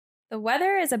The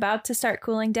weather is about to start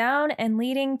cooling down and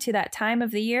leading to that time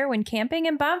of the year when camping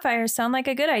and bonfires sound like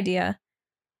a good idea.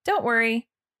 Don't worry,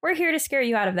 we're here to scare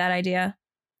you out of that idea.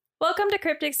 Welcome to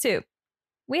Cryptic Soup.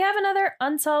 We have another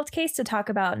unsolved case to talk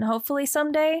about and hopefully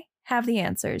someday have the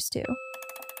answers to.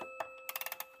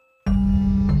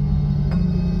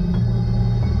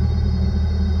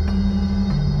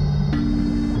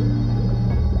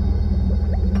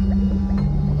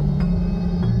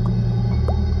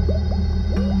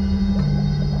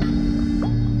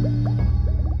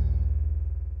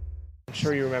 I'm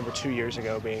sure you remember 2 years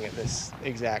ago being at this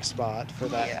exact spot for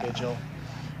that vigil.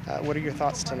 What are your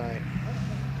thoughts tonight?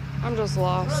 I'm just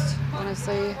lost,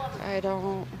 honestly. I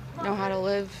don't know how to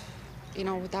live,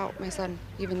 without my son.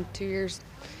 Even 2 years,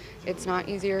 it's not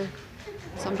easier.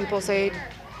 Some people say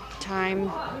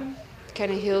time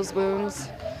kind of heals wounds,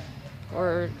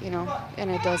 or,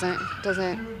 and it doesn't.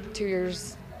 2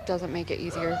 years doesn't make it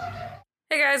easier.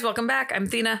 Hey guys, welcome back. I'm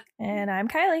Thina. And I'm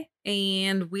Kylie.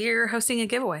 And we're hosting a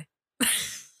giveaway.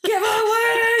 Giveaway!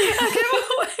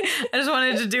 I just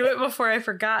wanted to do it before I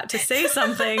forgot to say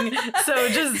something. So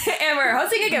just and we're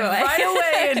hosting a giveaway right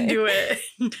away and do it.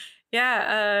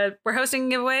 We're hosting a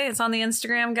giveaway. It's on the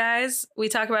Instagram, guys. We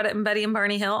talk about it in Betty and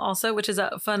Barney Hill also, which is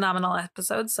a phenomenal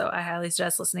episode. So I highly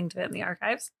suggest listening to it in the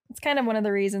archives. It's kind of one of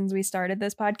the reasons we started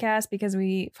this podcast, because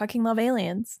we fucking love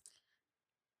aliens.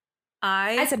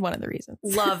 I said one of the reasons.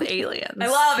 Love aliens. I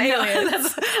love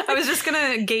aliens. I was just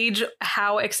going to gauge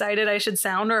how excited I should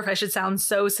sound, or if I should sound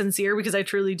so sincere, because I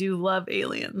truly do love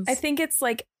aliens. I think it's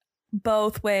like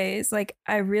both ways. Like,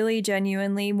 I really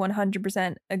genuinely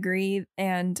 100% agree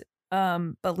and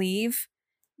believe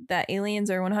that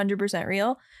aliens are 100%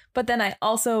 real. But then I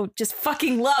also just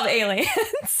fucking love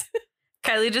aliens.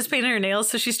 Kylie just painted her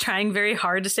nails, so she's trying very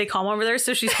hard to stay calm over there.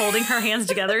 So she's holding her hands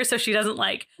together so she doesn't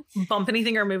like bump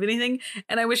anything or move anything.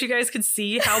 And I wish you guys could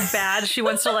see how bad she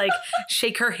wants to like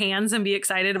shake her hands and be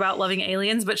excited about loving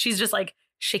aliens. But she's just like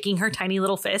shaking her tiny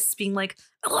little fists, being like,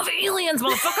 I love aliens,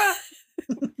 motherfucker.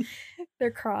 They're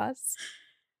crossed.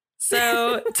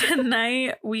 So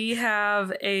tonight we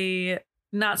have a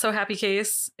not so happy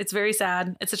case. It's very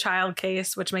sad. It's a child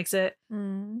case, which makes it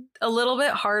a little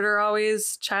bit harder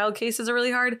always. Child cases are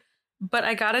really hard. But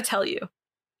I gotta tell you,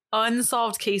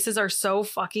 unsolved cases are so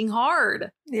fucking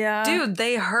hard. Yeah. Dude,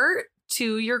 they hurt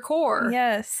to your core.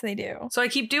 Yes, they do. So I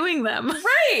keep doing them.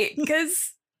 Right.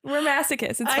 Because we're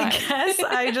masochists. It's fine. I guess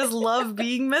I just love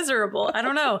being miserable. I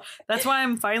don't know. That's why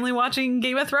I'm finally watching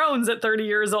Game of Thrones at 30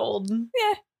 years old.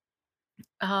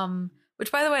 Yeah.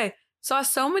 Which, by the way, saw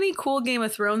so many cool Game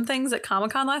of Thrones things at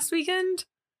Comic-Con last weekend.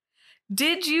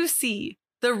 Did you see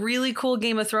the really cool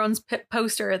Game of Thrones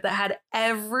poster that had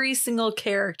every single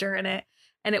character in it?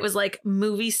 And it was like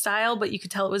movie style, but you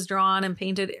could tell it was drawn and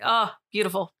painted. Oh,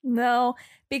 beautiful. No,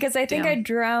 because I think I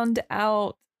drowned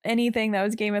out anything that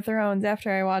was Game of Thrones after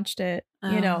I watched it,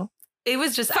 It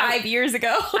was just 5 years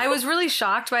ago. I was really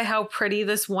shocked by how pretty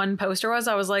this one poster was.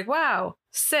 I was like, wow,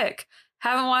 sick.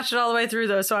 Haven't watched it all the way through,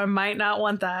 though, so I might not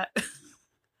want that.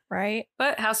 Right.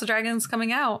 But House of Dragons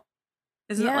coming out.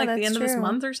 Isn't it like the end of this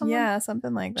month or something? Yeah,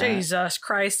 something like that. Jesus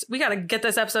Christ. We got to get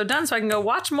this episode done so I can go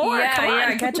watch more. Yeah, Come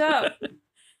on. catch up.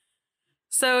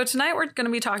 So tonight we're going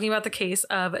to be talking about the case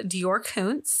of Dior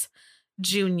Koontz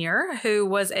Jr., who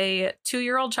was a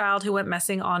 2-year-old child who went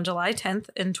missing on July 10th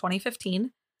in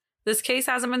 2015. This case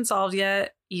hasn't been solved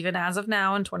yet, even as of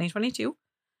now in 2022.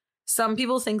 Some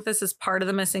people think this is part of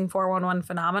the missing 411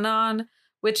 phenomenon,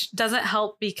 which doesn't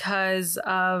help because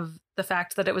of the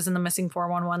fact that it was in the missing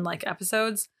 411 like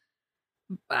episodes.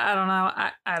 I don't know.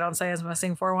 I don't say it's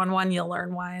missing 411. You'll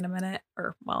learn why in a minute,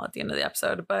 or well, at the end of the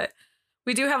episode. But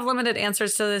we do have limited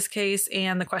answers to this case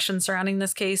and the questions surrounding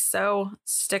this case. So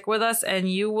stick with us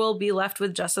and you will be left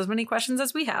with just as many questions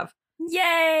as we have.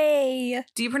 Yay!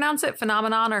 Do you pronounce it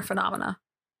phenomenon or phenomena?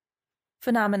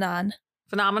 Phenomenon.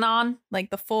 Phenomenon? Like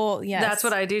the full, yes. That's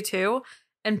what I do too.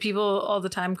 And people all the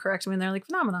time correct me and they're like,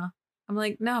 phenomena. I'm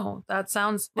like, no, that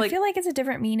sounds like... I feel like it's a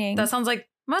different meaning. That sounds like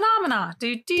phenomena.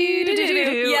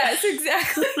 Yes,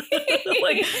 exactly.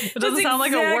 Like, it doesn't sound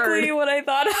like a word. Exactly what I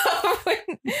thought of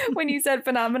when you said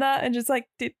phenomena, and just like,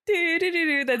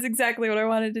 that's exactly what I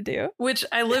wanted to do. Which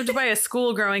I lived by a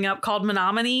school growing up called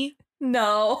Menominee.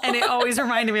 No. And it always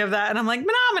reminded me of that. And I'm like,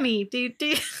 Menominee.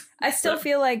 I still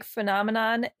feel like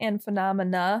phenomenon and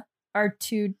phenomena are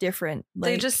two different.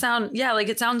 They just sound, like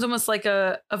it sounds almost like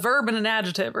a verb and an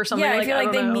adjective or something. Yeah, I feel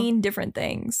like they mean different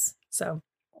things. So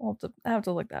I have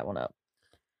to look that one up.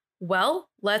 Well,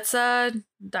 let's dive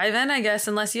in, I guess,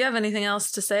 unless you have anything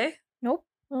else to say. Nope,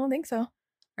 I don't think so. All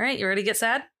right, you ready to get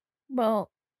sad? Well,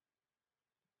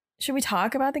 should we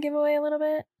talk about the giveaway a little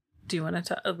bit? Do you want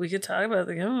to we could talk about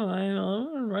the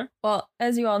giveaway. Well,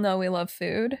 as you all know, we love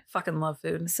food. Fucking love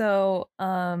food. So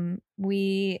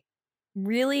we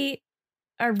really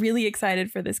are really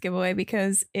excited for this giveaway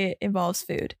because it involves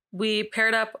food. We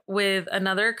paired up with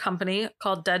another company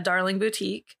called Dead Darling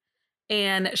Boutique,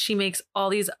 and she makes all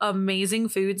these amazing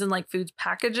foods and like foods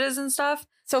packages and stuff.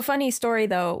 So funny story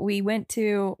though, we went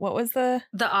to, what was the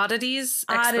Oddities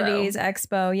Expo. Oddities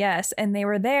Expo, yes, and they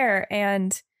were there,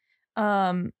 and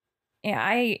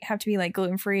I have to be like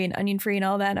gluten-free and onion-free and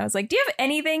all that, and I was like, do you have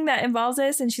anything that involves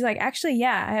this? And she's like, actually,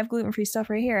 yeah, I have gluten-free stuff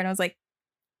right here. And I was like,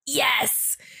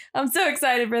 yes, I'm so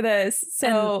excited for this.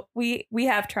 So we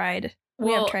have tried.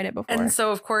 We have tried it before. And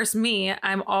so, of course,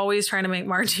 I'm always trying to make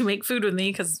Margie make food with me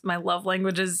because my love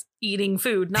language is eating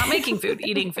food, not making food,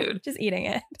 eating food. Just eating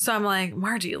it. So I'm like,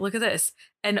 Margie, look at this.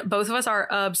 And both of us are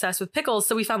obsessed with pickles.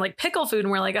 So we found like pickle food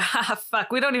and we're like,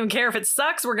 fuck, we don't even care if it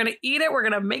sucks. We're going to eat it. We're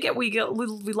going to make it. We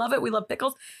love it. We love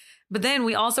pickles. But then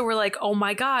we also were like, oh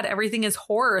my God, everything is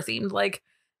horror themed. Like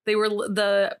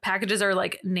the packages are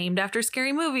like named after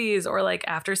scary movies or like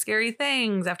after scary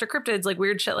things, after cryptids, like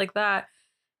weird shit like that.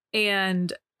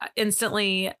 And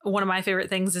instantly, one of my favorite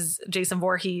things is Jason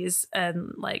Voorhees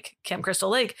and like Camp Crystal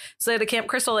Lake. So they had a Camp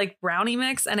Crystal Lake brownie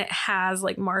mix and it has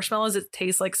like marshmallows. It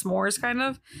tastes like s'mores kind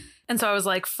of. And so I was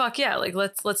like, fuck yeah, like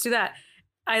let's do that.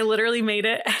 I literally made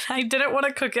it and I didn't want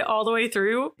to cook it all the way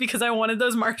through because I wanted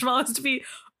those marshmallows to be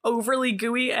overly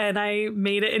gooey, and I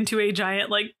made it into a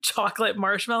giant like chocolate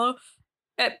marshmallow.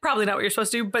 Probably not what you're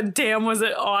supposed to do, but damn, was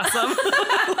it awesome.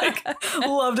 Like,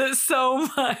 loved it so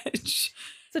much.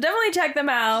 So definitely check them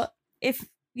out if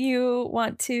you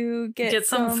want to get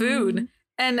some food.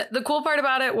 And the cool part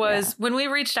about it was when we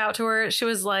reached out to her, she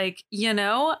was like,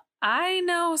 I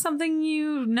know something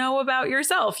you know about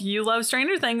yourself. You love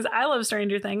Stranger Things. I love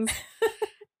Stranger Things.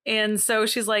 And so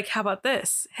she's like, how about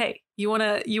this? Hey, you want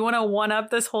to one up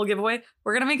this whole giveaway?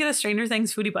 We're going to make it a Stranger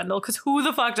Things foodie bundle because who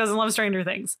the fuck doesn't love Stranger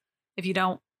Things? If you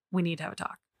don't, we need to have a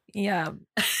talk. Yeah.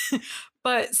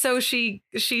 But so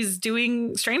she's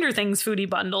doing Stranger Things foodie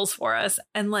bundles for us.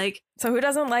 And like, so who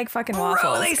doesn't like fucking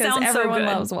waffles? They sound everyone so good.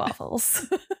 Loves waffles.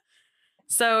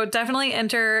 So definitely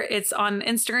enter. It's on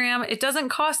Instagram. It doesn't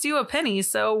cost you a penny.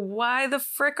 So why the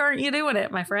frick aren't you doing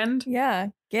it, my friend? Yeah.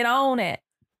 Get on it.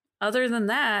 Other than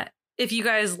that, if you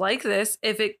guys like this,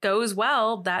 if it goes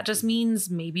well, that just means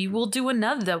maybe we'll do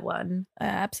another one.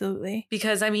 Absolutely.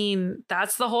 Because I mean,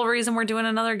 that's the whole reason we're doing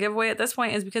another giveaway at this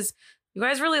point is because you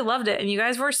guys really loved it and you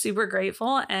guys were super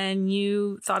grateful and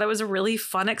you thought it was a really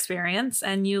fun experience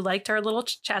and you liked our little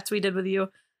chats we did with you.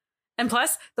 And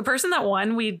plus, the person that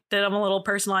won, we did them a little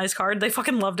personalized card. They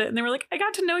fucking loved it. And they were like, I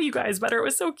got to know you guys better. It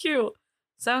was so cute.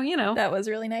 So, that was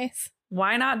really nice.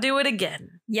 Why not do it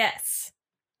again? Yes.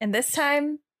 And this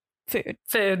time,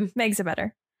 food makes it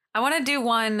better. I want to do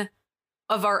one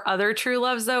of our other true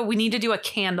loves, though. We need to do a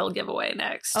candle giveaway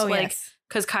next. Oh, yes.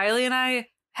 Because Kylie and I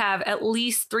have at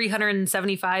least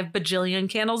 375 bajillion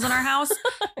candles in our house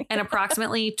and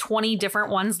approximately 20 different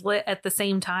ones lit at the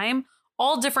same time,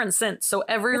 all different scents. So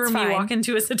every room you walk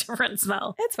into is a different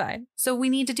smell. It's fine. So we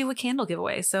need to do a candle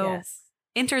giveaway. So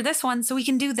enter this one so we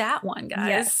can do that one, guys.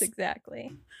 Yes,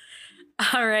 exactly.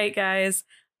 All right, guys,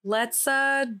 let's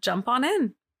jump on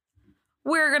in.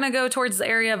 We're going to go towards the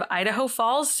area of Idaho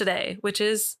Falls today, which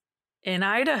is in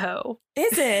Idaho.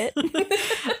 Is it?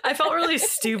 I felt really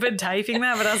stupid typing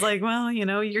that, but I was like, well,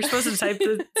 you're supposed to type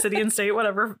the city and state,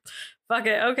 whatever. Fuck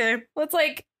it. Okay. Well, it's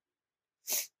like,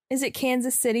 is it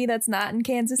Kansas City that's not in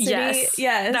Kansas City?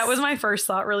 Yes. That was my first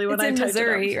thought, really, when I typed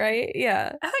Missouri, it up. right?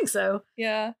 Yeah. I think so.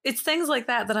 Yeah. It's things like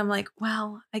that I'm like,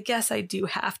 well, I guess I do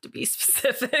have to be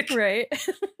specific. Right.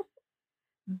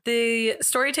 The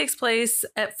story takes place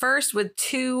at first with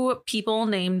two people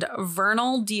named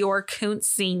Vernal Dior Kuntz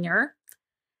Sr.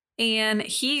 And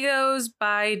he goes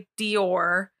by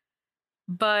Dior,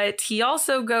 but he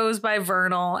also goes by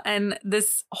Vernal. And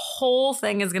this whole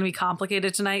thing is going to be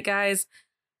complicated tonight, guys.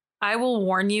 I will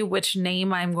warn you which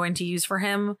name I'm going to use for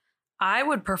him. I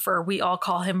would prefer we all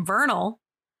call him Vernal,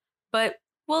 but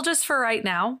we'll just for right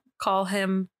now call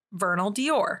him Vernal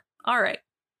Dior. All right.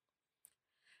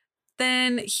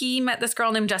 Then he met this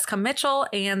girl named Jessica Mitchell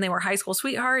and they were high school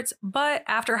sweethearts. But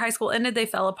after high school ended, they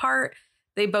fell apart.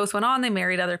 They both went on. They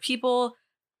married other people.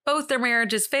 Both their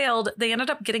marriages failed. They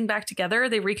ended up getting back together.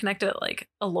 They reconnected at like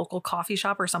a local coffee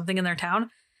shop or something in their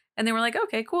town. And they were like,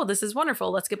 okay, cool. This is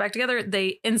wonderful. Let's get back together.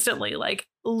 They instantly, like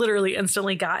literally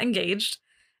instantly got engaged.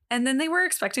 And then they were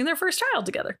expecting their first child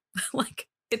together. Like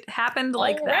it happened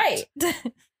like that.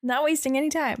 Not wasting any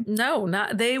time. No,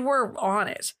 they were on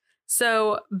it.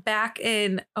 So back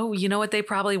in, you know what they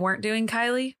probably weren't doing,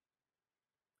 Kylie?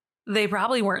 they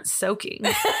probably weren't soaking.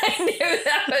 I knew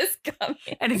that was coming.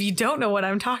 And if you don't know what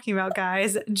I'm talking about,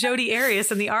 guys, Jodi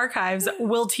Arias in the archives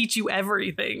will teach you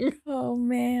everything. Oh,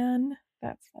 man.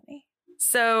 That's funny.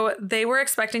 So they were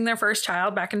expecting their first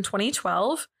child back in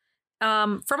 2012.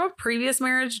 From a previous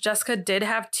marriage, Jessica did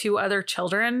have 2 other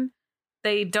children.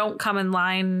 They don't come in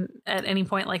line at any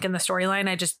point, like in the storyline.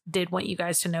 I just did want you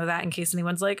guys to know that in case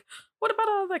anyone's like, what about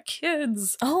all the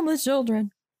kids? All the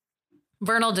children.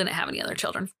 Vernal didn't have any other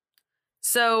children.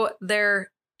 So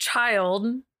their child,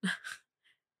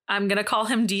 I'm going to call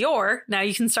him Dior. Now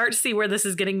you can start to see where this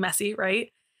is getting messy,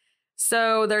 right?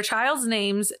 So their child's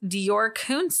name's Dior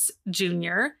Koontz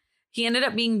Jr. He ended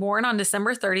up being born on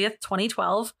December 30th,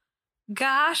 2012.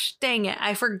 Gosh dang it.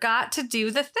 I forgot to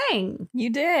do the thing. You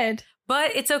did.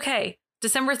 But it's okay.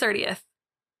 December 30th.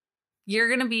 You're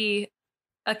going to be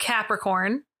a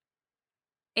Capricorn.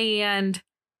 And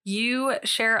you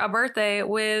share a birthday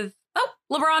with,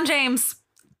 LeBron James.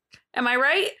 Am I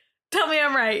right? Tell me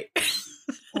I'm right.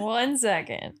 1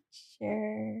 second.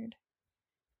 Shared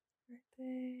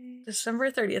birthday.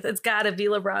 December 30th. It's got to be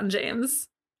LeBron James.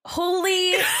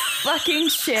 Holy fucking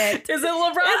shit. Is it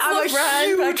LeBron? It's I'm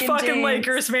LeBron a huge fucking James.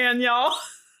 Lakers fan, y'all.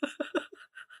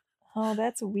 Oh,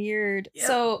 that's weird. Yeah.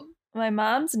 So my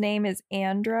mom's name is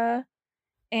Andra,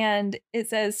 and it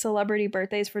says celebrity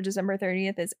birthdays for December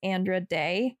 30th is Andra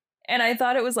Day. And I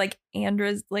thought it was like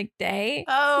Andra's like day.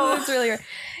 Oh, It's really weird.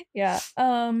 Yeah.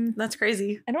 that's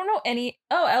crazy. I don't know any.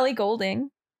 Oh, Ellie Goulding.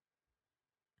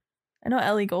 I know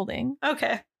Ellie Goulding.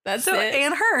 Okay. That's So, it.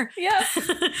 and her. Yeah.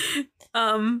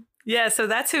 Yeah, so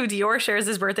that's who Dior shares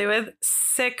his birthday with.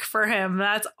 Sick for him.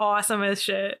 That's awesome as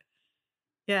shit.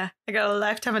 Yeah, I got a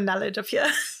lifetime of knowledge of you.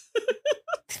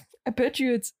 I bet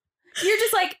you it's. You're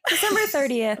just like December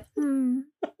 30th.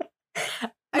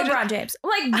 LeBron James.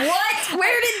 I'm like, what?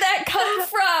 Where did that come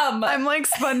from? I'm like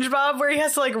SpongeBob where he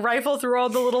has to like rifle through all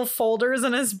the little folders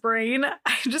in his brain.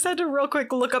 I just had to real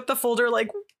quick look up the folder like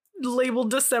labeled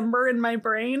December in my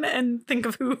brain and think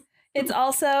of who. It's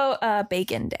also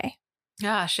Bacon Day.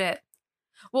 Ah, shit.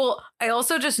 Well, I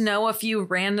also just know a few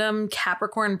random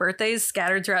Capricorn birthdays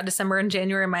scattered throughout December and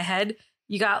January in my head.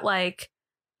 You got like,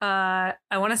 I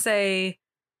want to say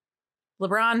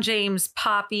LeBron James,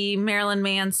 Poppy, Marilyn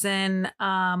Manson.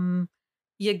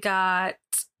 You got.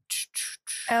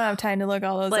 I don't have time to look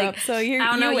all those Like, up. So you're,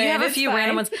 I don't know. You have a It's few fine.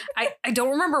 random ones. I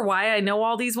don't remember why I know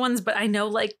all these ones, but I know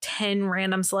like 10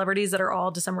 random celebrities that are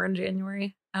all December and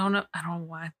January. I don't know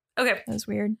why. Okay. That was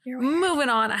weird. You're weird. Moving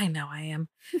on. I know I am.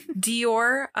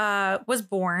 Dior was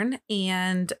born,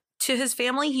 and to his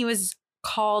family, he was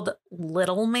called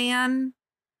Little Man.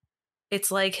 It's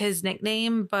like his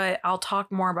nickname, but I'll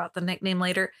talk more about the nickname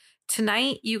later.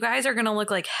 Tonight, you guys are going to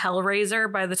look like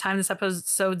Hellraiser by the time this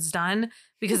episode's done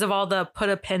because of all the put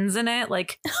a pins in it.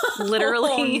 Like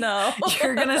literally, Oh, no.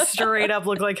 you're going to straight up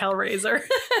look like Hellraiser.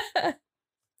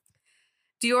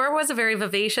 Dior was a very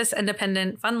vivacious,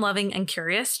 independent, fun-loving, and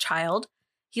curious child.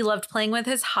 He loved playing with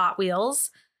his Hot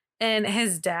Wheels, and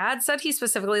his dad said he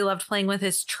specifically loved playing with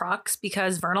his trucks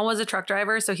because Vernal was a truck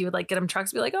driver, so he would like get him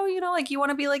trucks, be like, oh, like you want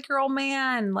to be like your old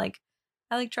man. Like,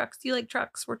 I like trucks. Do you like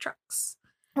trucks? We're trucks.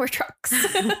 We're trucks.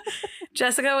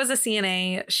 Jessica was a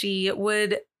CNA. She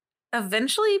would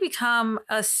eventually become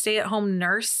a stay-at-home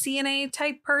nurse CNA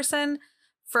type person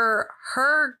for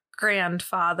her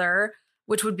grandfather,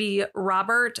 which would be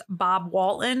Robert Bob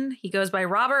Walton. He goes by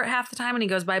Robert half the time and he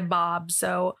goes by Bob.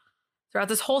 So throughout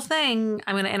this whole thing,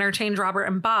 I'm going to interchange Robert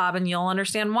and Bob and you'll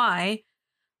understand why.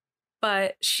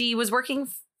 But she was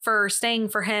staying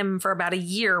for him for about a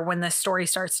year when this story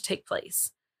starts to take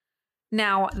place.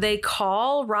 Now, they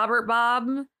call Robert Bob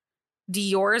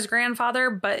Dior's grandfather,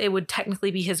 but it would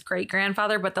technically be his great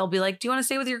grandfather. But they'll be like, do you want to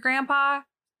stay with your grandpa?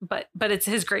 But it's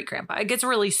his great grandpa. It gets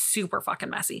really super fucking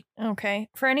messy. Okay.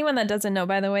 For anyone that doesn't know,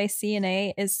 by the way,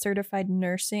 CNA is certified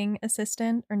nursing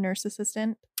assistant or nurse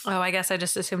assistant. Oh, I guess I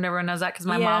just assumed everyone knows that because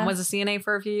my Yeah. mom was a CNA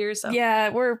for a few years. So.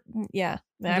 Yeah,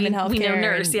 I'm in healthcare. We know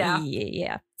nurse, and- yeah.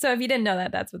 Yeah. So if you didn't know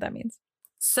that, that's what that means.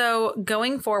 So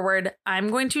going forward, I'm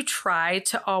going to try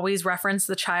to always reference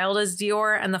the child as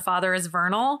Dior and the father as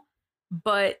Vernal.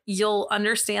 But you'll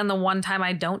understand the one time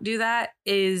I don't do that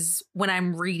is when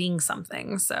I'm reading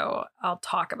something. So I'll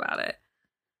talk about it.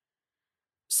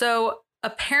 So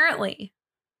apparently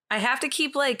I have to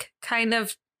keep like kind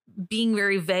of being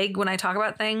very vague when I talk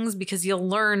about things because you'll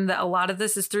learn that a lot of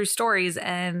this is through stories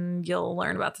and you'll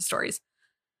learn about the stories.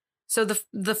 So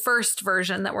the first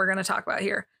version that we're going to talk about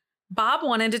here, Bob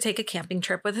wanted to take a camping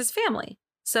trip with his family.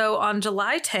 So on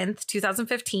July 10th,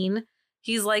 2015,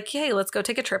 he's like, hey, let's go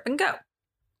take a trip and go.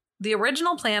 The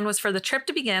original plan was for the trip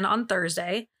to begin on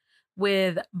Thursday,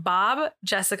 with Bob,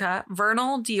 Jessica,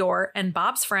 Vernal, Dior, and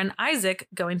Bob's friend Isaac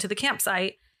going to the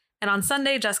campsite. And on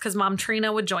Sunday, Jessica's mom,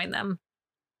 Trina, would join them.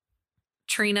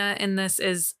 Trina in this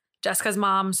is Jessica's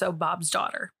mom, so Bob's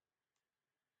daughter.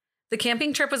 The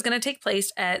camping trip was going to take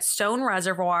place at Stone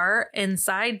Reservoir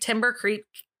inside Timber Creek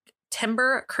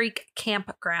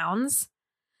campgrounds.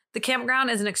 The campground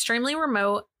is an extremely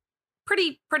remote,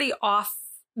 pretty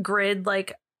off-grid,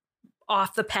 like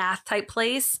off-the-path type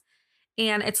place.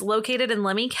 And it's located in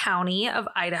Lemhi County of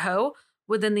Idaho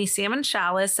within the Salmon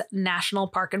Challis National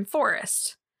Park and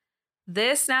Forest.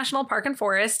 This National Park and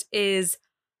Forest is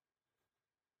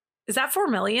that 4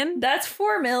 million? That's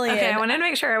 4 million. Okay, I wanted to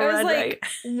make sure I read right.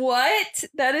 What?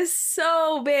 That is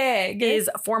so big. Is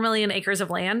 4 million acres of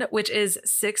land, which is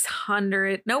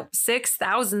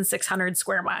 6,600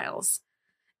 square miles.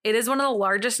 It is one of the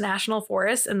largest national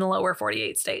forests in the lower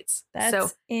 48 states.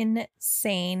 That's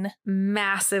insane.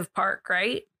 Massive park,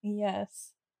 right?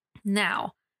 Yes.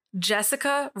 Now,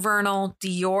 Jessica, Vernal,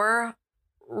 Dior,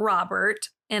 Robert,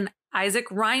 and Isaac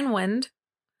Rhinewind,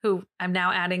 who I'm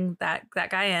now adding that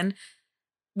guy in,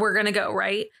 we're going to go,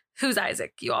 right? Who's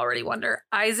Isaac? You already wonder.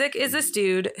 Isaac is this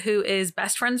dude who is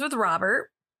best friends with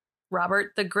Robert.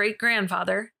 Robert, the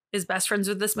great-grandfather, is best friends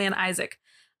with this man, Isaac.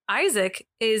 Isaac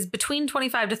is between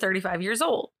 25 to 35 years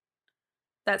old.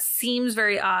 That seems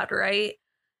very odd, right?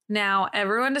 Now,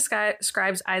 everyone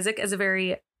describes Isaac as a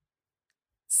very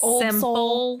old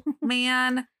simple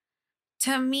man.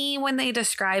 To me, when they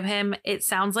describe him, it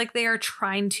sounds like they are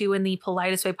trying to, in the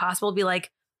politest way possible, be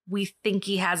like, we think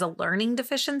he has a learning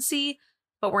deficiency,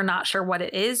 but we're not sure what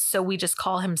it is, so we just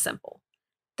call him simple.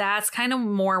 That's kind of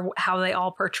more how they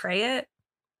all portray it.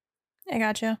 I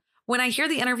gotcha. When I hear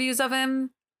the interviews of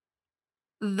him,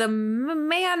 the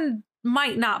man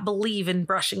might not believe in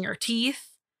brushing your teeth.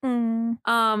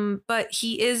 But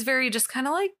he is very just kind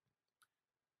of like,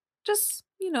 just,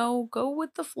 go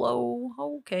with the flow.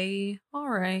 Okay. All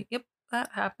right. Yep.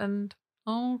 That happened.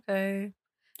 Okay.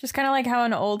 Just kind of like how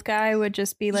an old guy would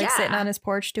just be like sitting on his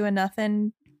porch doing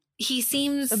nothing. He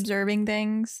seems observing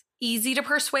things. Easy to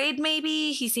persuade,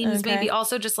 maybe. He seems maybe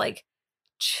also just like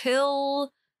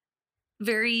chill,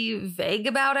 very vague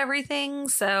about everything.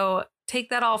 So take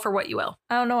that all for what you will.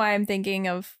 I don't know why I'm thinking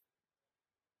of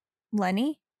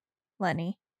Lenny.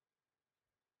 Right?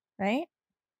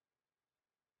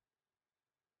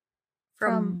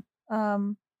 From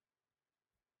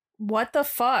what the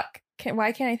fuck?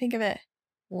 Why can't I think of it?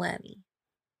 Lenny.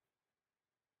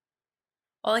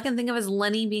 All I can think of is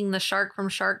Lenny being the shark from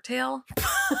Shark Tale.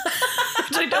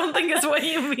 Which I don't think is what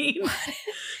you mean.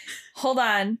 Hold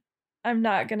on. I'm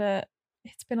not gonna.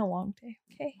 It's been a long day.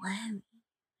 Okay.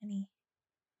 Lenny.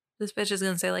 This bitch is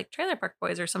gonna say like Trailer Park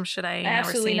Boys or some shit I ain't never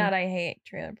Absolutely seen. not. I hate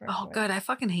Trailer Park Boys. Oh, good. I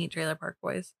fucking hate Trailer Park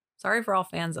Boys. Sorry for all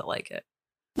fans that like it.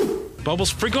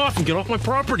 Bubbles, freak off and get off my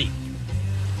property. You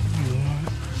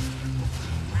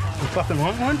fucking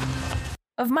want one?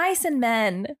 Of Mice and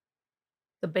Men.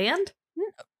 The band?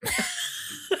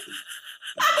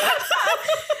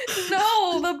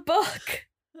 No, the book.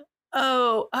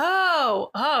 Oh. I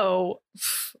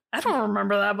don't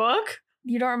remember that book.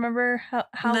 You don't remember how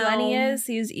No. Lenny is?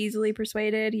 He was easily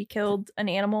persuaded. He killed an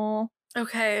animal.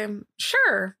 Okay,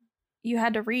 sure. You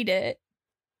had to read it.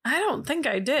 I don't think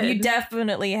I did. You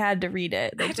definitely had to read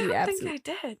it. I don't think I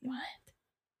did. What?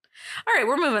 All right,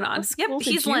 we're moving on. What school Yep, did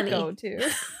he's you Lenny. go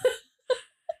to?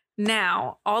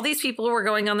 Now, all these people were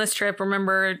going on this trip.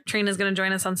 Remember, Trina's going to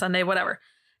join us on Sunday, whatever.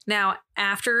 Now,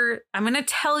 after, I'm going to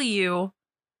tell you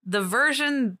the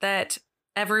version that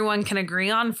everyone can agree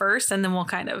on first, and then we'll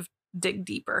kind of dig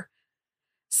deeper.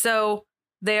 So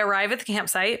they arrive at the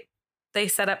campsite. They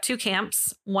set up 2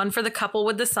 camps, one for the couple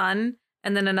with the son,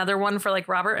 and then another one for like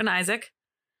Robert and Isaac.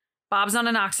 Bob's on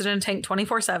an oxygen tank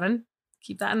 24/7.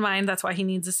 Keep that in mind. That's why he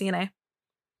needs a CNA.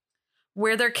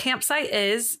 Where their campsite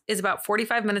is about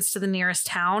 45 minutes to the nearest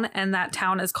town, and that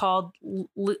town is called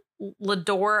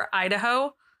Lador,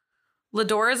 Idaho.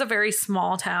 Lador is a very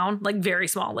small town, like very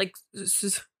small, like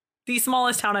the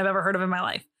smallest town I've ever heard of in my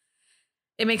life.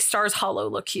 It makes Stars Hollow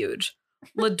look huge.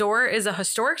 Lador is a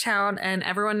historic town, and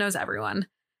everyone knows everyone.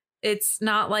 It's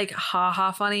not like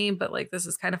ha funny, but like this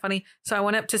is kind of funny. So I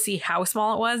went up to see how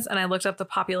small it was, and I looked up the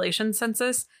population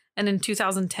census, and in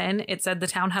 2010, it said the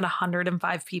town had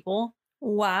 105 people.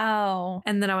 Wow.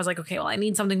 And then I was like, okay, well, I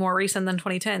need something more recent than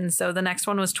 2010. So the next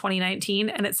one was 2019,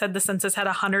 and it said the census had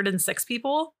 106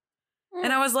 people.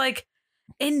 And I was like,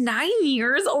 in 9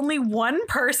 years, only one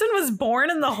person was born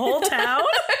in the whole town?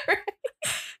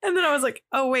 And then I was like,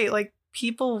 oh, wait, like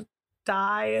people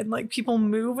die and like people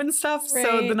move and stuff. Right.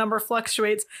 So the number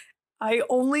fluctuates. I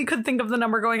only could think of the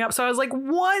number going up. So I was like,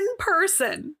 one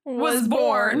person was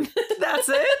born. That's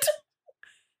it.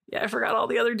 Yeah, I forgot all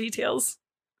the other details.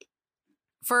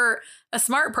 For a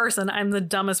smart person, I'm the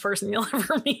dumbest person you'll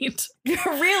ever meet.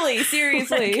 Really?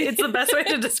 Seriously? Like, it's the best way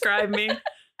to describe me.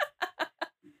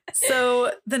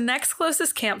 So the next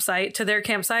closest campsite to their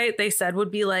campsite, they said,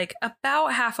 would be like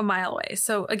about half a mile away.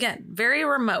 So again, very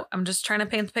remote. I'm just trying to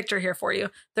paint the picture here for you.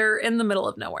 They're in the middle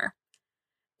of nowhere.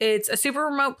 It's a super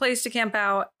remote place to camp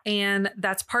out, and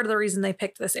that's part of the reason they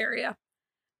picked this area.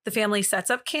 The family sets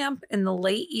up camp in the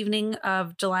late evening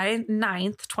of July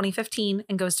 9th, 2015,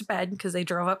 and goes to bed because they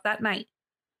drove up that night.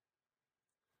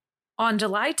 On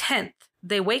July 10th,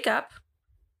 they wake up.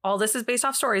 All this is based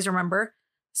off stories, remember?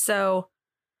 So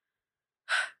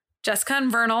Jessica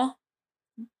and Vernal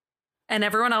and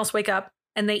everyone else wake up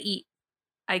and they eat.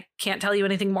 I can't tell you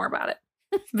anything more about it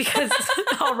because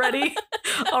already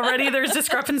there's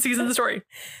discrepancies in the story.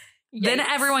 Yikes. Then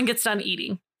everyone gets done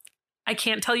eating. I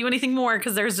can't tell you anything more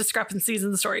because there's discrepancies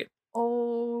in the story.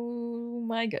 Oh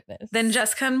my goodness. Then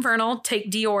Jessica and Vernal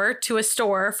take Dior to a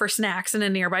store for snacks in a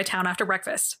nearby town after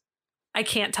breakfast. I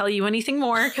can't tell you anything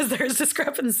more because there's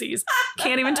discrepancies.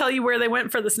 Can't even tell you where they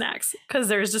went for the snacks because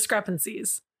there's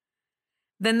discrepancies.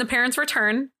 Then the parents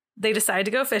return. They decide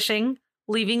to go fishing,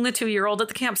 leaving the 2-year-old at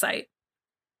the campsite.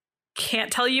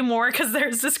 Can't tell you more because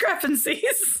there's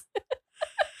discrepancies.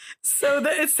 So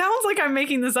it sounds like I'm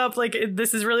making this up. Like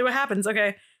this is really what happens.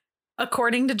 Okay.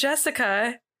 According to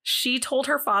Jessica, she told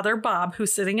her father, Bob,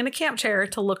 who's sitting in a camp chair,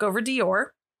 to look over Dior.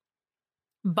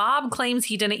 Bob claims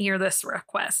he didn't hear this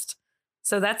request.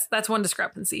 So that's one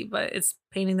discrepancy, but it's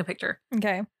painting the picture.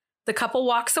 Okay. The couple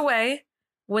walks away.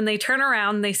 When they turn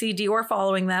around, they see Dior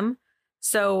following them.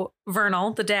 So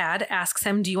Vernal, the dad, asks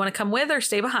him, do you want to come with or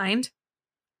stay behind?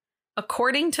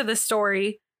 According to the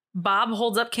story, Bob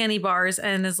holds up candy bars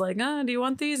and is like, do you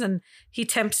want these? And he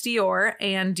tempts Dior,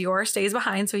 and Dior stays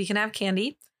behind so he can have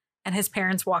candy. And his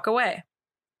parents walk away.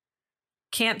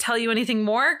 Can't tell you anything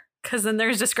more because then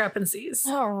there's discrepancies.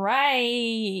 All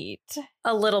right.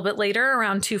 A little bit later,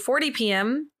 around 2:40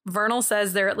 p.m., Vernal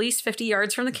says they're at least 50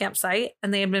 yards from the campsite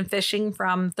and they had been fishing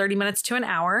from 30 minutes to an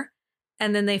hour.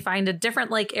 And then they find a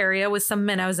different lake area with some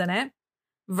minnows in it.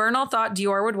 Vernal thought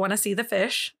Dior would want to see the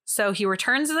fish, so he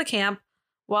returns to the camp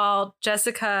while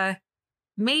Jessica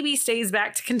maybe stays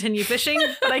back to continue fishing,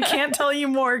 but I can't tell you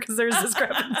more because there's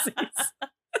discrepancies.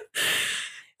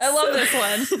 I love this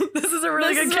one. This is a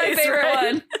really good case, my favorite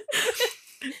right? one.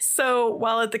 So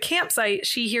while at the campsite,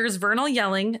 she hears Vernal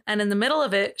yelling, and in the middle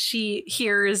of it, she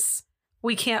hears,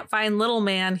 we can't find little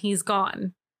man, he's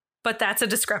gone. But that's a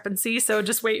discrepancy, so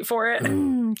just wait for it.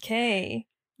 Okay.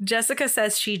 Jessica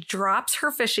says she drops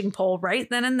her fishing pole right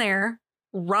then and there,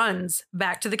 runs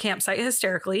back to the campsite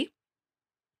hysterically.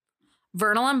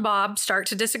 Vernal and Bob start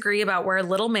to disagree about where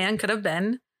little man could have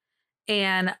been,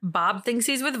 and Bob thinks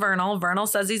he's with Vernal. Vernal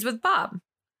says he's with Bob.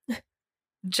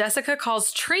 Jessica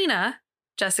calls Trina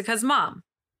Jessica's mom.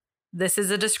 This is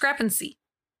a discrepancy.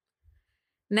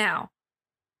 Now,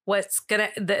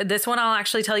 this one I'll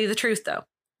actually tell you the truth though.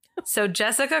 So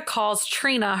Jessica calls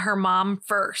Trina her mom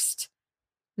first.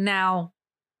 Now,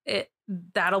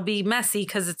 that'll be messy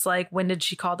because it's like, when did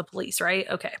she call the police, right?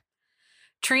 Okay.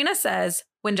 Trina says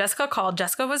when Jessica called,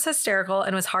 Jessica was hysterical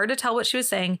and it was hard to tell what she was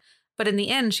saying. But in the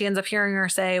end, she ends up hearing her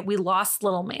say, we lost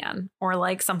little man, or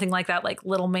like something like that, like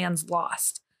little man's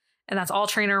lost. And that's all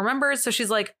Trina remembers. So she's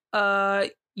like,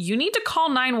 you need to call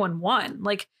 911.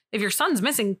 Like, if your son's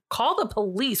missing, call the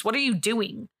police. What are you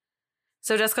doing?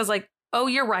 So Jessica's like, oh,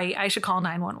 you're right. I should call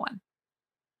 911.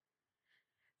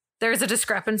 There's a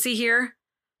discrepancy here,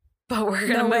 but we're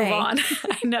going to move on.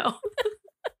 I know.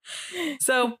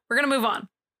 So we're going to move on.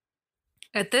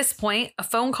 At this point, a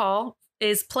phone call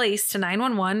is placed to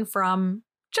 911 from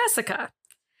Jessica.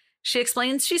 She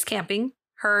explains she's camping.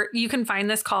 You can find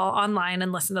this call online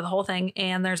and listen to the whole thing.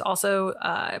 And there's also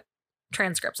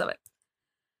transcripts of it.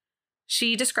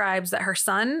 She describes that her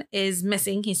son is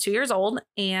missing. He's 2 years old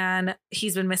and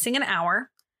he's been missing an hour.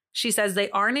 She says they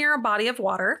are near a body of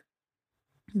water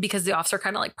because the officer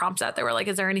kind of like prompts that. They were like,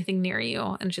 is there anything near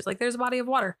you? And she's like, there's a body of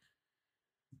water.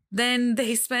 Then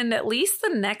they spend at least the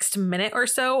next minute or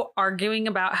so arguing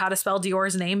about how to spell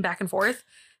Dior's name back and forth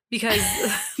because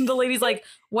the lady's like,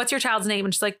 what's your child's name?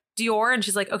 And she's like, Dior. And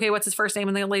she's like, okay, what's his first name?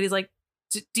 And the lady's like,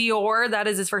 Dior, that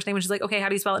is his first name. And she's like, okay, how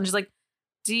do you spell it? And she's like,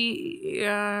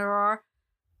 D-E-O-R?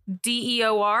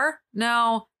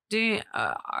 No.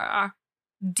 D-R?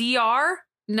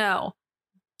 No.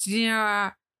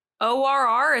 D-R?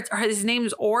 O-R-R? His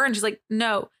name's Or? And she's like,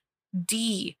 no.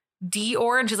 D.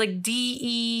 Dior, and she's like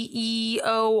Deoer.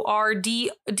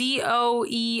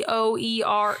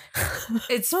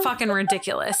 It's fucking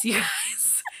ridiculous, you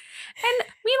guys. And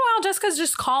meanwhile, Jessica's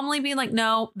just calmly being like,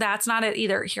 no, that's not it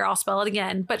either. Here, I'll spell it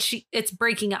again. But it's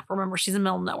breaking up. Remember, she's in the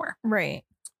middle of nowhere. Right.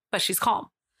 But she's calm.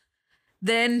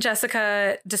 Then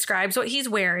Jessica describes what he's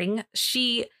wearing.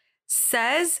 She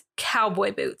says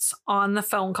cowboy boots on the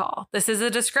phone call. This is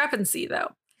a discrepancy,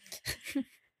 though.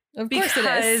 Of course it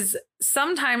is. Because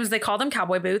sometimes they call them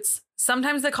cowboy boots.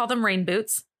 Sometimes they call them rain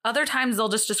boots. Other times they'll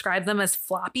just describe them as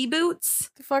floppy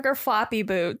boots. The fuck are floppy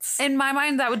boots? In my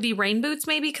mind, that would be rain boots,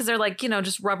 maybe, because they're like,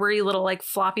 just rubbery little like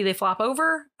floppy. They flop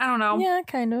over. I don't know. Yeah,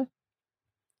 kind of.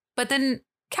 But then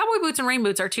cowboy boots and rain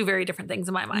boots are two very different things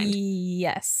in my mind.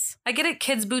 Yes. I get it.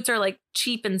 Kids' boots are like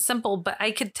cheap and simple, but I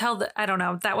could tell that, I don't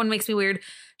know. That one makes me weird.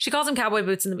 She calls them cowboy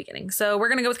boots in the beginning. So we're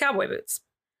going to go with cowboy boots.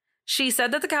 She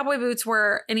said that the cowboy boots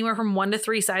were anywhere from 1 to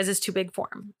 3 sizes too big for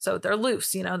him. So they're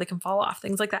loose, they can fall off,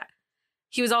 things like that.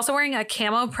 He was also wearing a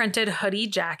camo printed hoodie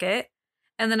jacket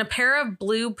and then a pair of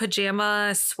blue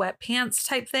pajama sweatpants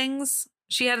type things.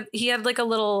 He had like a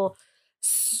little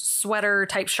sweater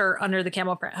type shirt under the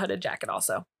camo print hooded jacket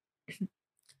also.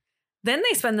 Then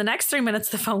they spend the next 3 minutes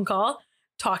of the phone call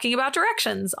talking about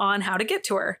directions on how to get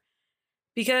to her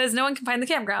because no one can find the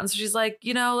campground. So she's like,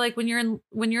 like when you're in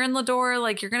Lador,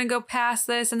 like you're going to go past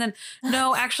this and then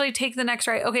no, actually take the next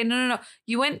right. Okay. No.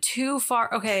 You went too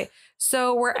far. Okay.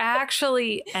 So we're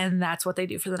actually, and that's what they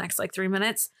do for the next like 3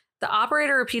 minutes. The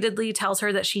operator repeatedly tells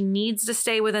her that she needs to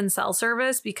stay within cell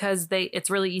service because it's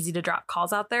really easy to drop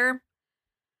calls out there.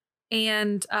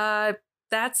 And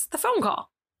that's the phone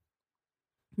call.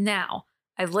 Now,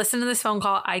 I've listened to this phone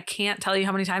call. I can't tell you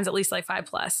how many times, at least like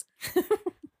 5+.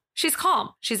 She's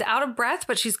calm. She's out of breath,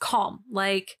 but she's calm.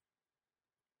 Like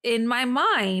in my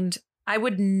mind, I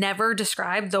would never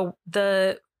describe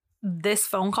this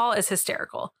phone call as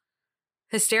hysterical.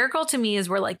 Hysterical to me is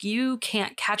where like you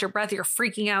can't catch your breath, you're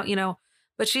freaking out,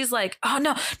 But she's like, oh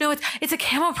no, it's a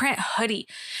camo print hoodie.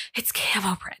 It's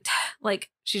camo print. Like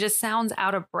she just sounds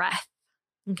out of breath.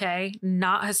 Okay,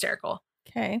 not hysterical.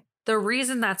 Okay. The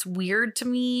reason that's weird to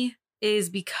me is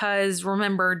because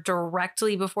remember,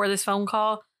 directly before this phone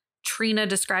call, Trina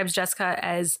describes Jessica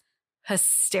as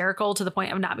hysterical to the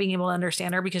point of not being able to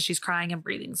understand her because she's crying and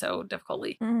breathing so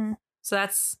difficultly. Mm-hmm. So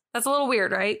that's a little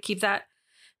weird, right? Keep that.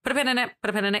 Put a pin in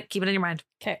it. Keep it in your mind.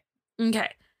 Okay.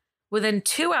 Within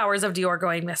 2 hours of Dior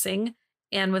going missing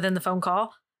and within the phone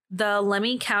call, the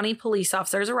Lemhi County police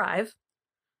officers arrive.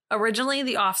 Originally,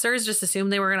 the officers just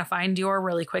assumed they were going to find Dior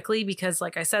really quickly because,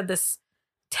 like I said, this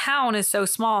town is so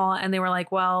small. And they were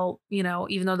like, well,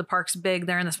 even though the park's big,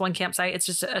 they're in this one campsite. It's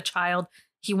just a child.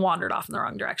 He wandered off in the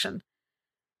wrong direction.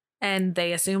 And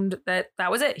they assumed that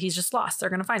was it. He's just lost. They're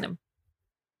going to find him.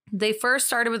 They first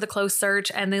started with a close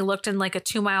search and they looked in like a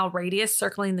 2-mile radius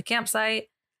circling the campsite.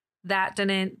 That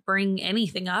didn't bring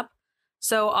anything up.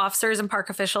 So officers and park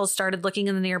officials started looking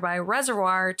in the nearby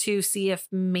reservoir to see if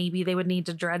maybe they would need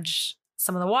to dredge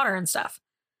some of the water and stuff.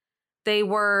 They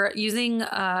were using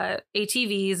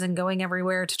ATVs and going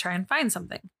everywhere to try and find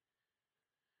something.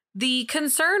 The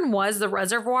concern was the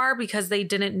reservoir because they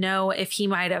didn't know if he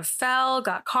might have fell,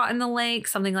 got caught in the lake,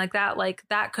 something like that. Like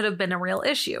that could have been a real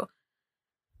issue.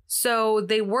 So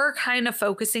they were kind of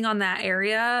focusing on that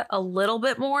area a little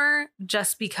bit more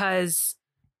just because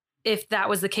if that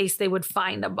was the case, they would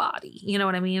find a body. You know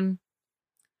what I mean?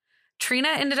 Trina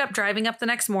ended up driving up the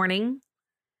next morning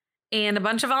and a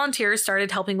bunch of volunteers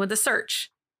started helping with the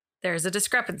search. There's a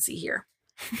discrepancy here.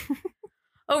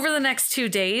 Over the next 2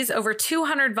 days, over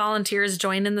 200 volunteers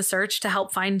joined in the search to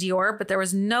help find Dior, but there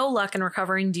was no luck in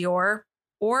recovering Dior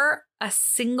or a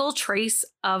single trace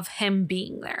of him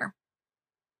being there.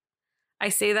 I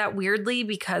say that weirdly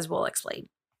because we'll explain.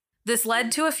 This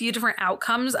led to a few different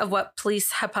outcomes of what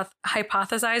police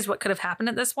hypothesized what could have happened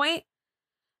at this point.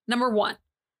 Number 1,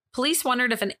 police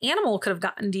wondered if an animal could have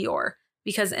gotten Dior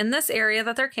because in this area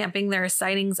that they're camping, there are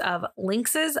sightings of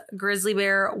lynxes, grizzly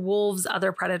bear, wolves,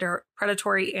 other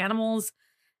predatory animals.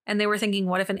 And they were thinking,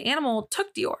 what if an animal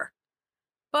took Dior?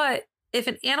 But if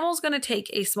an animal is going to take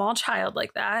a small child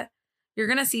like that, you're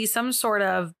going to see some sort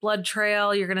of blood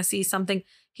trail. You're going to see something.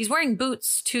 He's wearing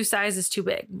boots 2 sizes too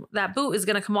big. That boot is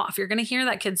going to come off. You're going to hear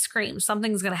that kid scream.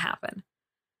 Something's going to happen.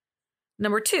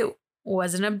 Number 2,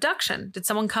 was it an abduction? Did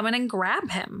someone come in and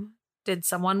grab him? Did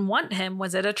someone want him?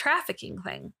 Was it a trafficking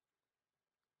thing?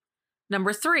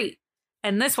 Number 3,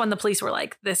 and this one, the police were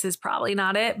like, this is probably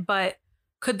not it, but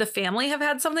could the family have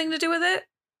had something to do with it?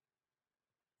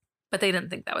 But they didn't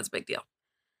think that was a big deal.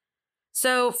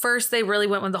 So first they really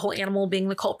went with the whole animal being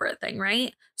the culprit thing,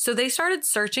 right? So they started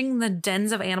searching the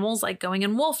dens of animals, like going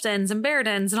in wolf dens and bear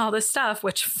dens and all this stuff,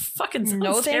 which fucking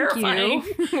sounds terrifying.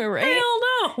 Right? Hell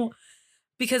no.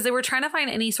 Because they were trying to find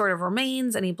any sort of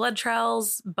remains, any blood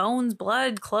trails, bones,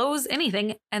 blood, clothes,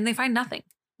 anything, and they find nothing.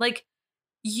 Like,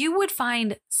 you would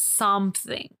find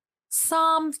something,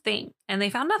 and they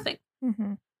found nothing.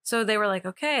 Mm-hmm. So they were like,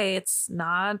 okay, it's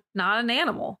not an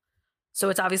animal. So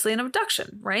it's obviously an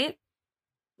abduction, right?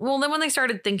 Well, then when they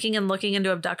started thinking and looking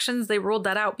into abductions, they ruled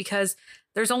that out because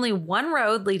there's only one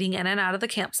road leading in and out of the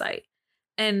campsite.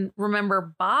 And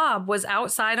remember, Bob was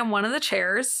outside on one of the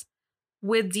chairs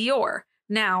with Dior.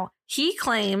 Now, he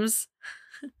claims,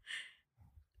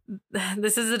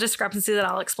 this is a discrepancy that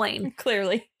I'll explain.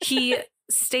 Clearly. He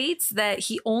states that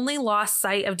he only lost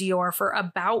sight of Dior for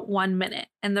about 1 minute.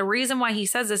 And the reason why he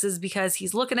says this is because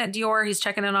he's looking at Dior, he's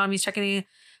checking in on him, he's checking in.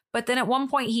 But then at one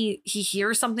point he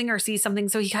hears something or sees something.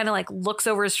 So he kind of like looks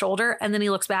over his shoulder and then he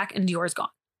looks back and Dior's gone.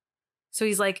 So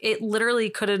he's like, it literally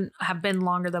couldn't have been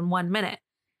longer than 1 minute.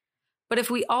 But if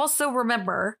we also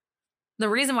remember, the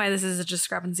reason why this is a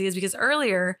discrepancy is because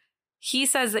earlier he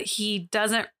says that he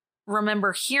doesn't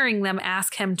remember hearing them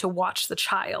ask him to watch the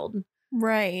child.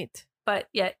 Right. But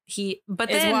yet is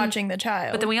watching the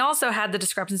child. But then we also had the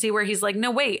discrepancy where he's like,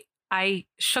 no, wait, I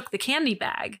shook the candy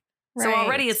bag. Right. So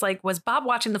already it's like, was Bob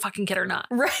watching the fucking kid or not?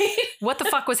 Right. What the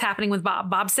fuck was happening with Bob?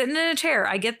 Bob's sitting in a chair.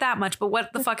 I get that much, but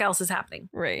what the fuck else is happening?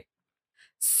 Right.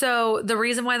 So the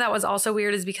reason why that was also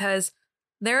weird is because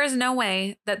there is no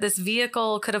way that this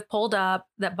vehicle could have pulled up,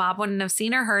 that Bob wouldn't have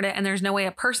seen or heard it. And there's no way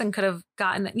a person could have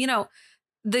gotten,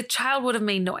 the child would have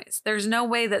made noise. There's no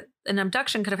way that an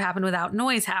abduction could have happened without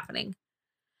noise happening.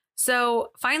 So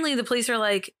finally the police are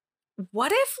like,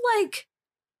 what if like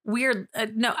weird?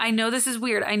 No, I know this is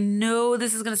weird. I know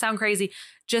this is going to sound crazy.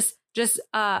 Just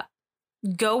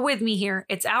go with me here.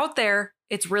 It's out there.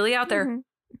 It's really out there. Mm-hmm.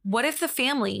 What if the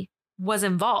family was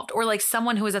involved or like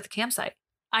someone who was at the campsite?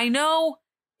 I know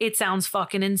it sounds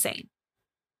fucking insane,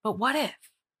 but what if?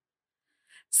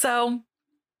 So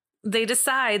they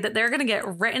decide that they're going to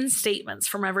get written statements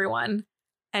from everyone.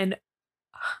 And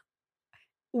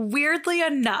weirdly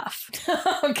enough,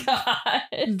 oh God,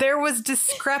 there was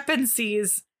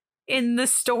discrepancies in the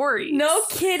stories. No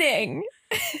kidding.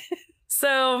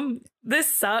 So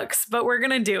this sucks, but we're going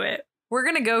to do it. We're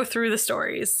going to go through the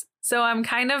stories. So I'm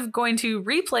kind of going to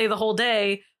replay the whole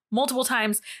day multiple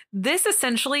times. This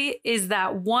essentially is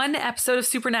that one episode of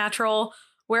Supernatural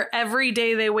where every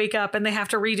day they wake up and they have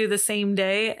to redo the same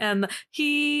day and the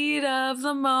heat of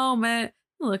the moment.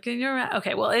 Look in your mouth.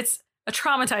 Okay, well, it's a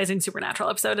traumatizing Supernatural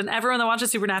episode. And everyone that watches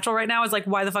Supernatural right now is like,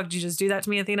 why the fuck did you just do that to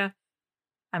me, Athena?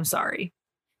 I'm sorry.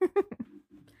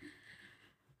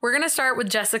 We're going to start with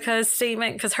Jessica's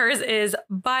statement because hers is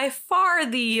by far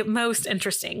the most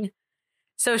interesting.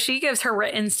 So she gives her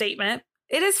written statement.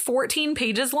 It is 14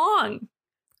 pages long.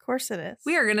 Of course it is.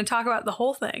 We are going to talk about the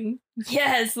whole thing.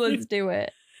 Yes, let's do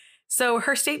it. So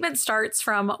her statement starts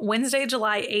from Wednesday,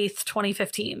 July 8th,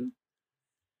 2015.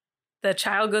 The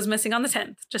child goes missing on the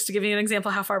 10th, just to give you an example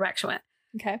of how far back she went.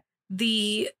 Okay.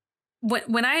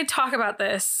 When I talk about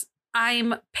this,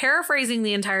 I'm paraphrasing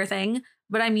the entire thing,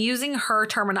 but I'm using her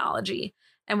terminology.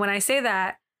 And when I say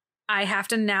that, I have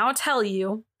to now tell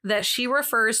you that she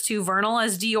refers to Vernal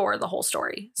as Dior the whole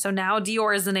story. So now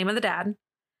Dior is the name of the dad.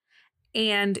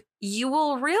 And you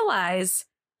will realize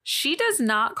she does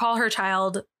not call her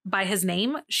child by his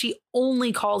name. She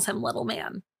only calls him little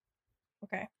man.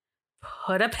 Okay.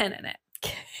 Put a pin in it.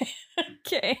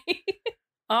 Okay.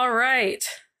 All right.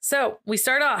 So we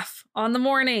start off on the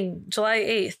morning, July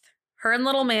 8th. Her and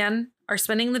little man are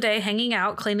spending the day hanging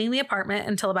out, cleaning the apartment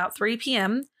until about 3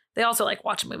 p.m. They also like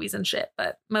watch movies and shit,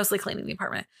 but mostly cleaning the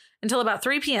apartment. Until about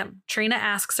 3 p.m. Trina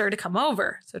asks her to come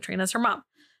over. So Trina's her mom.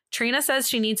 Trina says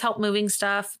she needs help moving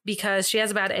stuff because she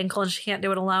has a bad ankle and she can't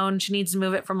do it alone. She needs to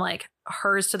move it from like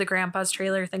hers to the grandpa's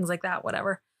trailer, things like that,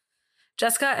 whatever.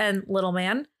 Jessica and little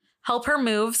man help her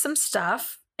move some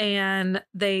stuff and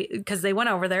because they went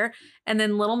over there, and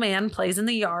then little man plays in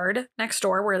the yard next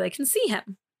door where they can see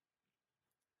him.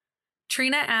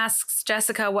 Trina asks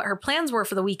Jessica what her plans were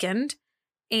for the weekend,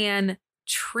 and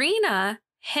Trina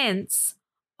hints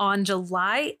on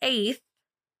July 8th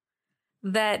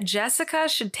that Jessica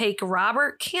should take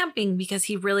Robert camping because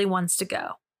he really wants to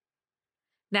go.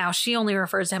 Now, she only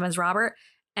refers to him as Robert.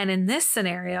 And in this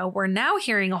scenario, we're now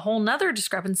hearing a whole nother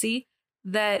discrepancy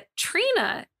that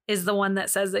Trina is the one that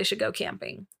says they should go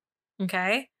camping.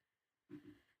 Okay.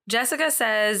 Jessica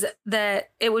says that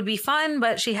it would be fun,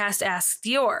 but she has to ask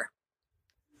Dior.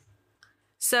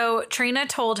 So Trina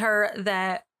told her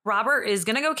that Robert is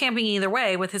going to go camping either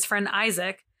way with his friend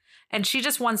Isaac. And she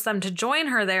just wants them to join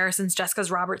her there since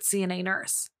Jessica's Robert's CNA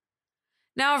nurse.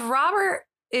 Now, if Robert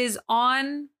is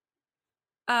on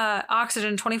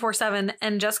oxygen 24/7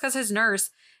 and Jessica's his nurse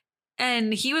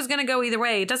and he was going to go either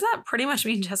way, doesn't that pretty much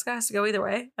mean Jessica has to go either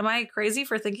way? Am I crazy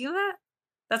for thinking that?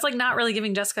 That's like not really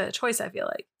giving Jessica a choice, I feel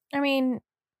like. I mean,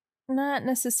 not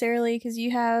necessarily, because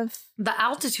you have The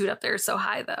altitude up there is so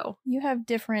high, though.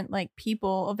 different like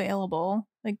people available.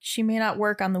 Like she may not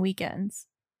work on the weekends.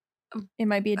 It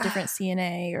might be a different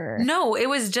CNA or No, it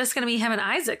was just going to be him and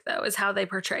Isaac, though, is how they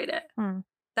portrayed it.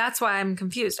 That's why I'm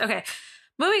confused. Okay,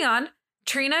 moving on.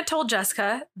 Trina told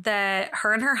Jessica that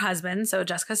her and her husband, so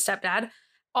Jessica's stepdad,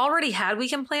 already had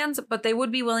weekend plans, but they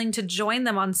would be willing to join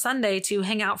them on Sunday to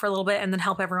hang out for a little bit and then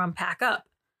help everyone pack up.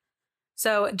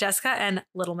 So Jessica and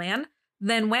little man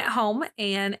then went home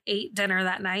and ate dinner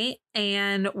that night.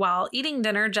 And while eating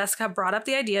dinner, Jessica brought up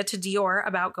the idea to Dior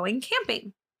about going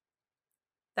camping.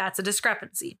 That's a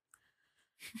discrepancy.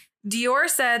 Dior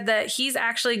said that he's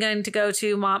actually going to go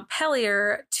to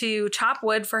Montpelier to chop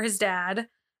wood for his dad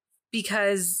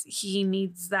because he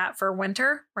needs that for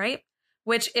winter, right?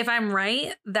 Which, if I'm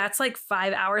right, that's like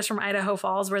 5 hours from Idaho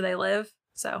Falls where they live.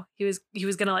 So he was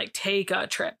going to like take a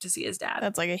trip to see his dad.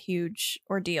 That's like a huge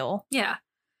ordeal. Yeah.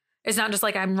 It's not just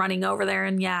like I'm running over there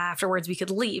and afterwards we could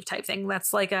leave type thing.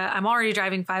 That's like I'm already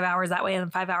driving 5 hours that way and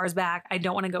then 5 hours back. I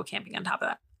don't want to go camping on top of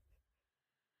that.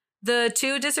 The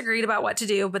two disagreed about what to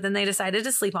do, but then they decided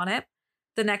to sleep on it.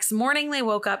 The next morning, they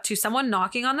woke up to someone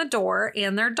knocking on the door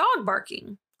and their dog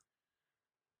barking.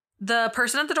 The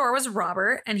person at the door was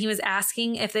Robert, and he was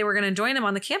asking if they were going to join him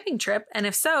on the camping trip, and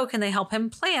if so, can they help him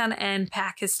plan and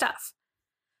pack his stuff?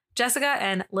 Jessica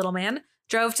and little man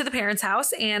drove to the parents'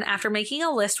 house, and after making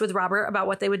a list with Robert about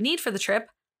what they would need for the trip,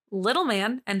 little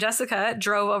man and Jessica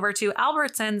drove over to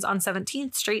Albertsons on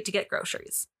 17th Street to get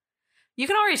groceries. You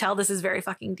can already tell this is very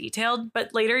fucking detailed,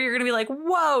 but later you're going to be like,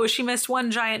 whoa, she missed one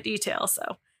giant detail. So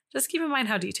just keep in mind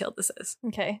how detailed this is.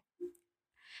 Okay.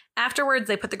 Afterwards,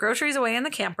 they put the groceries away in the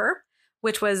camper,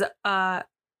 which was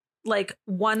like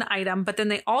one item, but then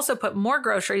they also put more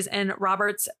groceries in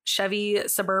Robert's Chevy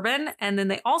Suburban, and then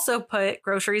they also put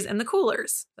groceries in the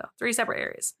coolers. So 3 separate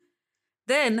areas.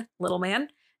 Then little man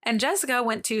and Jessica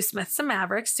went to Smith's and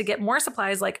Mavericks to get more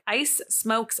supplies like ice,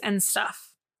 smokes, and stuff.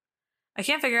 I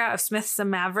can't figure out if Smith's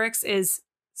and Mavericks is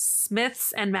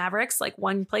Smith's and Mavericks, like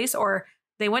one place, or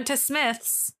they went to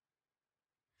Smith's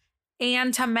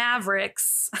and to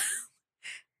Mavericks.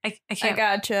 I can't. I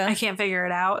gotcha. I can't figure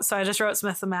it out. So I just wrote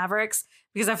Smith's and Mavericks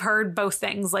because I've heard both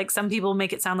things. Like some people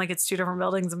make it sound like it's 2 different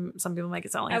buildings and some people make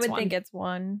it sound like it's one. I would think it's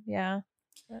one. Yeah.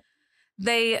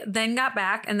 They then got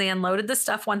back and they unloaded the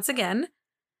stuff once again.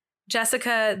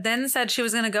 Jessica then said she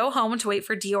was going to go home to wait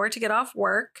for Dior to get off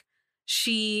work.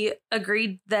 She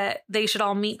agreed that they should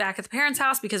all meet back at the parents'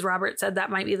 house because Robert said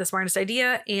that might be the smartest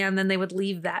idea, and then they would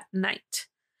leave that night.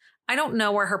 I don't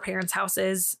know where her parents' house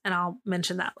is, and I'll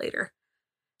mention that later.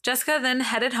 Jessica then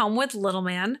headed home with little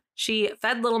man. She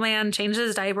fed little man, changed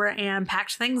his diaper, and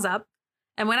packed things up.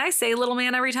 And when I say little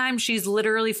man every time, she's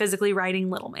literally physically writing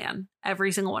little man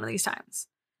every single one of these times.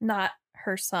 Not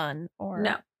her son or...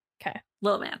 No. Okay.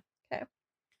 Little man. Okay.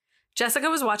 Jessica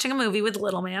was watching a movie with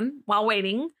little man while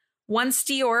waiting. Once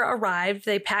Dior arrived,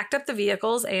 they packed up the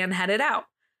vehicles and headed out.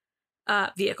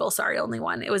 Only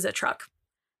one. It was a truck.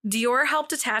 Dior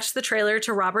helped attach the trailer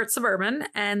to Robert's Suburban,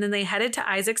 and then they headed to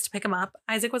Isaac's to pick him up.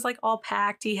 Isaac was like all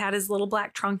packed. He had his little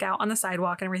black trunk out on the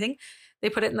sidewalk and everything. They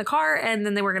put it in the car, and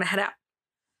then they were going to head out.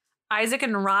 Isaac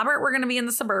and Robert were going to be in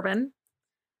the Suburban,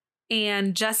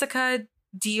 and Jessica,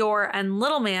 Dior, and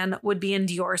little man would be in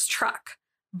Dior's truck,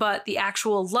 but the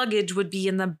actual luggage would be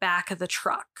in the back of the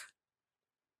truck.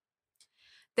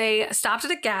 They stopped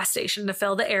at a gas station to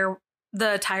fill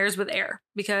the tires with air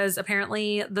because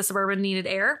apparently the Suburban needed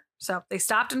air. So they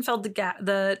stopped and filled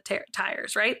the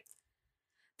tires, right?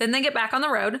 Then they get back on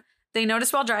the road. They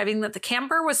noticed while driving that the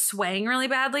camper was swaying really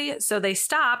badly. So they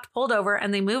stopped, pulled over,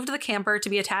 and they moved the camper to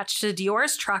be attached to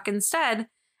Dior's truck instead.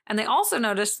 And they also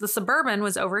noticed the Suburban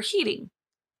was overheating.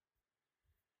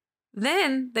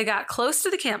 Then they got close to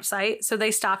the campsite. So they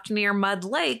stopped near Mud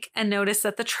Lake and noticed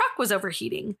that the truck was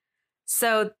overheating.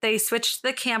 So they switched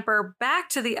the camper back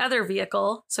to the other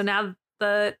vehicle. So now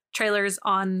the trailer's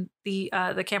on the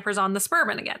camper's on the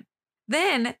Suburban again.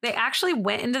 Then they actually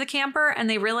went into the camper and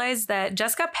they realized that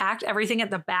Jessica packed everything at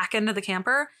the back end of the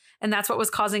camper. And that's what was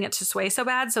causing it to sway so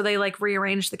bad. So they like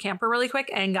rearranged the camper really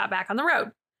quick and got back on the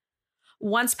road.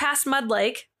 Once past Mud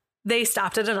Lake, they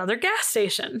stopped at another gas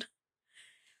station.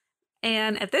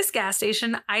 And at this gas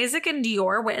station, Isaac and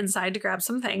Dior went inside to grab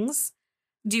some things.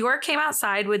 Dior came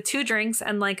outside with 2 drinks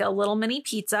and like a little mini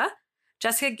pizza.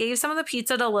 Jessica gave some of the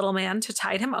pizza to Little Man to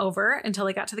tide him over until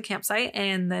they got to the campsite,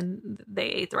 and then they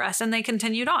ate the rest and they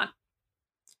continued on.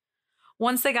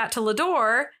 Once they got to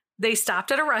Lador, they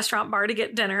stopped at a restaurant bar to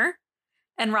get dinner,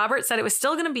 and Robert said it was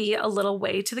still going to be a little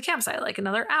way to the campsite, like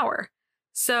another hour.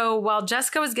 So while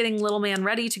Jessica was getting Little Man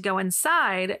ready to go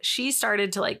inside, she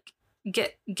started to like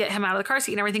get him out of the car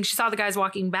seat and everything. She saw the guys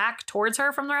walking back towards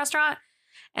her from the restaurant,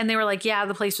 and they were like, yeah,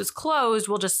 the place was closed.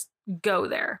 We'll just go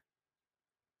there.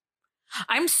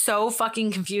 I'm so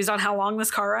fucking confused on how long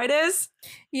this car ride is.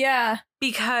 Yeah.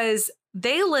 Because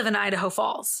they live in Idaho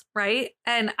Falls, right?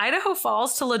 And Idaho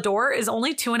Falls to Lador is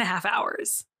only 2.5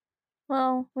 hours.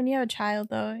 Well, when you have a child,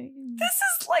 though. This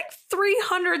is like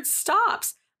 300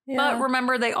 stops. Yeah. But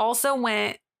remember, they also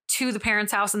went to the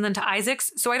parents' house and then to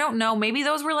Isaac's. So I don't know. Maybe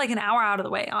those were like an hour out of the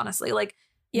way, honestly. Like,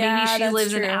 maybe she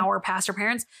lives an hour past her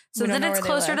parents. So then it's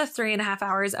closer to 3.5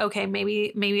 hours. Okay,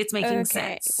 maybe it's making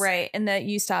sense. Right. And that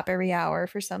you stop every hour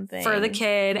for something. For the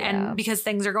kid, and because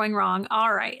things are going wrong.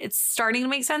 All right. It's starting to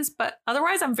make sense. But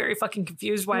otherwise, I'm very fucking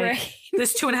confused why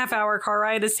this 2.5 hour car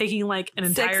ride is taking like an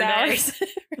entire 6 hours. day.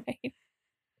 Right.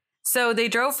 So they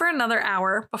drove for another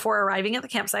hour before arriving at the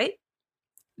campsite.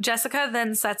 Jessica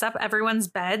then sets up everyone's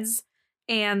beds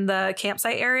and the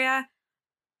campsite area.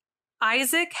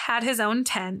 Isaac had his own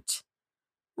tent.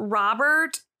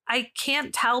 Robert, I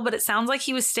can't tell, but it sounds like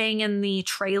he was staying in the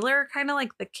trailer, kind of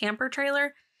like the camper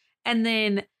trailer. And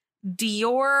then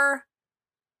Dior,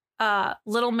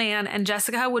 Little Man, and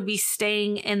Jessica would be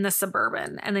staying in the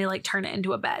Suburban, and they like turn it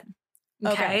into a bed.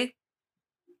 Okay.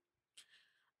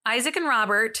 Isaac and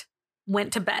Robert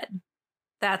went to bed.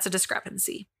 That's a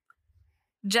discrepancy.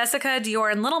 Jessica,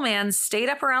 Dior, and Little Man stayed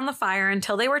up around the fire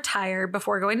until they were tired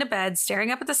before going to bed, staring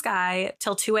up at the sky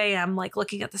till 2 a.m., like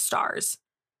looking at the stars.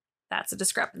 That's a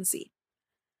discrepancy.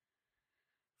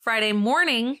 Friday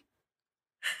morning.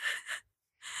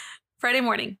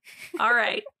 All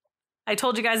right. I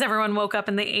told you guys everyone woke up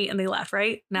and they ate and they left,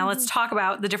 right? Now let's talk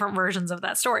about the different versions of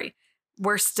that story.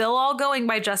 We're still all going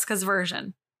by Jessica's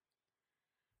version.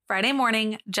 Friday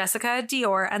morning, Jessica,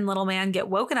 Dior, and Little Man get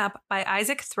woken up by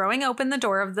Isaac throwing open the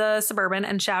door of the Suburban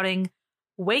and shouting,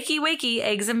 "Wakey, wakey,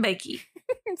 eggs and bakey."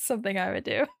 It's something I would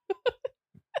do.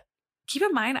 Keep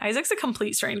in mind, Isaac's a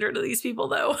complete stranger to these people,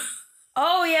 though.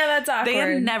 Oh, yeah, that's awkward. They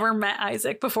had never met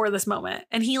Isaac before this moment.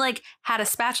 And he like had a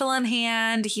spatula in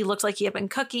hand. He looked like he had been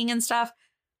cooking and stuff.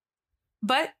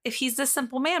 But if he's this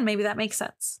simple man, maybe that makes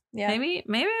sense. Yeah. Maybe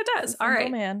it does. All right.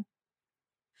 Man.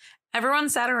 Everyone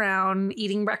sat around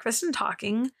eating breakfast and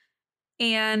talking,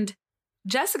 and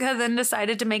Jessica then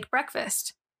decided to make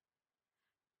breakfast.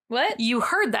 What? You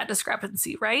heard that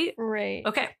discrepancy, right? Right.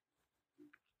 Okay.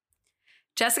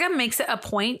 Jessica makes it a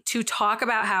point to talk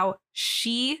about how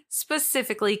she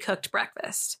specifically cooked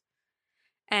breakfast.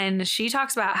 And she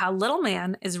talks about how Little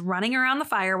Man is running around the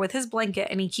fire with his blanket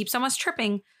and he keeps almost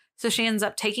tripping. So she ends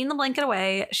up taking the blanket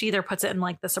away. She either puts it in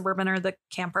like the Suburban or the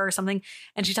camper or something.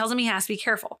 And she tells him he has to be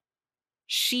careful.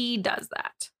 She does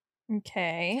that.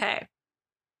 Okay.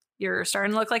 You're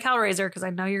starting to look like Hellraiser because I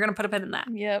know you're going to put a pin in that.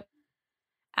 Yep.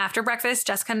 After breakfast,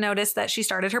 Jessica noticed that she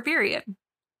started her period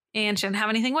and she didn't have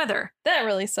anything with her. That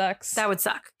really sucks. That would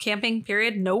suck. Camping,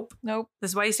 period. Nope.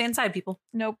 This is why you stay inside, people.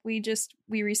 Nope. We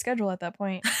reschedule at that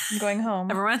point. I'm going home.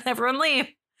 Everyone leave.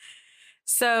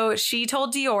 So she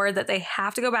told Dior that they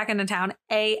have to go back into town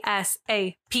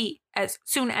ASAP, as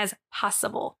soon as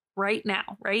possible, right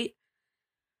now, right?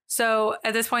 So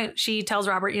at this point, she tells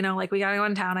Robert, like, we got to go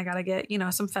in town. I got to get,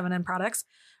 some feminine products.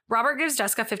 Robert gives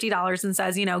Jessica $50 and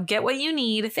says, get what you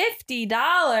need.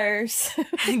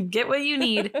 $50. Get what you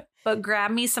need, but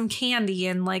grab me some candy.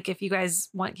 And like, if you guys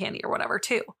want candy or whatever,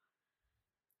 too.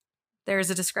 There's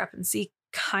a discrepancy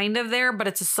kind of there, but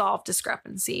it's a solved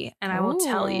discrepancy. And I will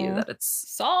tell you that it's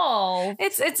solved.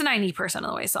 It's 90% of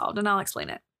the way solved, and I'll explain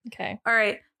it. Okay. All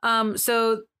right.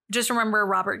 So just remember,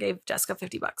 Robert gave Jessica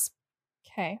 $50.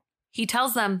 Okay. He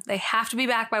tells them they have to be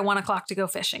back by 1 o'clock to go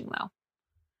fishing, though.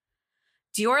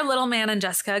 Dior, Little Man, and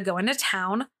Jessica go into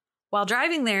town. While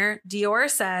driving there, Dior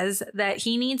says that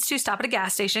he needs to stop at a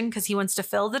gas station because he wants to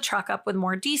fill the truck up with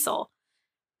more diesel.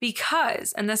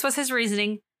 Because, and this was his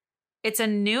reasoning, it's a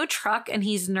new truck and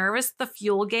he's nervous the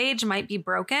fuel gauge might be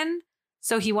broken.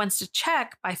 So he wants to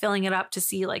check by filling it up to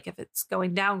see like if it's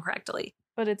going down correctly.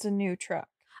 But it's a new truck.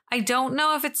 I don't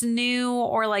know if it's new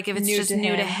or like if it's just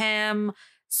new to him.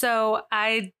 So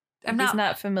I He's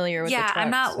not familiar with the truck,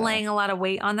 I'm not laying a lot of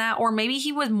weight on that. Or maybe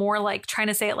he was more like trying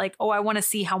to say it like, oh, I want to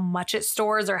see how much it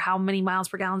stores or how many miles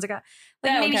per gallon it got.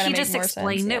 Like maybe he just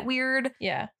explained it weird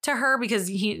to her because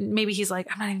he's like,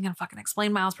 I'm not even going to fucking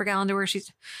explain miles per gallon to her.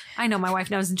 I know my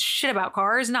wife knows shit about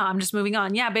cars. No, I'm just moving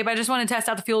on. Yeah, babe, I just want to test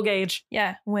out the fuel gauge.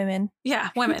 Yeah, women. Yeah,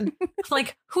 women.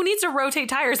 Like, who needs to rotate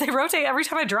tires? They rotate every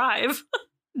time I drive.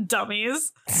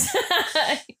 Dummies.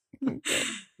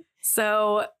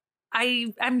 So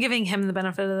I'm giving him the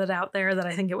benefit of the doubt there that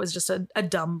I think it was just a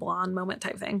dumb blonde moment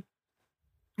type thing.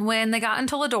 When they got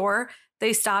into Lador,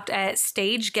 they stopped at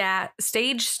Stage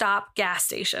Stop gas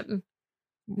station.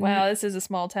 Wow, this is a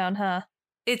small town, huh?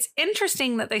 It's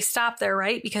interesting that they stopped there,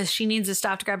 right? Because she needs to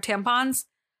stop to grab tampons.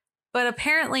 But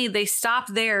apparently they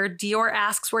stopped there. Dior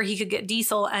asks where he could get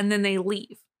diesel and then they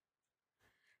leave.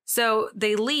 So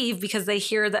they leave because they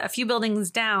hear that a few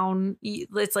buildings down,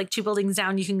 it's like 2 buildings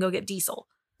down, you can go get diesel.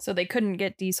 So they couldn't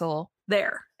get diesel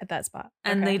there at that spot.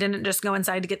 And they didn't just go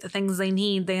inside to get the things they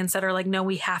need. They instead are like, no,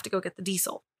 we have to go get the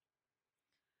diesel.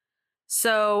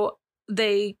 So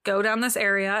they go down this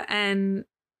area and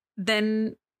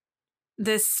then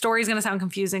this story is going to sound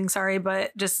confusing. Sorry,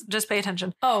 but just pay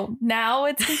attention. Oh, now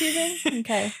it's confusing?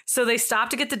 Okay. So they stop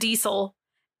to get the diesel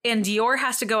and Dior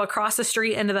has to go across the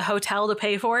street into the hotel to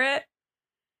pay for it.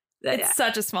 It's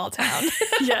such a small town.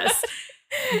 Yes.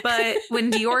 But when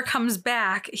Dior comes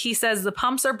back, he says the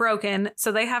pumps are broken.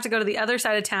 So they have to go to the other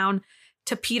side of town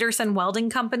to Peterson Welding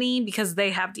Company because they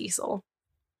have diesel.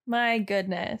 My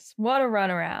goodness. What a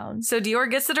runaround. So Dior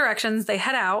gets the directions. They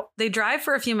head out. They drive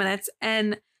for a few minutes.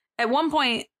 And at one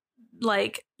point,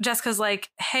 like Jessica's like,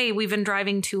 hey, we've been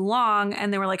driving too long.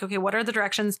 And they were like, okay, what are the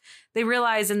directions? They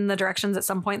realize in the directions at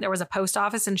some point there was a post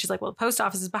office. And she's like, well, the post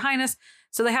office is behind us.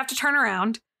 So they have to turn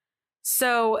around.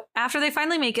 So after they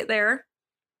finally make it there,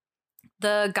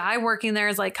 the guy working there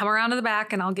is like, come around to the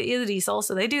back and I'll get you the diesel.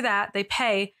 So they do that. They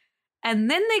pay. And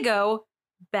then they go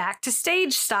back to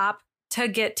Stage Stop to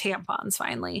get tampons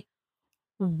finally.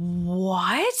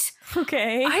 What?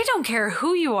 Okay. I don't care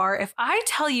who you are. If I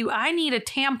tell you I need a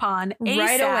tampon ASAP,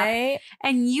 right away,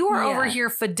 and you are over here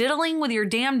fiddling with your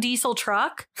damn diesel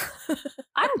truck,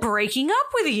 I'm breaking up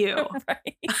with you.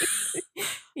 Right.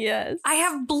 Yes. I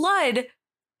have blood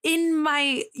in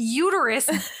my uterus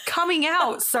coming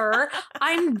out, sir.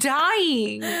 I'm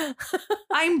dying.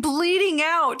 I'm bleeding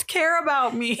out. Care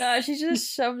about me. She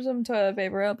just shoved some toilet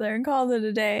paper up there and called it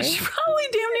a day. She probably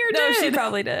damn near did. No, she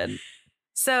probably did.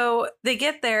 So they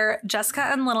get there. Jessica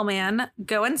and Little Man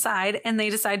go inside and they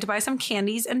decide to buy some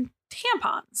candies and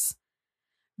tampons.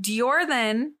 Dior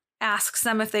then asks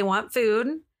them if they want food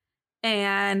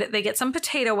and they get some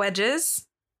potato wedges.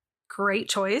 Great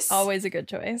choice. Always a good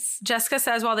choice. Jessica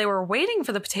says while they were waiting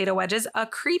for the potato wedges, a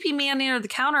creepy man near the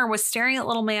counter was staring at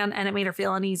Little Man and it made her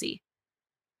feel uneasy.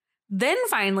 Then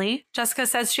finally, Jessica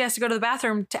says she has to go to the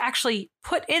bathroom to actually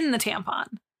put in the tampon.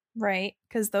 Right,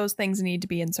 because those things need to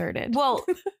be inserted. Well,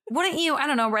 wouldn't you, I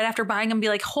don't know, right after buying them be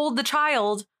like, hold the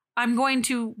child, I'm going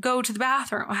to go to the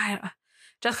bathroom.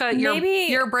 Jessica,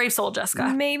 you're a brave soul, Jessica.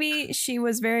 Maybe she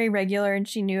was very regular and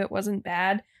she knew it wasn't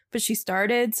bad, but she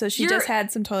started, so she just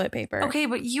had some toilet paper. Okay,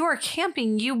 but you are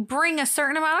camping. You bring a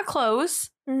certain amount of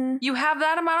clothes. Mm-hmm. You have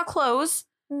that amount of clothes.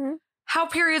 Mm-hmm. How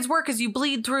periods work is you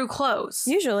bleed through clothes.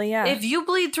 Usually, yeah. If you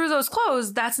bleed through those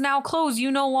clothes, that's now clothes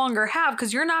you no longer have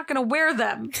because you're not going to wear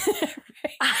them.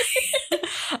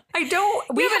 I don't.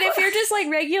 But if you're just like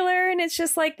regular and it's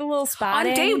just like the little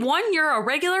spotting. On day one, you're a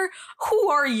regular. Who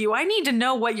are you? I need to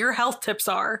know what your health tips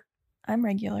are. I'm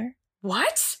regular.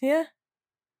 What? Yeah.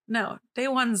 No, day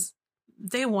one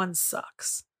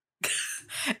sucks.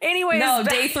 Anyways, no,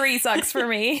 day 3 sucks for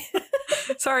me.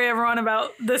 Sorry, everyone,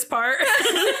 about this part.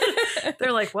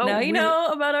 They're like, well, now you know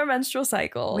about our menstrual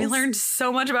cycles. We learned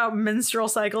so much about menstrual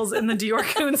cycles in the Dior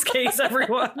Koontz case,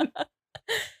 everyone.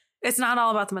 It's not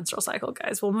all about the menstrual cycle,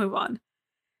 guys. We'll move on.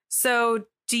 So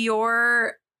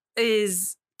Dior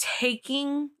is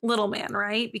taking Little Man,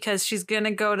 right? Because she's going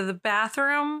to go to the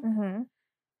bathroom.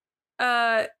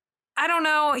 Mm-hmm. I don't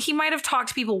know. He might have talked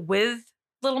to people with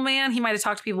Little Man. He might have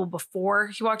talked to people before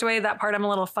he walked away. That part I'm a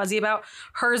little fuzzy about.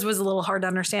 Hers was a little hard to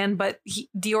understand, but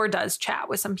Dior does chat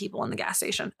with some people in the gas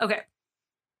station. Okay.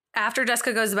 After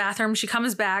Jessica goes to the bathroom, she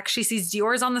comes back. She sees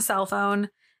Dior's on the cell phone.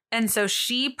 And so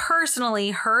she personally,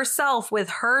 herself, with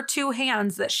her 2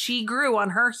 hands that she grew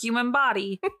on her human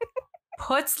body,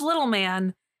 puts Little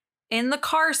Man in the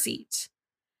car seat.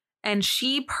 And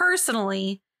she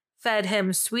personally fed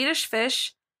him Swedish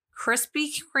fish, Krispy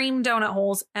Kreme donut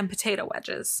holes, and potato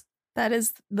wedges. That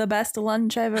is the best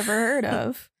lunch I've ever heard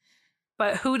of.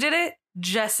 But who did it?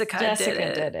 Jessica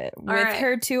did it. With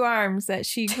her 2 arms that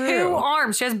she grew. 2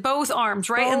 arms. She has both arms,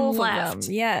 right both and left. Of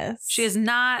them. Yes. She is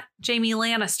not Jaime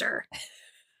Lannister.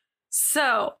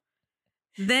 So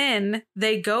then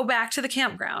they go back to the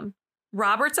campground.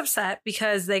 Robert's upset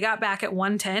because they got back at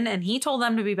 1:10 and he told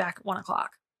them to be back at 1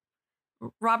 o'clock.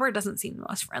 Robert doesn't seem the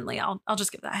most friendly. I'll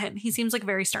just give that hint. He seems like a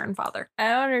very stern father. I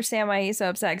don't understand why he's so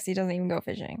upset because he doesn't even go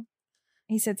fishing.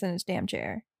 He sits in his damn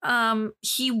chair.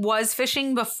 He was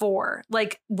fishing before.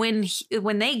 Like when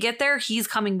they get there, he's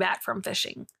coming back from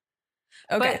fishing.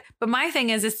 Okay. But my thing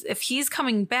is if he's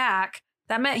coming back,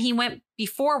 that meant he went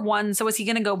before 1. So was he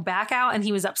going to go back out and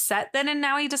he was upset then and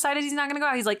now he decided he's not going to go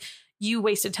out? He's like, you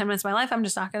wasted 10 minutes of my life. I'm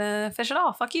just not going to fish at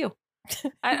all. Fuck you.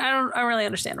 I don't really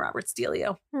understand Robert's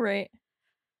dealio. Right.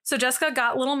 So Jessica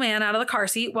got little man out of the car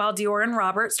seat while Dior and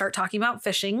Robert start talking about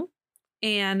fishing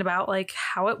and about like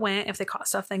how it went, if they caught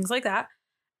stuff, things like that.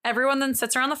 Everyone then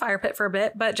sits around the fire pit for a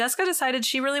bit, but Jessica decided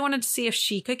she really wanted to see if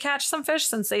she could catch some fish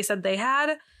since they said they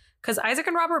had, because Isaac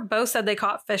and Robert both said they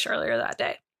caught fish earlier that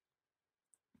day.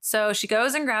 So she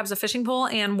goes and grabs a fishing pole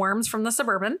and worms from the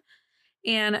Suburban,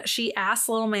 and she asks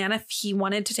little man if he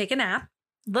wanted to take a nap.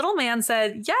 Little man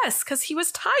said yes, because he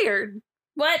was tired.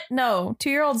 What? No,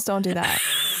 2-year-olds don't do that.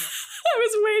 I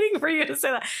was waiting for you to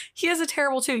say that. He has a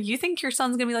terrible 2. You think your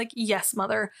son's going to be like, yes,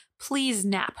 mother, please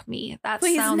nap me. That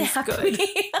sounds good.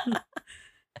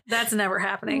 That's never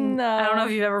happening. No. I don't know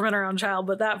if you've ever been around a child,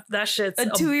 but that shit's a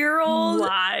 2-year-old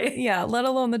lie. Yeah, let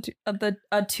alone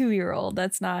a 2-year-old.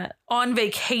 That's not on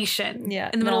vacation. Yeah,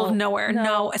 in the middle of nowhere.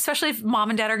 No, especially if mom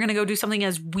and dad are going to go do something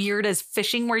as weird as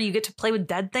fishing, where you get to play with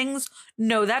dead things.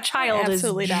 No, that child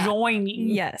absolutely is not. joining.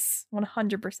 Yes,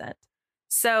 100%.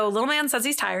 So little man says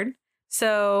he's tired.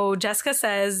 So Jessica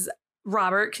says,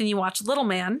 Robert, can you watch little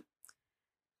man?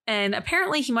 And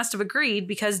apparently he must have agreed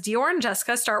because Dior and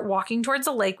Jessica start walking towards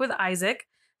the lake with Isaac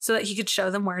so that he could show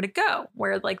them where to go,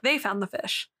 where like they found the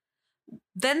fish.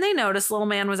 Then they noticed little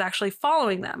man was actually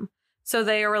following them. So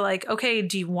they were like, okay,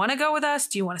 do you want to go with us?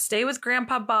 Do you want to stay with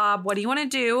Grandpa Bob? What do you want to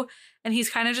do? And he's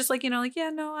kind of just like, yeah,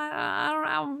 no,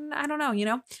 I don't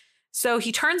know, So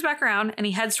he turns back around and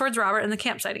he heads towards Robert and the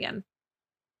campsite again.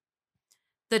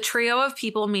 The trio of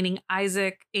people, meaning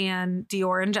Isaac and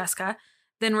Dior and Jessica,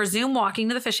 then resume walking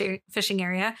to the fishing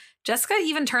area. Jessica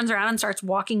even turns around and starts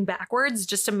walking backwards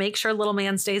just to make sure little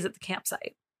man stays at the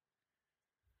campsite.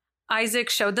 Isaac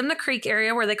showed them the creek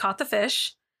area where they caught the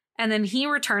fish, and then he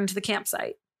returned to the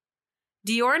campsite.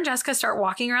 Dior and Jessica start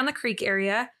walking around the creek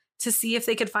area to see if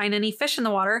they could find any fish in the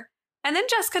water, and then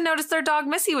Jessica noticed their dog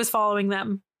Missy was following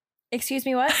them. Excuse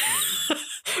me, what?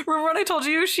 Remember what I told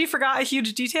you? She forgot a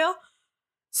huge detail?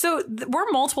 So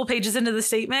we're multiple pages into the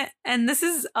statement, and this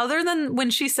is other than when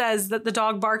she says that the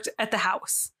dog barked at the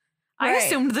house. Right. I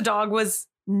assumed the dog was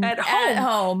at home. At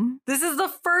home. This is the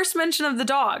first mention of the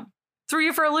dog. Threw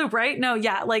you for a loop, right? No,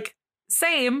 yeah, like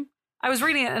same. I was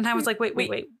reading it and I was like, wait.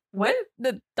 What?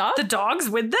 The dog? The dog's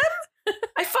with them?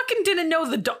 I fucking didn't know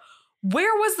the dog.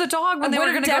 Where was the dog when they were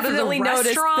going to go to the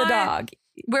restaurant? The dog.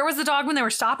 Where was the dog when they were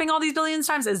stopping all these billions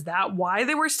times? Is that why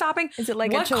they were stopping? Is it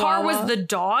like what a chihuahua? car was the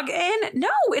dog in? No,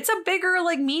 it's a bigger,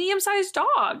 like medium-sized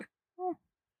dog. Oh.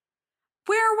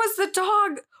 Where was the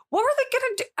dog? What were they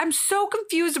going to do? I'm so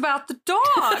confused about the dog.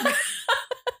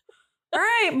 All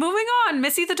right, moving on.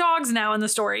 Missy the dog's now in the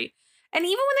story. And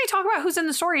even when they talk about who's in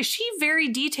the story, she very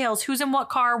details who's in what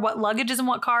car, what luggage is in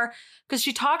what car, because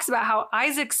she talks about how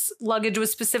Isaac's luggage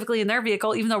was specifically in their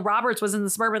vehicle, even though Robert's was in the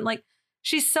Suburban. Like,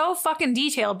 she's so fucking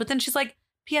detailed. But then she's like,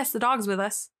 P.S. the dog's with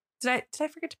us. Did I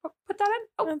forget to put that in?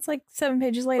 Oh, it's like 7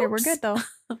 pages later. Oops. We're good,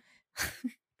 though.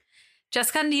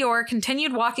 Jessica and Dior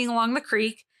continued walking along the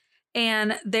creek,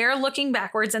 and they're looking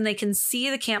backwards, and they can see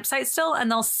the campsite still,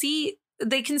 and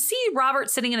they can see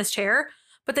Robert sitting in his chair,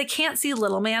 but they can't see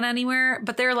little man anywhere.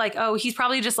 But they're like, oh, he's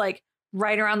probably just like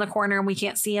right around the corner and we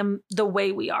can't see him the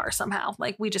way we are somehow.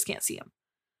 Like we just can't see him.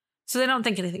 So they don't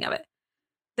think anything of it.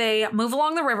 They move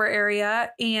along the river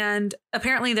area, and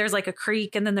apparently there's like a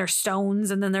creek, and then there's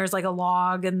stones, and then there's like a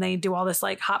log, and they do all this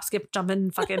like hop, skip,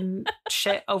 jumping fucking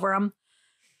shit over them.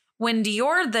 When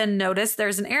Dior then noticed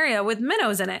there's an area with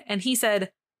minnows in it, and he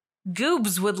said,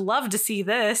 Goobs would love to see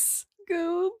this.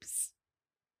 Goobs.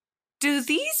 Do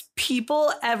these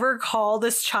people ever call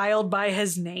this child by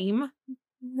his name?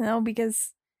 No,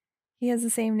 because he has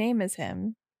the same name as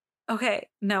him. Okay,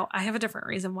 no, I have a different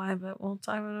reason why, but we'll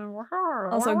talk about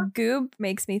it. Also, Goob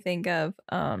makes me think of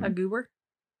a goober.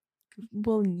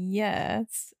 Well,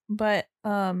 yes, but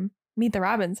Meet the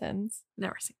Robinsons.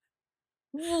 Never seen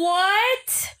that.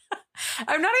 What?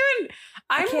 I'm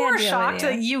more shocked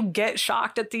that you get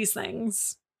shocked at these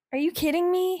things. Are you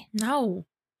kidding me? No.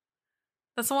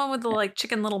 That's the one with the like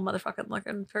Chicken Little motherfucking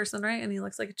looking person, right? And he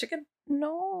looks like a chicken.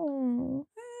 No.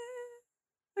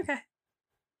 Okay.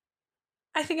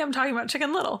 I think I'm talking about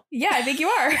Chicken Little. Yeah, I think you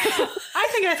are.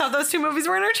 I thought those two movies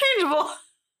were interchangeable.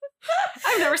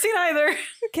 I've never seen either.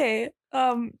 Okay.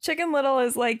 Chicken Little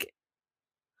is like,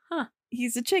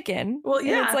 he's a chicken. Well,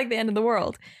 yeah. And it's like the end of the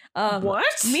world. What?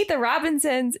 Meet the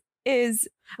Robinsons is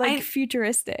like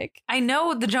futuristic. I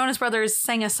know the Jonas Brothers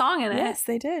sang a song in it. Yes,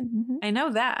 they did. Mm-hmm. I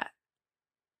know that.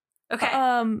 Okay.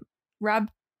 Rob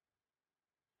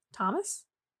Thomas?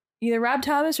 Either Rob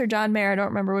Thomas or John Mayer, I don't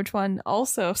remember which one,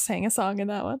 also sang a song in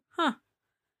that one. Huh.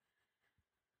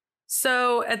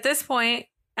 So at this point,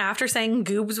 after saying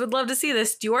Goobs would love to see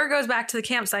this, Dior goes back to the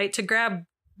campsite to grab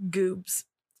Goobs.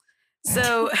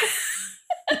 So,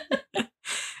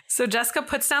 so Jessica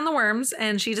puts down the worms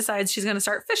and she decides she's going to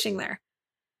start fishing there.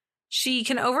 She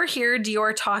can overhear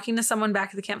Dior talking to someone back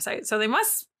at the campsite. So they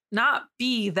must not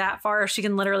be that far if she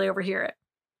can literally overhear it.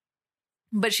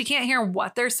 But she can't hear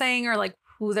what they're saying or like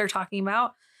who they're talking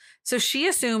about. So she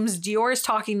assumes Dior is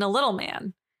talking to Little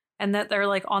Man and that they're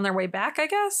like on their way back, I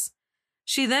guess.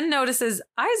 She then notices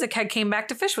Isaac had came back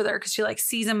to fish with her because she like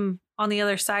sees him on the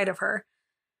other side of her.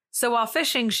 So while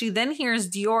fishing, she then hears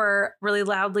Dior really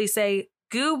loudly say,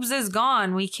 "Goobs is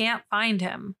gone. We can't find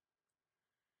him."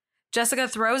 Jessica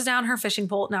throws down her fishing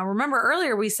pole. Now, remember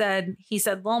earlier he said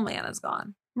Little Man is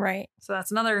gone. Right. So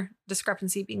that's another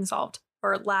discrepancy being solved,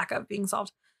 or lack of being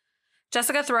solved.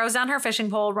 Jessica throws down her fishing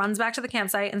pole, runs back to the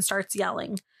campsite, and starts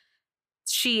yelling.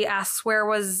 She asks where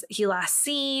was he last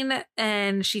seen,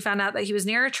 and she found out that he was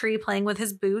near a tree playing with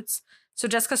his boots. So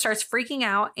Jessica starts freaking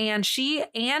out, and she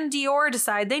and Dior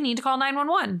decide they need to call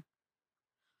 911.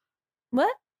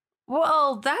 What?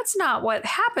 Well, that's not what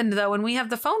happened, though, and we have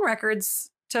the phone records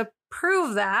to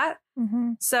prove that.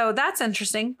 Mm-hmm. So that's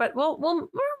interesting, but we're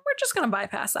just going to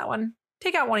bypass that one.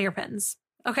 Take out one of your pens.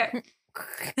 Okay.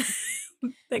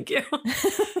 Thank you.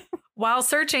 While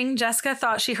searching, Jessica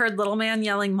thought she heard Little Man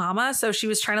yelling "Mama," so she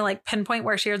was trying to like pinpoint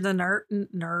where she heard the nurse. The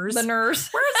nurse.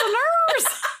 Where's the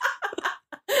nurse?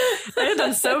 I had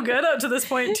done so good up to this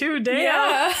point too. Damn.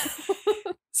 Yeah.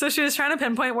 So she was trying to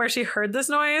pinpoint where she heard this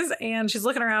noise, and she's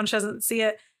looking around. She doesn't see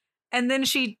it, and then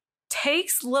she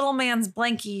takes Little Man's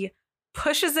blankie,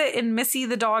 pushes it in Missy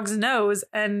the dog's nose,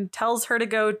 and tells her to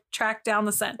go track down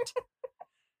the scent.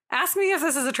 Ask me if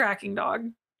this is a tracking dog.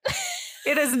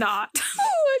 It is not.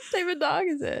 What type of dog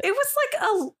is it? It was like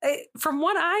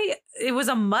it was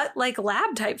a mutt-like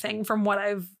lab type thing from what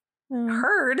I've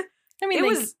heard. I mean, it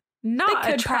was not.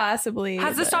 They could possibly.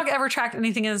 Has this dog ever tracked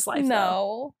anything in his life? No.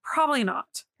 Though? Probably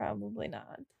not. Probably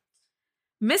not.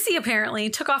 Missy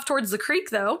apparently took off towards the creek,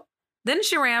 though. Then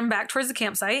she ran back towards the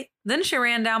campsite. Then she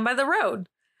ran down by the road.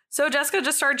 So Jessica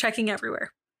just started checking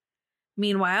everywhere.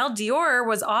 Meanwhile, Dior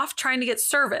was off trying to get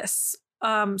service.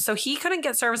 So he couldn't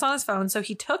get service on his phone. So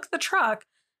he took the truck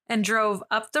and drove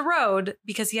up the road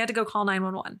because he had to go call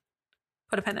 911.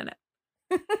 Put a pin in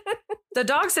it. The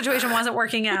dog situation wasn't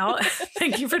working out.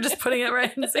 Thank you for just putting it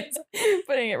right in the same.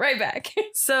 Putting it right back.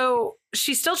 So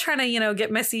she's still trying to,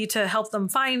 get Missy to help them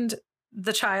find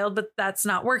the child, but that's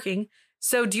not working.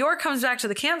 So Dior comes back to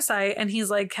the campsite and he's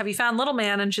like, "Have you found Little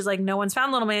Man?" And she's like, "No one's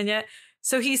found Little Man yet."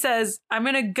 So he says, "I'm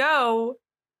going to go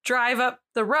drive up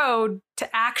the road to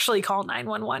actually call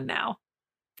 911 now."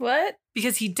 What?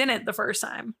 Because he didn't the first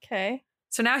time. Okay.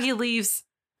 So now he leaves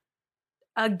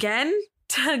again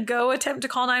to go attempt to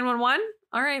call 911.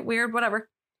 All right, weird, whatever.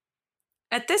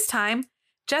 At this time,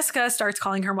 Jessica starts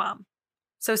calling her mom.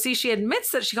 So see, she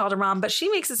admits that she called her mom, but she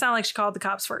makes it sound like she called the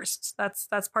cops first. That's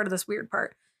part of this weird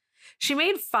part. She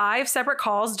made 5 separate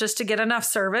calls just to get enough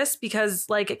service because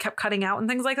it kept cutting out and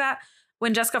things like that.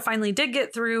 When Jessica finally did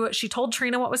get through, she told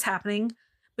Trina what was happening,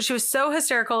 but she was so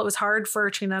hysterical it was hard for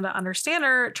Trina to understand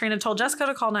her. Trina told Jessica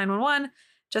to call 911.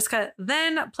 Jessica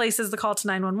then places the call to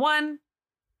 911.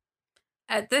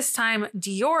 At this time,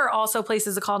 Dior also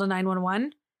places a call to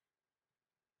 911.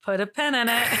 Put a pin in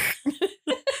it.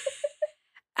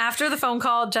 After the phone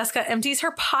call, Jessica empties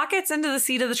her pockets into the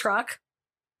seat of the truck.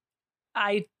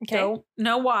 I don't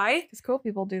know why. Because cool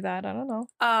people do that. I don't know.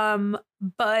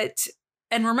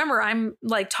 And remember, I'm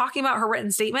talking about her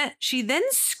written statement. She then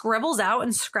scribbles out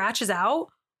and scratches out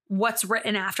what's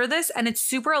written after this, and it's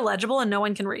super illegible and no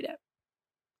one can read it.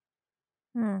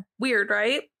 Weird,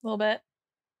 right? A little bit.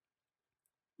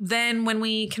 Then when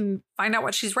we can find out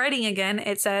what she's writing again,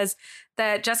 it says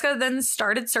that Jessica then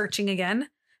started searching again.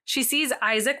 She sees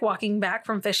Isaac walking back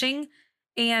from fishing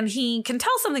and he can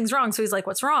tell something's wrong. So he's like,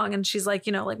 "What's wrong?" And she's like,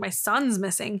 "My son's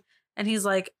missing." And he's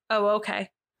like, "Oh,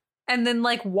 okay." And then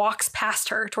walks past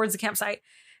her towards the campsite.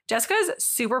 Jessica's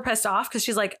super pissed off because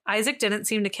she's like, Isaac didn't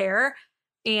seem to care.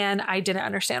 And I didn't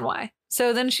understand why.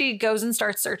 So then she goes and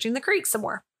starts searching the creek some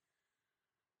more.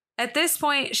 At this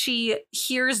point, she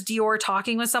hears Dior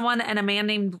talking with someone, and a man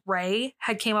named Ray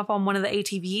had came up on one of the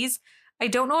ATVs. I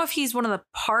don't know if he's one of the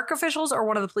park officials or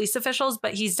one of the police officials,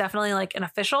 but he's definitely like an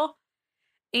official.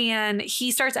 And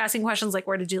he starts asking questions like,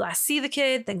 where did you last see the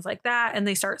kid? Things like that. And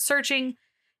they start searching.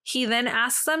 He then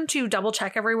asks them to double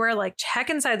check everywhere, like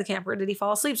check inside the camper. Did he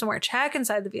fall asleep somewhere? Check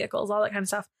inside the vehicles, all that kind of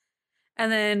stuff.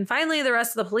 And then finally, the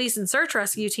rest of the police and search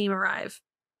rescue team arrive.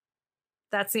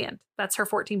 That's the end. That's her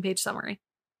 14-page summary.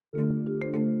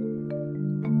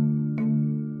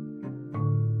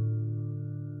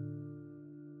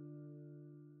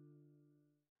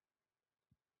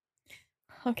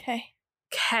 Okay.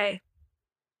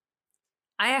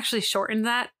 I actually shortened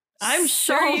that. I'm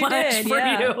sure you did, for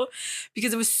yeah. you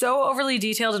because it was so overly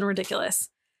detailed and ridiculous.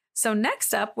 So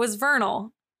next up was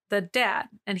Vernal, the dad,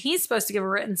 and he's supposed to give a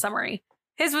written summary.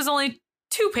 His was only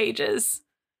 2 pages.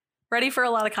 Ready for a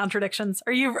lot of contradictions.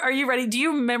 Are you ready? Do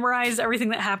you memorize everything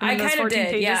that happened in those 14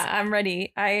 pages? Yeah, I'm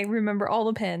ready. I remember all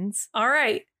the pins. All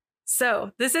right.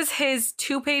 So this is his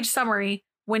 2-page summary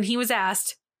when he was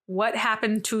asked, what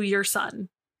happened to your son?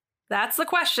 That's the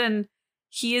question.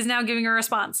 He is now giving a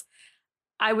response.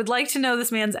 I would like to know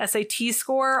this man's SAT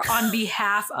score on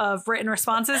behalf of written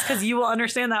responses, because you will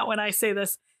understand that when I say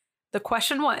this. The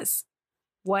question was,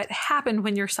 what happened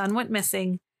when your son went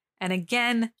missing? And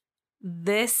again,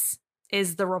 this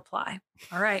is the reply.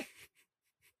 All right.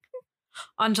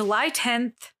 On July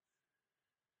 10th,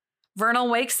 Vernal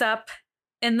wakes up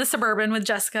in the Suburban with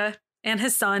Jessica and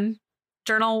his son.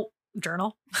 Journal.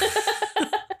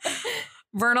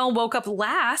 Vernal woke up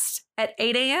last at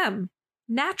 8 a.m.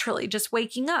 Naturally, just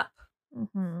waking up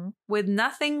with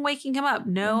nothing waking him up.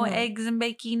 No eggs and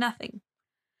bacon, nothing.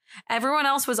 Everyone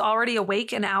else was already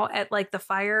awake and out at like the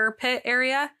fire pit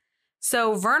area.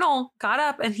 So Vernal got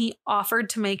up and he offered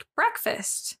to make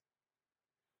breakfast.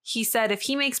 He said if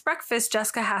he makes breakfast,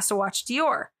 Jessica has to watch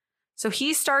Dior. So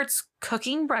he starts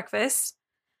cooking breakfast,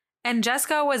 and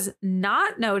Jessica was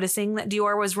not noticing that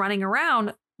Dior was running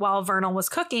around while Vernal was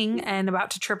cooking and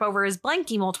about to trip over his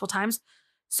blankie multiple times.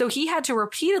 So he had to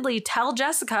repeatedly tell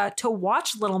Jessica to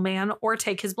watch little man or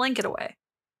take his blanket away.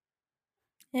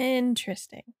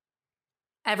 Interesting.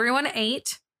 Everyone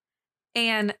ate.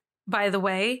 And by the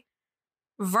way,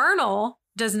 Vernal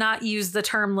does not use the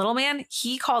term little man.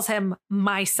 He calls him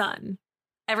my son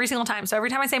every single time. So every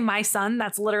time I say my son,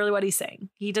 that's literally what he's saying.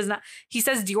 He does not. He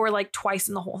says Dior like twice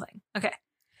in the whole thing. Okay.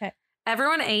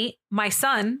 Everyone ate. My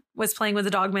son was playing with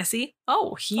the dog Missy.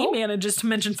 Oh, he manages to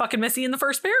mention fucking Missy in the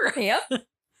first paragraph. Yep.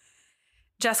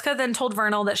 Jessica then told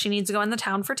Vernal that she needs to go in the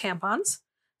town for tampons.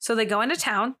 So they go into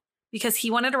town because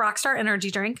he wanted a Rockstar energy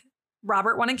drink.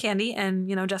 Robert wanted candy, and,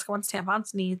 Jessica wants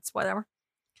tampons, needs whatever.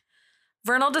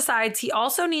 Vernal decides he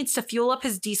also needs to fuel up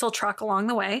his diesel truck along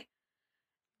the way.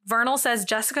 Vernal says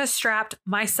Jessica strapped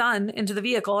my son into the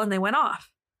vehicle and they went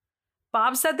off.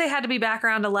 Bob said they had to be back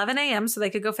around 11 a.m. so they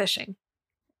could go fishing.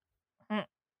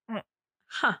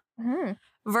 Huh.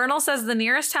 Vernal says the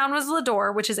nearest town was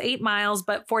Lador, which is 8 miles,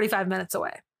 but 45 minutes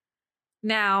away.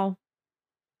 Now,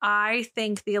 I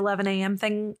think the 11 a.m.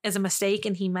 thing is a mistake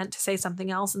and he meant to say something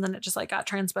else and then it just got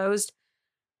transposed.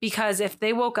 Because if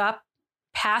they woke up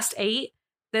past 8,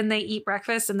 then they eat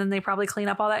breakfast and then they probably clean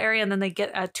up all that area and then they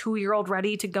get a 2-year-old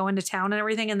ready to go into town and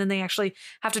everything. And then they actually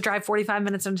have to drive 45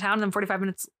 minutes into town and then 45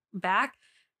 minutes back.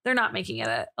 They're not making it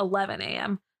at 11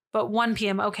 a.m. But 1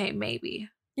 p.m. Okay, maybe.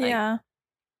 Yeah.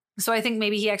 So I think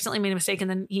maybe he accidentally made a mistake and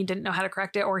then he didn't know how to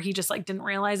correct it, or he just didn't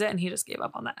realize it and he just gave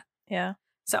up on that. Yeah.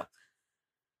 So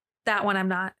that one I'm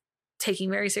not taking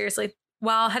very seriously.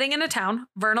 While heading into town,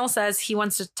 Vernal says he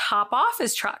wants to top off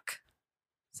his truck.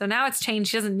 So now it's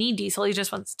changed. He doesn't need diesel. He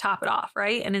just wants to top it off,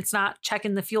 right? And it's not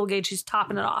checking the fuel gauge. He's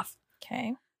topping it off.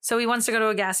 Okay. So he wants to go to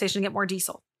a gas station to get more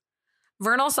diesel.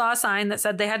 Vernal saw a sign that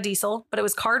said they had diesel, but it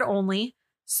was card only.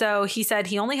 So he said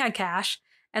he only had cash.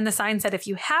 And the sign said, if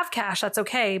you have cash, that's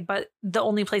okay. But the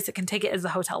only place that can take it is the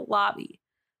hotel lobby.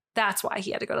 That's why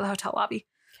he had to go to the hotel lobby.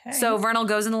 Okay. So Vernal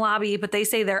goes in the lobby, but they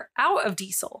say they're out of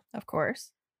diesel. Of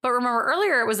course. But remember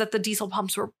earlier, it was that the diesel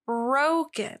pumps were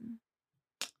broken.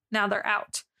 Now they're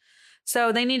out.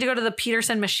 So they need to go to the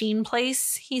Peterson machine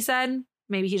place, he said.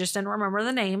 Maybe he just didn't remember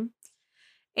the name.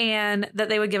 And that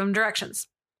they would give him directions.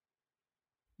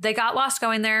 They got lost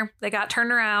going there. They got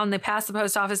turned around. They passed the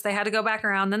post office. They had to go back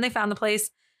around. Then they found the place.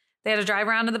 They had to drive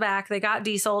around to the back. They got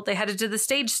diesel. They headed to the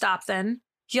stage stop then.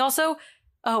 He also,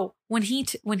 when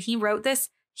he wrote this,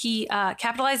 he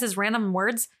capitalizes random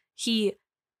words. He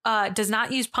does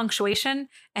not use punctuation,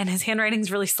 and his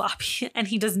handwriting's really sloppy, and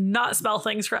he does not spell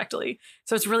things correctly.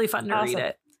 So it's really fun to read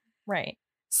it. Right.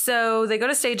 So they go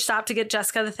to Stage Stop to get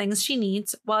Jessica the things she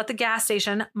needs. While at the gas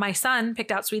station, my son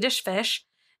picked out Swedish fish,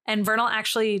 and Vernal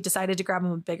actually decided to grab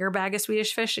him a bigger bag of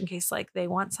Swedish fish in case like they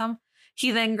want some.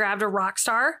 He then grabbed a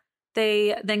Rockstar.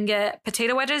 They then get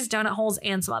potato wedges, donut holes,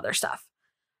 and some other stuff,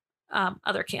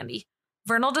 other candy.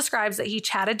 Vernal describes that he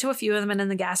chatted to a few of them in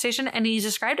the gas station, and he's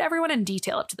described everyone in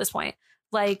detail up to this point.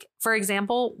 Like, for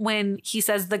example, when he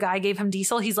says the guy gave him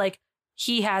diesel, he's like,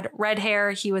 he had red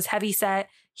hair, he was heavy set,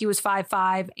 he was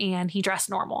 5'5", and he dressed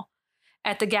normal.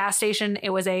 At the gas station, it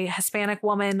was a Hispanic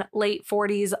woman, late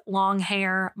 40s, long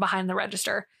hair behind the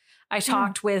register. I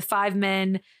talked with 5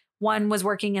 men. One was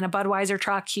working in a Budweiser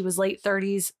truck. He was late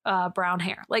 30s, brown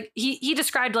hair. Like he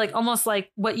described like almost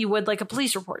like what you would like a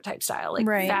police report type style, like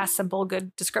fast, simple,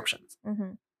 good descriptions.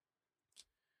 Mm-hmm.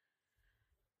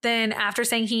 Then after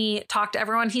saying he talked to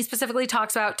everyone, he specifically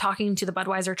talks about talking to the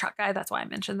Budweiser truck guy. That's why I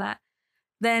mentioned that.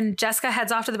 Then Jessica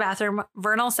heads off to the bathroom.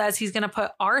 Vernal says he's going to put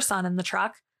our son in the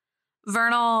truck.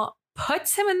 Vernal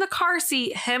puts him in the car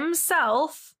seat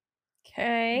himself.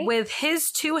 Okay. With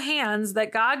his 2 hands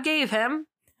that God gave him.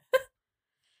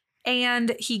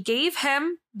 And he gave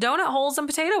him donut holes and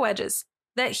potato wedges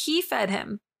that he fed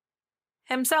him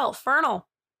himself. Vernal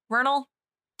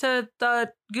to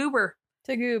the goober.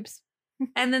 To Goobs.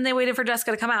 And then they waited for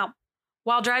Jessica to come out.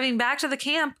 While driving back to the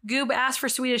camp, Goob asked for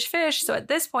Swedish fish. So at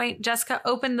this point, Jessica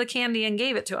opened the candy and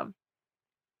gave it to him.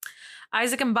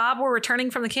 Isaac and Bob were returning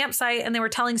from the campsite and they were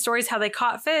telling stories how they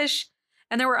caught fish.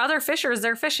 And there were other fishers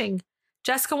there fishing.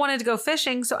 Jessica wanted to go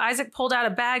fishing, so Isaac pulled out a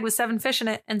bag with 7 fish in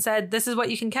it and said, "This is what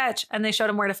you can catch." And they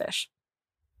showed him where to fish.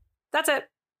 That's it.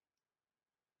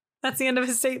 That's the end of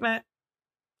his statement.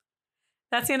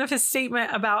 That's the end of his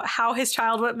statement about how his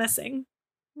child went missing.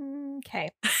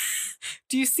 Okay.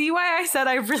 Do you see why I said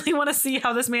I really want to see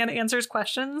how this man answers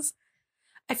questions?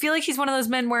 I feel like he's one of those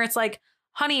men where it's like,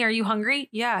 "Honey, are you hungry?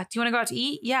 Yeah. Do you want to go out to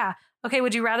eat? Yeah. Okay,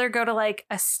 would you rather go to like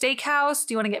a steakhouse?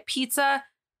 Do you want to get pizza?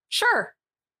 Sure.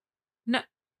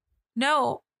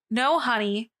 No,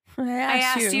 honey. I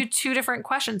asked you 2 different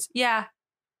questions. Yeah.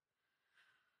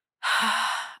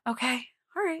 Okay.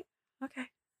 All right. Okay.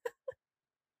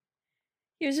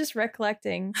 He was just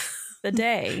recollecting the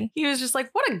day. He was just like,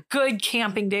 what a good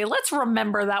camping day. Let's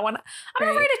remember that one. I'm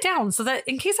going to write it down so that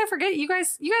in case I forget, you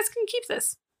guys can keep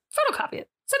this. Photocopy it.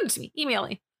 Send it to me. Email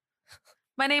me.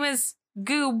 My name is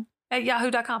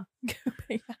goob@yahoo.com.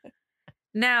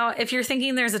 Now, if you're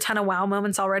thinking there's a ton of wow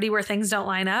moments already where things don't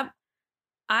line up,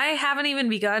 I haven't even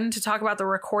begun to talk about the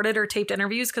recorded or taped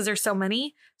interviews because there's so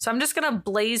many. So I'm just going to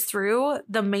blaze through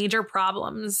the major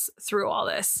problems through all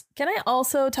this. Can I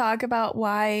also talk about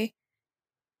why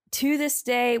to this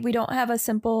day we don't have a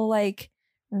simple like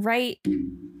write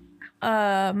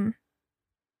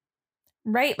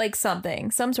like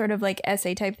something, some sort of like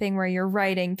essay type thing where you're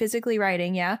physically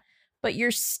writing, yeah, but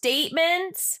your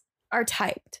statements are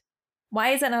typed.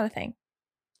 Why is that not a thing?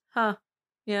 Huh.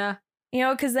 Yeah. You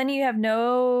know, because then you have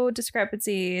no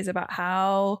discrepancies about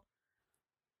how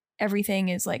everything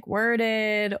is like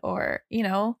worded or, you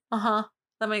know. Uh-huh.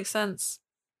 That makes sense.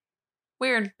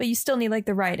 Weird. But you still need like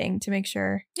the writing to make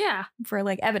sure. Yeah. For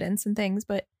like evidence and things.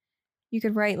 But you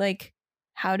could write like,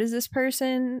 how does this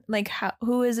person, like,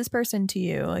 who is this person to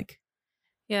you? Like,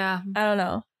 yeah. I don't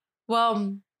know.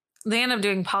 Well, they end up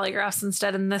doing polygraphs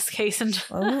instead in this case. And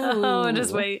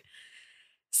just wait.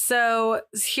 So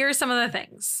here's some of the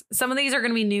things. Some of these are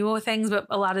going to be new things, but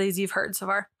a lot of these you've heard so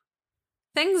far.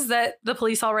 Things that the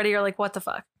police already are like, what the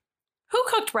fuck? Who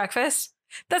cooked breakfast?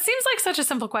 That seems like such a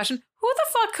simple question. Who the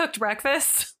fuck cooked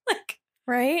breakfast? Like,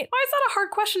 right? Why is that a hard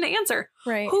question to answer?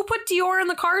 Right. Who put Dior in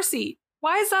the car seat?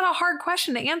 Why is that a hard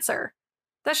question to answer?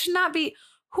 That should not be.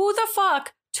 Who the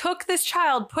fuck took this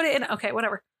child, put it in? Okay,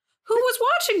 whatever. Who was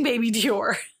watching baby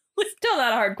Dior? Still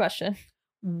not a hard question.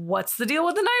 What's the deal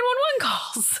with the 911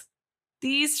 calls?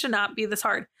 These should not be this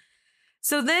hard.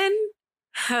 So then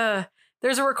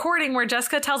there's a recording where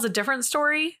Jessica tells a different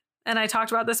story. And I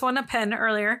talked about this one a pen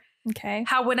earlier. Okay.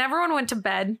 How when everyone went to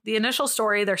bed, the initial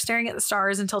story, they're staring at the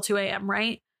stars until 2 a.m.,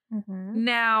 right? Mm-hmm.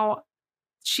 Now,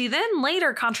 she then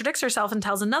later contradicts herself and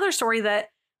tells another story that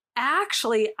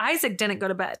actually Isaac didn't go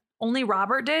to bed. Only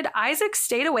Robert did. Isaac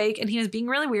stayed awake and he was being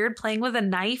really weird, playing with a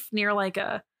knife near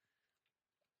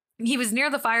he was near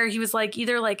the fire. He was like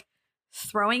either like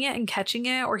throwing it and catching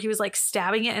it, or he was like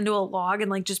stabbing it into a log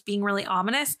and like just being really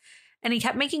ominous. And he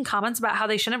kept making comments about how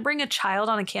they shouldn't bring a child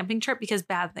on a camping trip because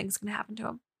bad things can happen to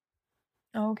him.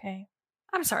 Okay.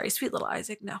 I'm sorry, sweet little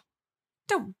Isaac. No,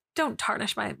 don't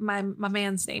tarnish my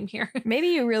man's name here. Maybe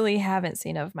you really haven't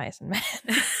seen Of Mice and Men.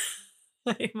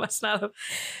 I must not have.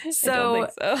 So, I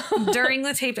don't think so. during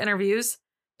the taped interviews,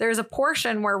 there's a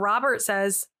portion where Robert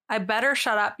says, I better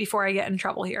shut up before I get in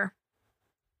trouble here.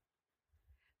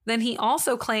 Then he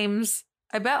also claims,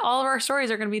 I bet all of our stories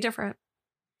are going to be different.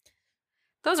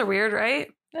 Those are weird, right?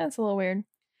 That's a little weird.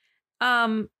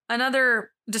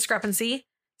 Another discrepancy.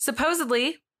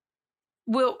 Supposedly,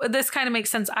 this kind of makes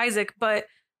sense, Isaac, but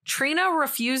Trina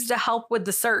refused to help with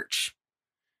the search.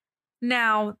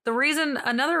 Now,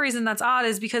 another reason that's odd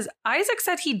is because Isaac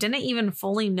said he didn't even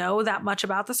fully know that much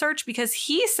about the search because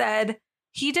he said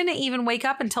he didn't even wake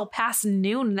up until past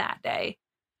noon that day.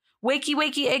 Wakey,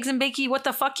 wakey, eggs and bakey, what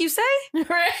the fuck you say?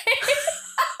 Right.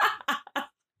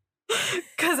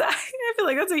 Because I feel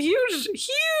like that's a huge,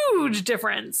 huge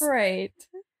difference. Right.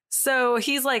 So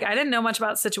he's like, I didn't know much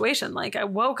about the situation. Like, I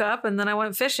woke up and then I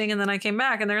went fishing and then I came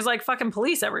back and there's like fucking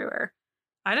police everywhere.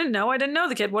 I didn't know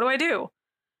the kid. What do I do?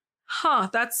 Huh,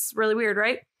 that's really weird,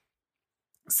 right?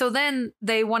 So then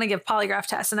they want to give polygraph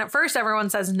tests. And at first everyone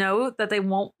says no, that they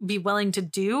won't be willing to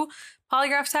do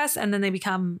polygraph tests. And then they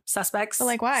become suspects. But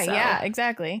like, why? So, yeah,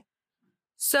 exactly.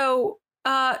 So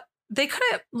they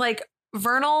couldn't, like,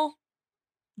 Vernal,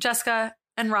 Jessica,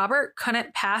 and Robert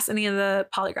couldn't pass any of the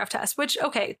polygraph tests, which,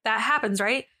 okay, that happens,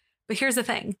 right? But here's the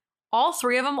thing. All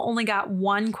three of them only got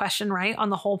one question right on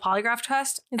the whole polygraph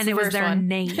test, and it was their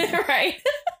name. Right.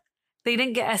 They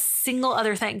didn't get a single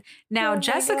other thing. Now,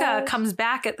 Jessica comes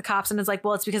back at the cops and is like,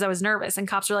 well, it's because I was nervous. And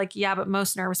cops are like, yeah, but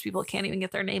most nervous people can't even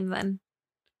get their name then.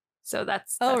 So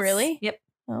that's really? Yep.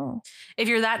 Oh. If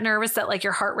you're that nervous that like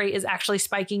your heart rate is actually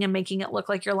spiking and making it look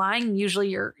like you're lying, usually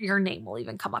your name will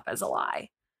even come up as a lie.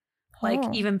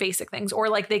 Like even basic things. Or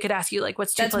like they could ask you like,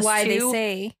 what's 2 plus 2? That's why they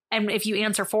say. And if you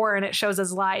answer 4 and it shows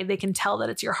as lie, they can tell that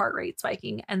it's your heart rate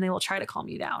spiking and they will try to calm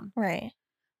you down. Right.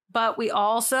 But we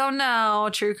also know,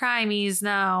 true crimies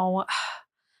know,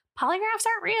 polygraphs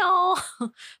aren't real.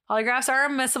 Polygraphs are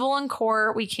admissible in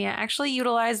court. We can't actually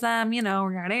utilize them. You know,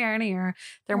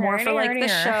 they're more for like the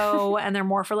show and they're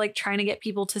more for like trying to get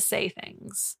people to say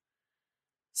things.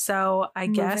 So I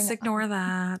guess ignore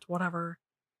that. Whatever.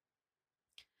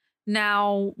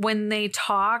 Now, when they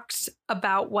talked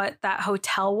about what that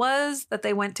hotel was that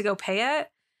they went to go pay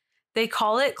it, they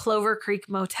call it Clover Creek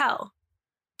Motel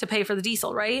to pay for the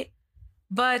diesel, right?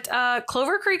 But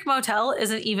Clover Creek Motel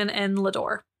isn't even in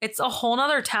Lador. It's a whole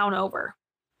nother town over.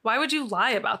 Why would you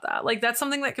lie about that? Like, that's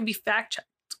something that could be fact checked.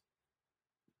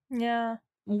 Yeah.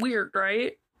 Weird,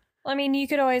 right? I mean, you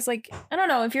could always like, I don't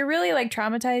know, if you're really like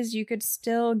traumatized, you could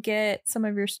still get some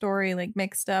of your story like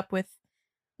mixed up with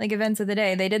like events of the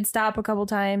day. They did stop a couple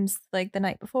times like the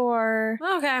night before.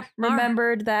 Okay.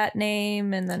 Remembered that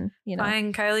name and then, you know.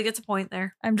 Fine, Kylie gets a point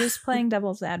there. I'm just playing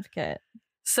devil's advocate.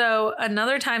 So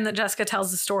another time that Jessica tells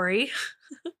the story,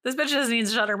 this bitch doesn't need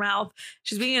to shut her mouth.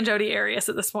 She's being a Jodi Arias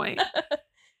at this point.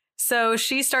 So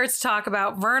she starts to talk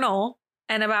about Vernal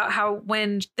and about how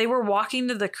when they were walking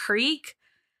to the creek,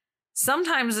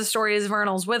 sometimes the story is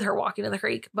Vernal's with her walking to the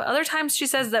creek, but other times she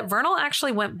says that Vernal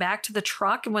actually went back to the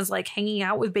truck and was like hanging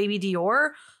out with baby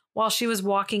Dior while she was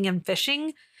walking and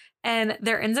fishing. And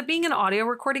there ends up being an audio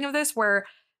recording of this where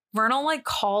Vernal like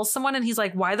calls someone and he's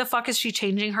like, why the fuck is she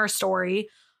changing her story?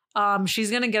 She's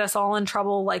going to get us all in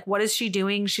trouble. Like, what is she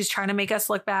doing? She's trying to make us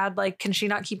look bad. Like, can she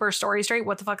not keep her story straight?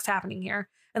 What the fuck's happening here?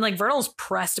 And like Vernal's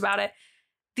pressed about it.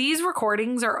 These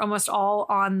recordings are almost all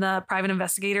on the private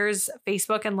investigators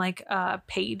Facebook and like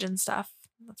page and stuff.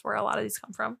 That's where a lot of these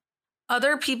come from.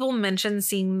 Other people mentioned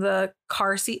seeing the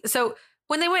car seat. So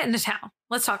when they went into town,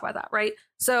 let's talk about that, right?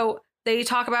 So they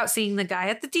talk about seeing the guy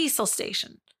at the diesel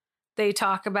station. They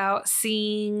talk about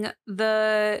seeing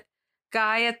the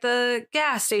guy at the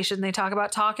gas station. They talk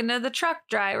about talking to the truck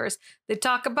drivers. They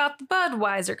talk about the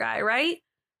Budweiser guy, right?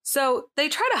 So they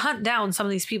try to hunt down some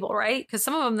of these people, right? Because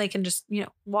some of them they can just, you know,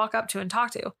 walk up to and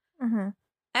talk to. Mm-hmm.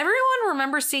 Everyone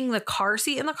remembers seeing the car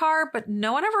seat in the car, but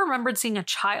no one ever remembered seeing a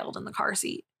child in the car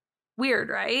seat. Weird,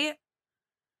 right?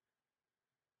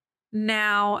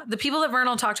 Now, the people that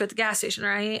Vernal talked to at the gas station,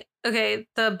 right? Okay,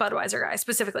 the Budweiser guy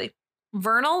specifically.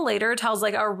 Vernal later tells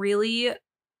like a really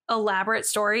elaborate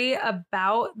story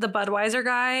about the Budweiser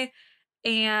guy.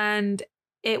 And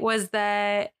it was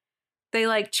that they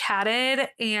like chatted,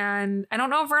 and I don't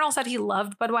know if Vernal said he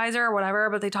loved Budweiser or whatever,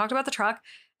 but they talked about the truck.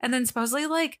 And then supposedly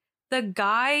like the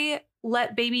guy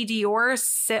let baby Dior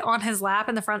sit on his lap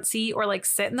in the front seat or like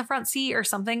sit in the front seat or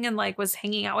something and like was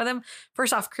hanging out with him.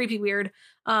 First off, creepy, weird.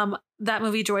 That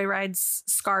movie Joyride's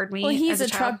scarred me. Well, he's as a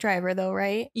truck driver though,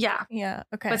 right? Yeah. Yeah.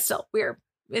 Okay. But still weird.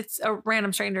 It's a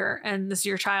random stranger and this is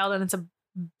your child and it's a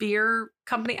beer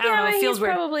company. I don't know. It feels he's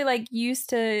weird. Probably like used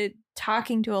to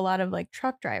talking to a lot of like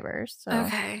truck drivers. So.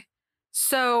 Okay.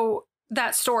 So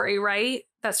that story, right?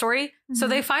 That story. Mm-hmm. So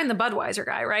they find the Budweiser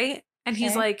guy, right? And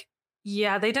he's like,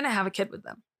 yeah, they didn't have a kid with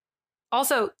them.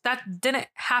 Also, that didn't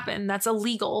happen. That's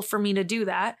illegal for me to do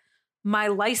that. My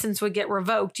license would get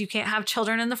revoked. You can't have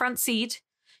children in the front seat.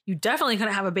 You definitely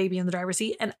couldn't have a baby in the driver's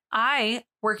seat. And I,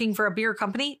 working for a beer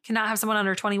company, cannot have someone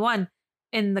under 21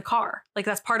 in the car. Like,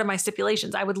 that's part of my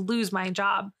stipulations. I would lose my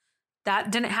job.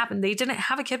 That didn't happen. They didn't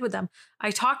have a kid with them.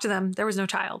 I talked to them. There was no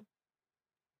child.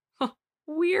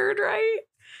 Weird, right?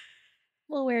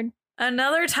 A little weird.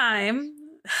 Another time,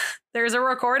 there's a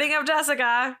recording of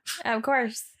Jessica. Of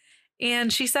course.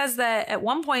 And she says that at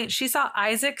one point she saw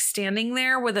Isaac standing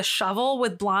there with a shovel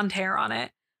with blonde hair on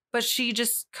it, but she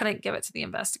just couldn't give it to the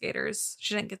investigators.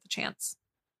 She didn't get the chance.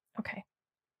 Okay.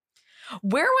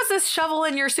 Where was this shovel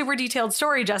in your super detailed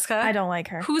story, Jessica? I don't like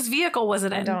her. Whose vehicle was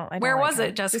it in? I don't Where like was her.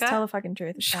 it, Jessica? Just tell the fucking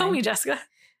truth. It's Show fine. me, Jessica.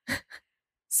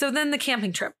 So then the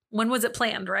camping trip. When was it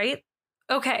planned, right?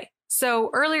 Okay. So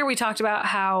earlier we talked about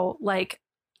how, like,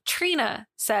 Trina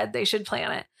said they should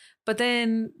plan it. But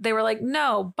then they were like,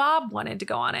 no, Bob wanted to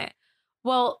go on it.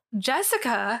 Well,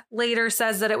 Jessica later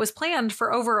says that it was planned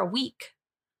for over a week.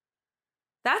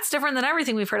 That's different than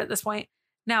everything we've heard at this point.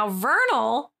 Now,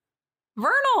 Vernal,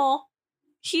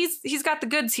 he's got the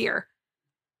goods here.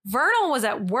 Vernal was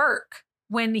at work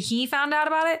when he found out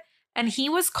about it, and he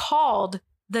was called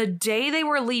the day they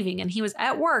were leaving, and he was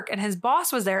at work, and his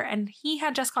boss was there, and he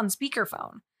had Jessica on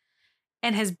speakerphone.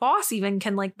 And his boss even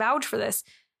can, like, vouch for this.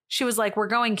 She was like, we're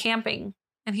going camping.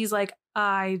 And he's like,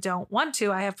 I don't want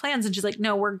to. I have plans. And she's like,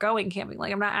 no, we're going camping.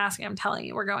 Like, I'm not asking. I'm telling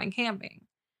you, we're going camping.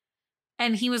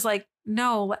 And he was like,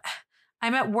 no,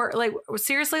 I'm at work. Like,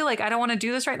 seriously, like, I don't want to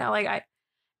do this right now.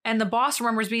 And the boss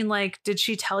remembers being like, did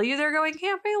she tell you they're going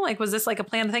camping? Like, was this like a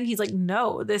planned thing? He's like,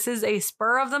 no, this is a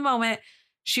spur of the moment.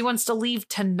 She wants to leave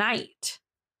tonight.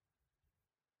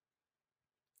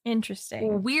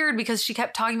 Interesting. Weird, because she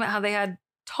kept talking about how they had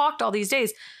talked all these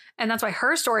days. And that's why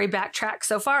her story backtracks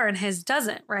so far and his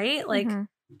doesn't, right? Like,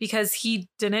 because he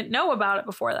didn't know about it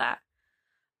before that.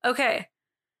 Okay.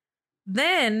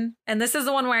 Then, and this is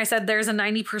the one where I said there's a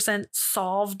 90%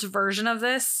 solved version of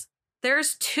this.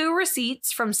 There's 2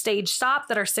 receipts from Stage Stop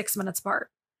that are 6 minutes apart.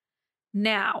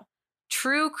 Now,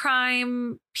 true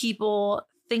crime people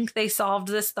think they solved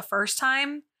this the first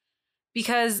time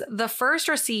because the first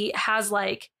receipt has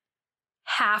like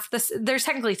half this. There's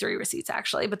technically 3 receipts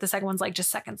actually, but the second one's like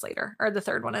just seconds later, or the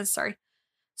third one is, sorry.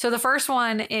 So the first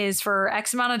one is for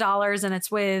X amount of dollars, and it's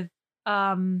with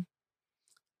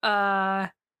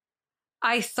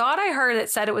I thought I heard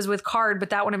it said it was with card, but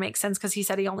that wouldn't make sense because he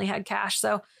said he only had cash.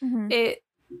 So it,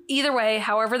 either way,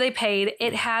 however they paid,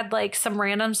 it had like some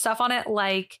random stuff on it,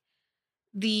 like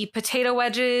the potato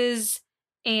wedges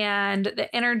and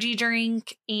the energy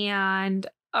drink and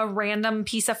a random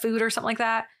piece of food or something like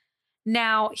that.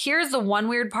 Now, here's the one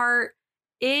weird part.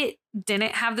 It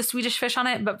didn't have the Swedish fish on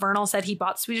it, but Vernal said he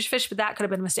bought Swedish fish, but that could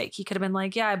have been a mistake. He could have been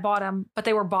like, yeah, I bought them, but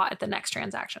they were bought at the next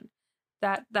transaction.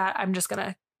 That I'm just going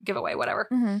to give away, whatever.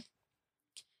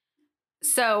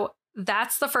 So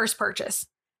that's the first purchase.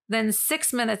 Then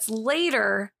 6 minutes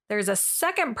later, there's a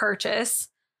second purchase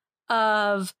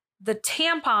of the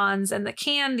tampons and the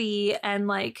candy, and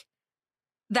like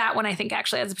that one I think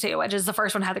actually has the potato wedges. The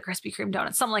first one had the Krispy Kreme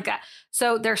donuts, something like that.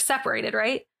 So they're separated,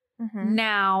 right?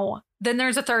 Now, then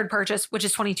there's a third purchase, which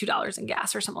is $22 in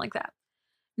gas or something like that.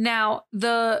 Now,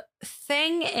 the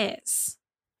thing is,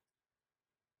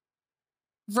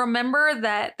 remember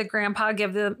that the grandpa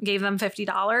gave them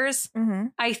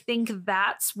 $50. I think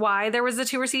that's why there was the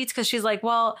 2 receipts, because she's like,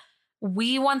 well,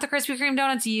 we want the Krispy Kreme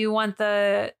donuts, you want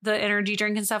the energy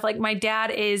drink and stuff. Like, my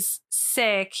dad is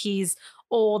sick, he's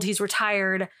old, he's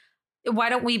retired. Why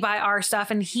don't we buy our stuff?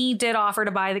 And he did offer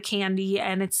to buy the candy,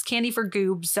 and it's candy for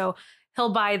Goobs, so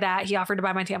he'll buy that. He offered to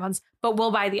buy my tampons, but we'll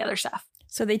buy the other stuff.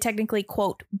 So they technically,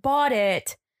 quote, bought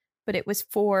it, but it was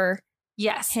for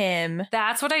him.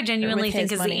 That's what I genuinely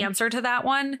think is money. The answer to that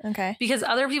one. Okay. Because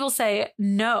other people say,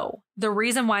 no, the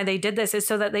reason why they did this is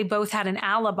so that they both had an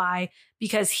alibi,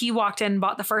 because he walked in,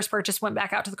 bought the first purchase, went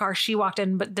back out to the car. She walked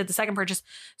in, but did the second purchase,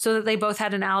 so that they both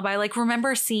had an alibi. Like,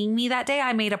 remember seeing me that day?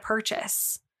 I made a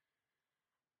purchase.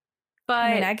 But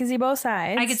I mean, I can see both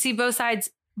sides. I could see both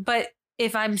sides. But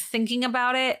if I'm thinking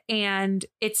about it, and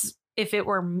if it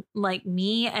were like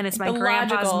me and it's my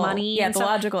grandpa's money. Yeah, the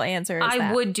logical answer is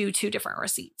I would do 2 different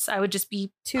receipts. I would just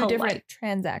be 2 different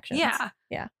transactions. Yeah.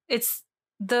 Yeah. It's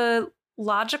the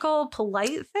logical,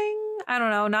 polite thing. I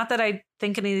don't know. Not that I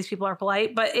think any of these people are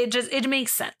polite, but it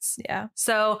makes sense. Yeah.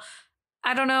 So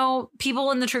I don't know.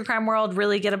 People in the true crime world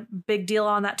really get a big deal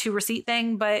on that 2 receipt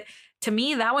thing. But to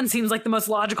me, that one seems like the most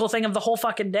logical thing of the whole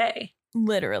fucking day.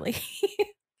 Literally.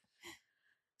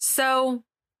 So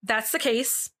that's the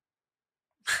case.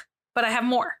 But I have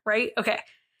more, right? Okay.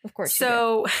 Of course.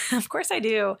 So, of course I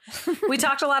do. We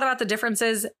talked a lot about the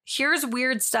differences. Here's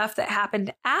weird stuff that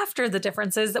happened after the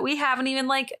differences that we haven't even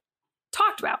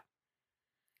talked about.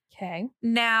 Okay.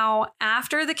 Now,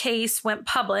 after the case went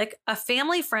public, a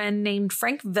family friend named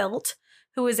Frank Vilt,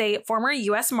 who is a former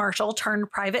U.S. Marshal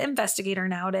turned private investigator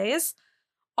nowadays,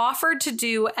 offered to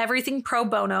do everything pro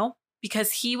bono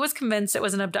because he was convinced it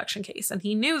was an abduction case and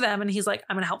he knew them and he's like,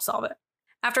 I'm going to help solve it.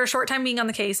 After a short time being on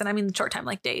the case, and I mean short time,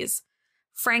 days,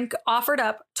 Frank offered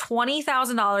up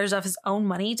 $20,000 of his own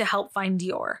money to help find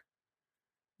Dior.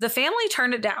 The family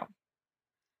turned it down.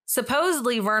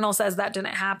 Supposedly, Vernal says that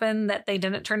didn't happen, that they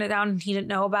didn't turn it down and he didn't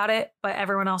know about it, but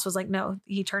everyone else was like, no,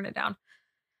 he turned it down.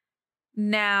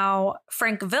 Now,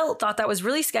 Frank Vilt thought that was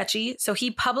really sketchy, so he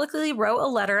publicly wrote a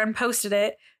letter and posted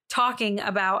it talking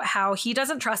about how he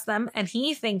doesn't trust them and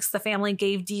he thinks the family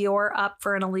gave Dior up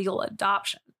for an illegal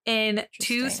adoption. In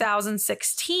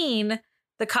 2016,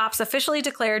 the cops officially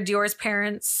declared Dior's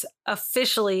parents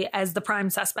officially as the prime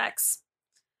suspects.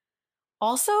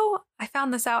 Also, I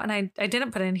found this out and I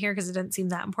didn't put it in here because it didn't seem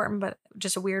that important, but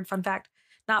just a weird fun fact.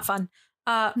 Not fun.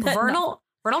 Vernal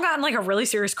got in a really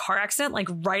serious car accident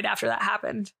right after that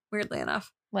happened, weirdly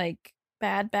enough.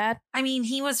 Bad? I mean,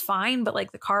 he was fine, but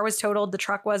the car was totaled, the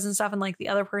truck was and stuff, and the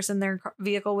other person, their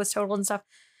vehicle was totaled and stuff.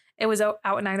 It was out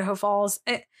in Idaho Falls.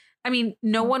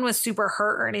 No one was super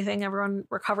hurt or anything. Everyone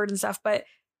recovered and stuff, but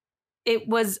it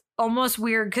was almost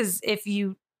weird because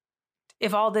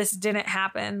if all this didn't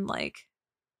happen,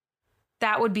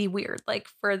 that would be weird,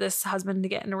 for this husband to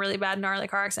get in a really bad, gnarly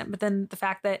car accident. But then the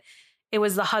fact that it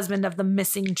was the husband of the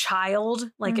missing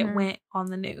child, it went on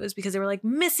the news because they were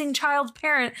missing child's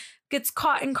parent gets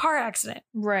caught in car accident.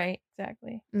 Right,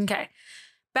 exactly. Okay.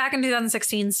 Back in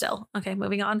 2016 still. Okay,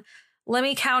 moving on.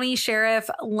 Lemhi County Sheriff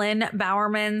Lynn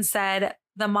Bowerman said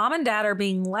the mom and dad are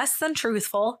being less than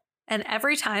truthful, and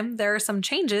every time there are some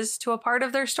changes to a part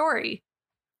of their story.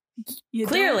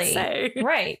 Clearly.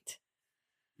 Right.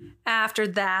 After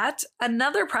that,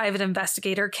 another private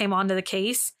investigator came onto the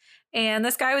case, and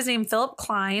this guy was named Philip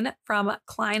Klein from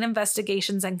Klein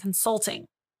Investigations and Consulting.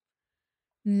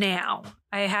 Now,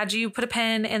 I had you put a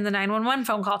pin in the 911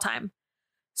 phone call time.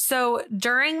 So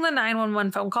during the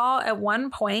 911 phone call, at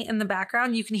one point in the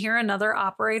background, you can hear another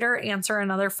operator answer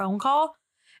another phone call,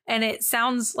 and it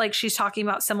sounds like she's talking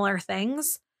about similar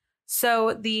things.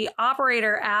 So the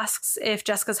operator asks if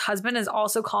Jessica's husband is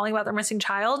also calling about their missing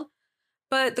child.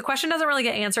 But the question doesn't really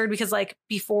get answered because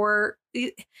before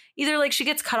either she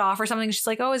gets cut off or something. She's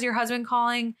like, oh, is your husband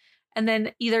calling? And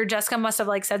then either Jessica must have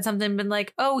said something, been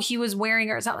like, oh, he was wearing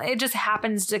or something. It just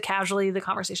happens to casually, the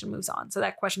conversation moves on. So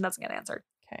that question doesn't get answered.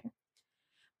 Okay.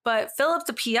 But Philip,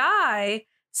 the PI,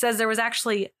 says there was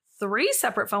actually 3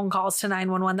 separate phone calls to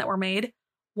 911 that were made.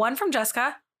 One from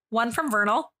Jessica, one from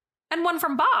Vernal, and one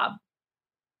from Bob.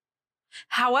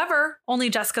 However, only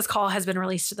Jessica's call has been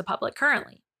released to the public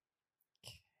currently.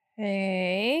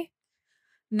 Okay.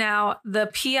 Now, the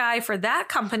PI for that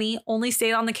company only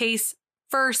stayed on the case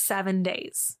for 7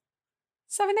 days.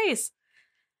 7 days.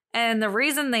 And the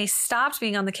reason they stopped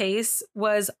being on the case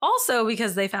was also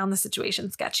because they found the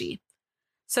situation sketchy.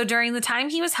 So during the time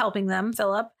he was helping them,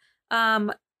 Philip,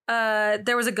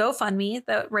 there was a GoFundMe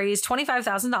that raised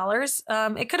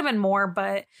 $25,000. It could have been more,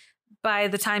 but by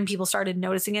the time people started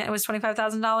noticing it, it was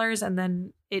 $25,000. And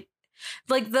then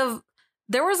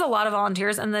there was a lot of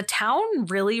volunteers and the town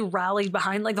really rallied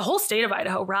behind, the whole state of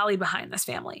Idaho rallied behind this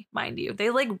family, mind you. They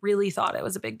really thought it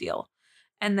was a big deal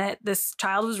and that this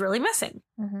child was really missing.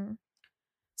 Mm-hmm.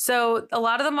 So a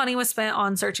lot of the money was spent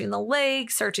on searching the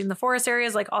lake, searching the forest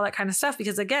areas, all that kind of stuff,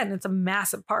 because again, it's a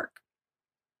massive park.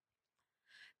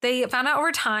 They found out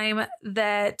over time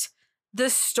that the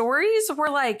stories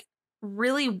were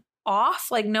really off.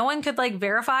 No one could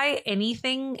verify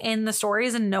anything in the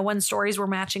stories and no one's stories were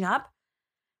matching up.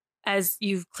 As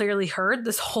you've clearly heard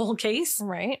this whole case.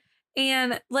 Right.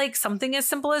 And something as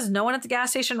simple as no one at the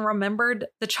gas station remembered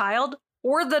the child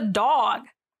or the dog.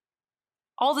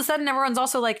 All of a sudden, everyone's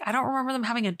also I don't remember them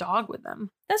having a dog with them.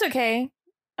 That's okay.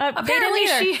 Apparently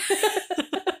she...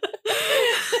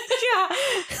 Yeah.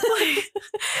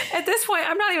 At this point,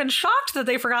 I'm not even shocked that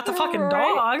they forgot the fucking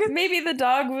dog. Maybe the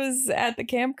dog was at the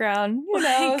campground. Who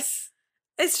knows?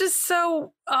 It's just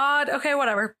so odd. Okay,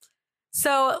 whatever.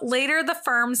 So later, the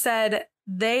firm said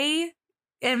they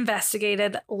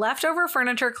investigated leftover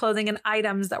furniture, clothing, and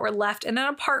items that were left in an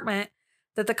apartment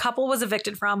that the couple was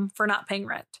evicted from for not paying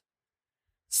rent.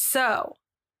 So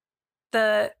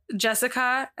the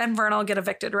Jessica and Vernal get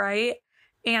evicted, right?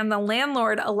 And the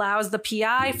landlord allows the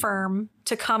PI firm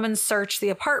to come and search the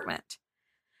apartment.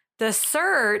 The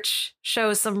search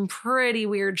shows some pretty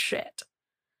weird shit.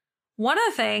 One of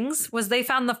the things was they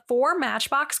found the 4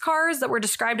 Matchbox cars that were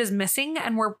described as missing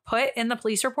and were put in the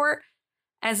police report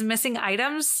as missing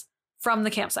items from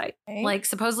the campsite. Okay. Like,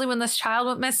 supposedly when this child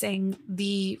went missing,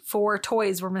 the 4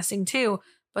 toys were missing too,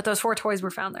 but those 4 toys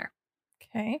were found there.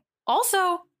 Okay.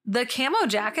 Also, the camo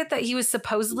jacket that he was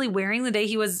supposedly wearing the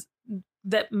day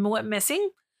that went missing,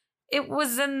 it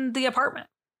was in the apartment.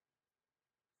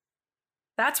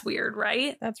 That's weird,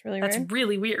 right? That's really That's weird.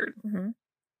 really weird. Mm-hmm.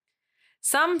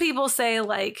 Some people say,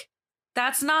 like,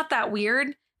 that's not that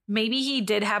weird. Maybe he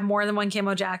did have more than one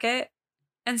camo jacket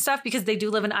and stuff because they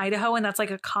do live in Idaho and that's like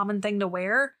a common thing to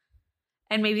wear.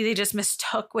 And maybe they just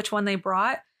mistook which one they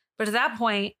brought. But at that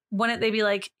point, wouldn't they be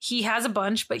like, he has a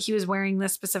bunch, but he was wearing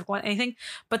this specific one, anything?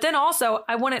 But then also,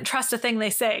 I wouldn't trust a thing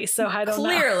they say. So I don't know.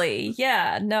 Clearly.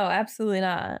 Yeah. No, absolutely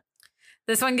not.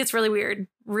 This one gets really weird.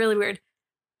 Really weird.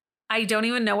 I don't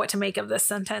even know what to make of this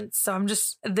sentence. So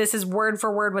this is word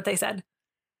for word what they said.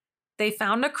 They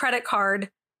found a credit card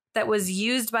that was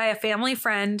used by a family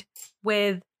friend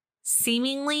with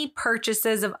seemingly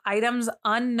purchases of items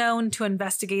unknown to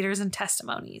investigators and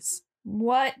testimonies.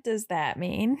 What does that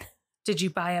mean? Did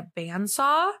you buy a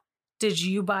bandsaw? Did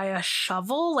you buy a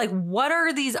shovel? Like, what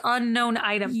are these unknown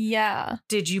items? Yeah.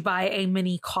 Did you buy a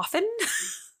mini coffin?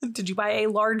 Did you buy a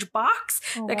large box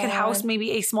that could house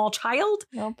maybe a small child?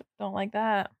 Nope, don't like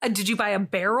that. Did you buy a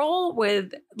barrel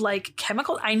with like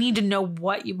chemicals? I need to know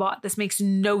what you bought. This makes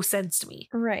no sense to me.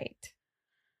 Right.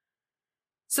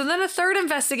 So then a third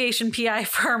investigation PI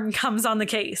firm comes on the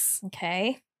case.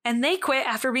 Okay. And they quit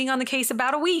after being on the case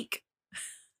about a week.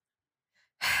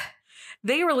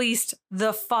 They released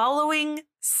the following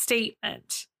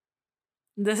statement.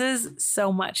 This is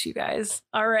so much, you guys.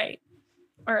 All right.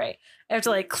 I have to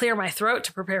like clear my throat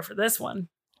to prepare for this one.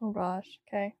 Oh gosh.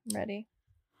 Okay, I'm ready.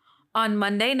 On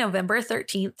Monday, November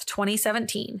 13th,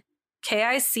 2017,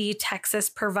 KIC Texas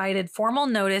provided formal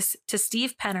notice to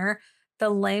Steve Penner, the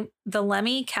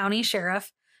Lemhi County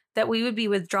Sheriff, that we would be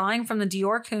withdrawing from the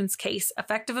Dior Koontz case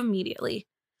effective immediately.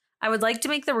 I would like to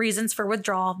make the reasons for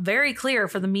withdrawal very clear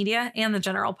for the media and the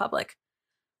general public.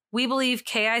 We believe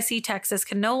KIC Texas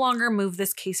can no longer move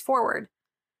this case forward.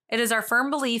 It is our firm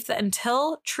belief that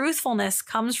until truthfulness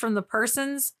comes from the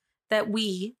persons that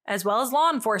we, as well as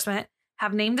law enforcement,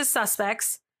 have named as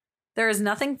suspects, there is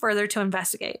nothing further to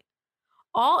investigate.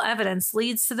 All evidence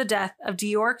leads to the death of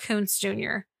Dior Koontz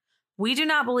Jr. We do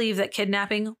not believe that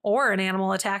kidnapping or an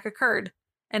animal attack occurred,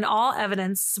 and all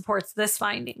evidence supports this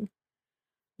finding.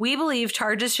 We believe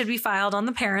charges should be filed on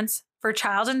the parents for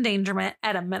child endangerment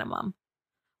at a minimum.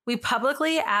 We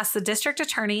publicly ask the district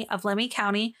attorney of Lemhi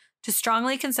County to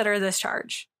strongly consider this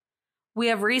charge. We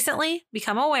have recently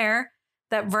become aware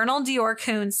that Vernal Dior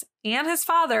Koontz and his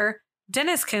father,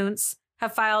 Dennis Koontz,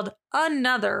 have filed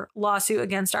another lawsuit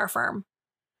against our firm.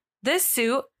 This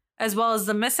suit, as well as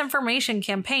the misinformation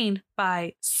campaign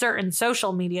by certain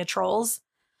social media trolls,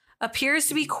 appears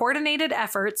to be coordinated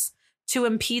efforts to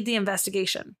impede the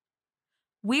investigation.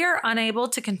 We are unable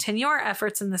to continue our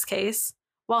efforts in this case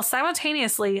while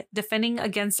simultaneously defending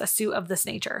against a suit of this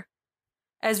nature.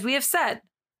 As we have said,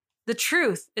 the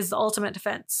truth is the ultimate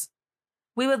defense.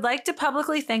 We would like to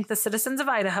publicly thank the citizens of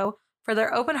Idaho for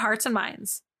their open hearts and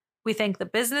minds. We thank the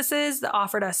businesses that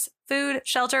offered us food,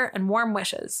 shelter, and warm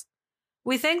wishes.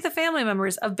 We thank the family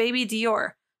members of baby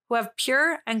Dior who have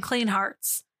pure and clean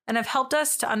hearts and have helped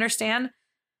us to understand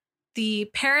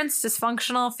the parents'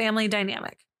 dysfunctional family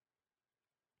dynamic.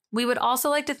 We would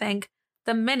also like to thank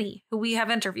the many who we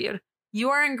have interviewed. You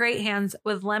are in great hands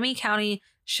with Lemhi County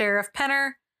Sheriff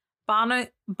Penner,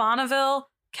 Bonneville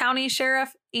County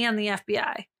Sheriff, and the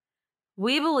FBI.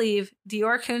 We believe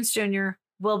Dior Koontz Jr.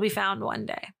 will be found one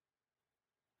day.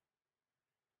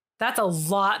 That's a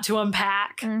lot to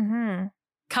unpack. Mm-hmm.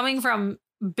 Coming from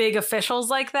big officials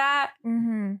like that,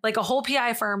 Mm-hmm. like a whole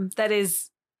PI firm that is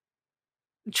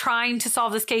trying to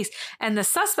solve this case, and the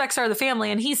suspects are the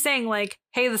family, and he's saying like,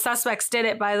 hey, the suspects did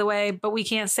it, by the way, but we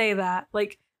can't say that.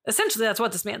 Like, essentially that's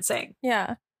what this man's saying.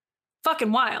 Yeah.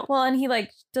 Fucking wild. Well, and he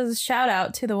like does a shout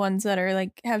out to the ones that are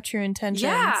like have true intentions.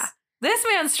 Yeah. This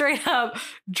man straight up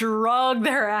dragged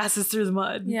their asses through the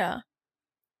mud. Yeah.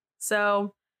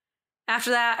 So after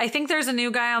that, I think there's a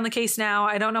new guy on the case now.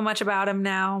 I don't know much about him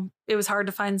now. It was hard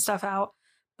to find stuff out.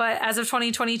 But as of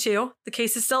 2022, the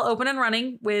case is still open and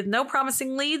running with no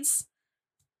promising leads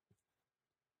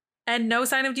and no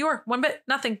sign of Dior. One bit,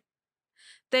 nothing.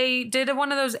 They did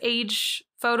one of those age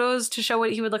photos to show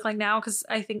what he would look like now, because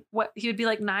I think he would be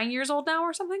like 9 years old now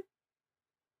or something.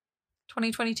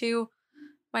 2022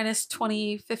 minus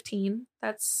 2015.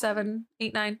 That's 7,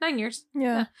 8, 9 years.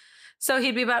 Yeah. So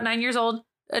he'd be about 9 years old.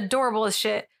 Adorable as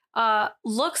shit.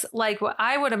 Looks like what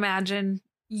I would imagine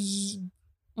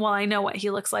well, I know what he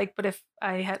looks like, but if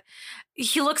I had,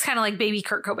 he looks kind of like baby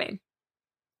Kurt Cobain.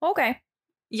 Okay.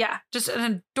 Yeah, just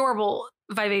an adorable,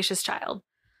 vivacious child.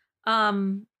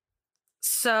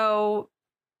 So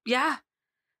yeah,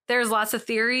 there's lots of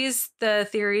theories. The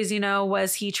theories,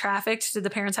 was he trafficked? Did the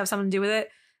parents have something to do with it?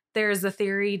 There's the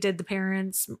theory, did the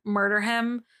parents murder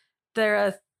him?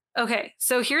 Okay,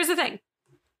 so here's the thing.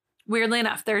 Weirdly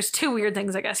enough, there's two weird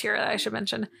things, I guess, here that I should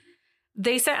mention.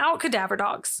 They sent out cadaver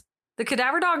dogs. The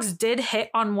cadaver dogs did hit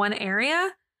on one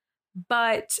area,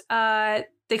 but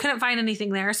they couldn't find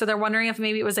anything there. So they're wondering if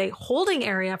maybe it was a holding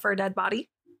area for a dead body.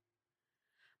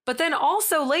 But then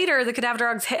also later, the cadaver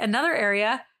dogs hit another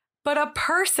area, but a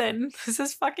person, this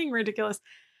is fucking ridiculous.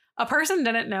 A person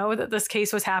didn't know that this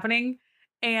case was happening.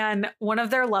 And one of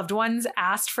their loved ones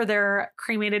asked for their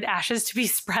cremated ashes to be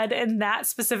spread in that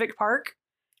specific park.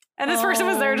 And this person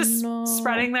was there just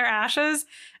spreading their ashes.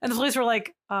 And the police were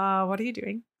like, what are you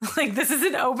doing? Like, this is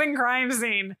an open crime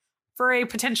scene for a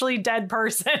potentially dead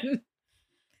person.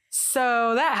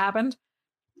 So that happened.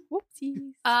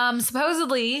 Whoopsies.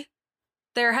 Supposedly,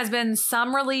 there has been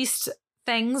some released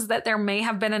things that there may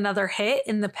have been another hit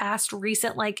in the past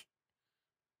recent,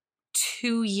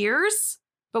 2 years.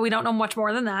 But we don't know much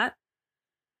more than that.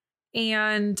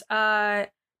 And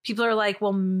people are like,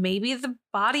 well, maybe the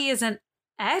body isn't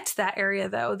at that area,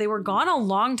 though. They were gone a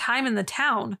long time in the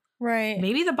town. Right.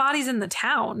 Maybe the body's in the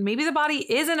town. Maybe the body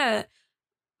is in a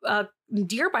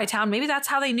nearby town. Maybe that's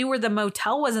how they knew where the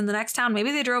motel was in the next town.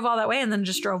 Maybe they drove all that way and then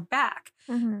just drove back.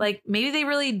 Mm-hmm. Maybe they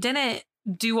really didn't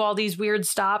do all these weird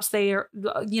stops. They are,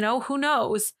 who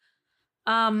knows?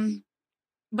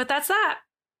 But that's that.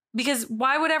 Because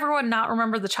why would everyone not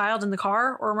remember the child in the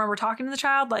car or remember talking to the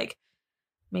child?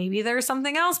 Maybe there's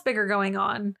something else bigger going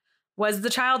on. Was the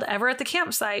child ever at the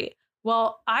campsite?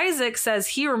 Well, Isaac says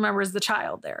he remembers the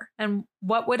child there. And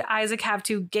what would Isaac have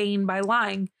to gain by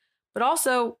lying? But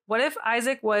also, what if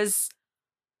Isaac was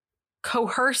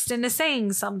coerced into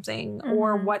saying something? Mm-hmm.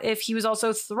 Or what if he was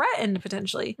also threatened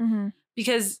potentially? Mm-hmm.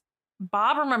 Because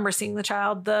Bob remembers seeing the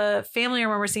child. The family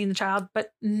remembers seeing the child,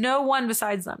 but no one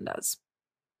besides them does.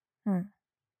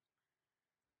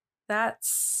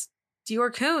 That's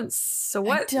Dior Koontz. So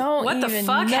what the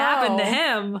fuck happened to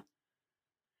him?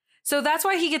 So that's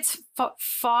why he gets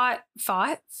trapped.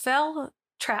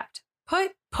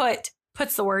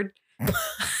 Put's the word.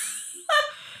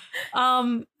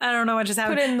 I don't know what just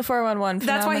happened. Put in the 411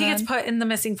 phenomenon. That's why he gets put in the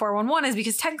missing 411 is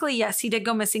because technically, yes, he did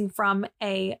go missing from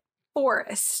a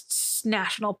forest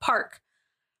national park.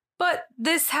 But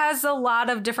this has a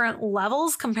lot of different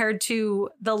levels compared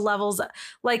to the levels.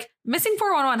 Missing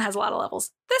 411 has a lot of levels.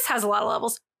 This has a lot of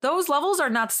levels. Those levels are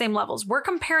not the same levels. We're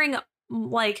comparing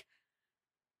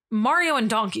Mario and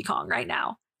Donkey Kong right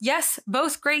now. Yes,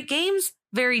 both great games,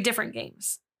 very different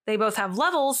games. They both have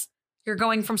levels. You're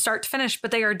going from start to finish,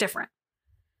 but they are different.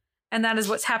 And that is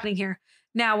what's happening here.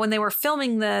 Now, when they were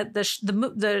filming the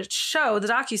show, the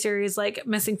docuseries,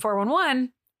 Missing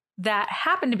 411, that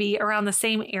happened to be around the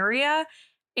same area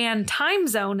and time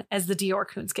zone as the Dior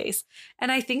Koontz case.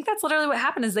 And I think that's literally what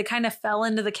happened is they kind of fell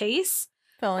into the case.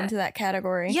 Fell into that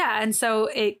category. Yeah. And so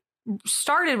it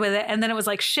started with it. And then it was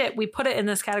like, shit, we put it in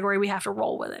this category. We have to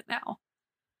roll with it now.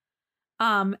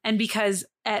 And because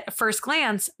at first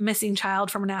glance, missing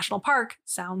child from a national park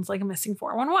sounds like a missing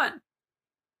 411.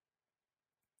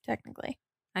 Technically.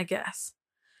 I guess.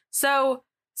 So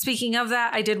speaking of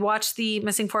that, I did watch the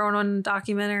Missing 411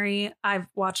 documentary. I've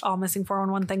watched all Missing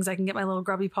 411 things I can get my little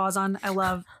grubby paws on. I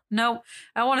love Missing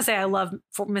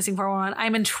 411.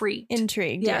 I'm intrigued.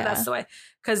 Yeah, that's the way.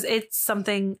 Because it's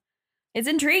something. It's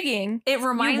intriguing. It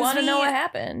reminds me. You want to know what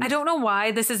happened. I don't know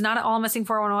why. This is not at all Missing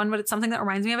 411, but it's something that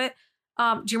reminds me of it.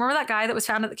 Do you remember that guy that was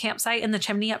found at the campsite in the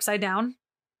chimney upside down?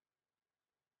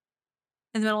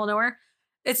 In the middle of nowhere?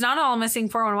 It's not all Missing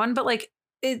 411, but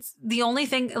it's the only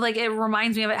thing, it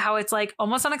reminds me of it, how it's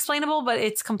almost unexplainable, but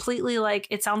it's completely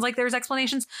it sounds like there's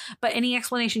explanations, but any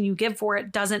explanation you give for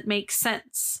it doesn't make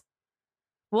sense.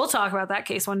 We'll talk about that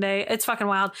case one day. It's fucking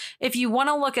wild. If you want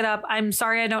to look it up, I'm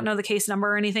sorry I don't know the case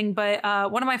number or anything, but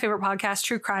one of my favorite podcasts,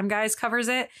 True Crime Guys, covers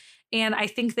it. And I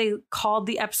think they called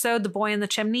the episode The Boy in the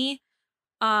Chimney.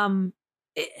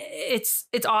 It's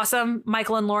awesome.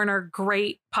 Michael and Lauren are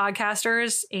great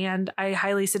podcasters, and I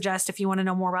highly suggest if you want to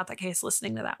know more about that case,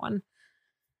 listening to that one.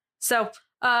 So,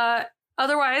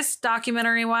 otherwise,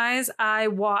 documentary wise, I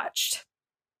watched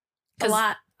a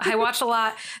lot. I watched a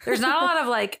lot. There's not a lot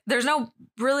of there's no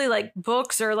really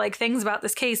books or things about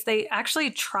this case. They actually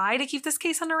try to keep this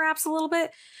case under wraps a little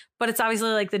bit, but it's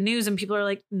obviously the news and people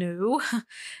are no,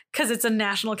 because it's a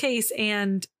national case.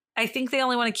 And I think they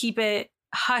only want to keep it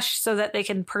hush so that they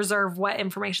can preserve what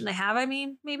information they have. I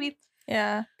mean, maybe.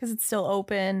 Yeah, because it's still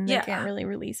open. They Yeah. can't really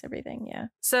release everything. Yeah.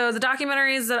 So the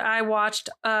documentaries that I watched,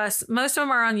 most of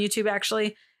them are on YouTube,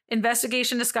 actually.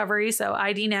 Investigation Discovery, so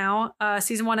ID Now,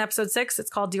 season 1, episode 6. It's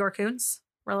called Dior Koontz.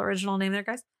 Real original name there,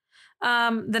 guys.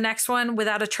 The next one,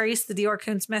 Without a Trace, the Dior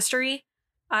Koontz mystery.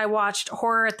 I watched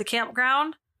Horror at the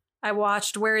Campground. I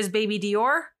watched Where is Baby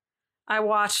Dior? I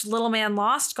watched Little Man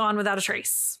Lost, Gone Without a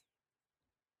Trace.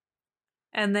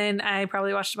 And then I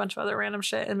probably watched a bunch of other random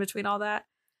shit in between all that.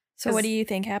 So what do you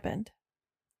think happened?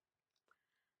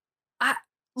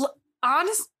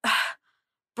 Honest,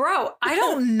 bro, I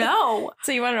don't know.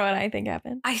 So you want to know what I think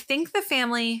happened? I think the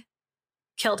family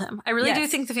killed him. I really do Yes.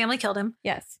 think the family killed him.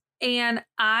 Yes. And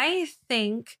I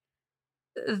think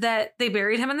that they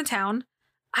buried him in the town.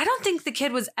 I don't think the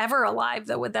kid was ever alive,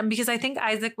 though, with them, because I think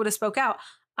Isaac would have spoke out.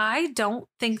 I don't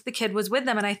think the kid was with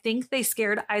them. And I think they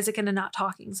scared Isaac into not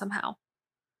talking somehow.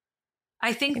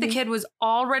 I think Maybe. the kid was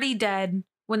already dead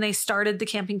when they started the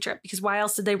camping trip, because why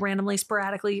else did they randomly,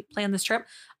 sporadically plan this trip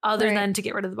other Right. than to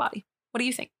get rid of the body? What do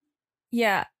you think?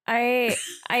 Yeah, I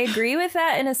agree with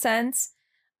that in a sense.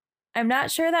 I'm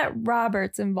not sure that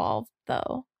Robert's involved,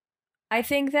 though. I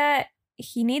think that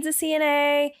he needs a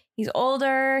CNA. He's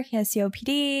older. He has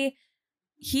COPD.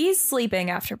 He's sleeping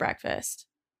after breakfast.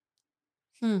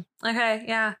 Okay,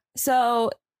 yeah.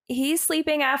 So he's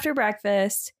sleeping after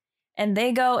breakfast, and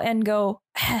they go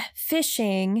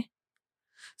fishing.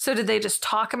 So did they just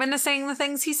talk him into saying the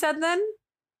things he said then?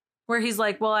 Where he's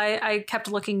like, well, I kept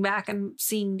looking back and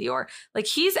seeing Dior. Like,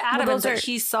 he's adamant those that are-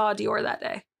 he saw Dior that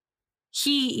day.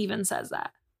 He even says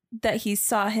that. That he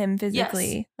saw him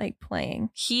physically, like, playing.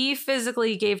 He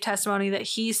physically gave testimony that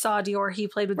he saw Dior. He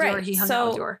played with Dior. Right, He hung out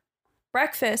with so- Dior.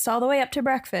 Breakfast, all the way up to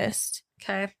breakfast.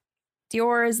 Okay.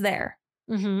 Dior is there.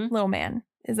 Mm-hmm. Little man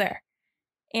is there.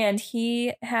 And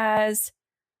he has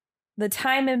the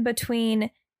time in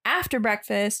between after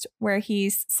breakfast where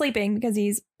he's sleeping because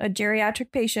he's a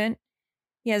geriatric patient.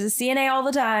 He has a CNA all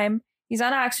the time. He's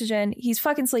on oxygen. He's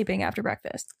fucking sleeping after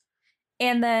breakfast.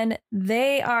 And then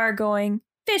they are going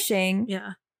fishing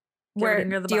Yeah. where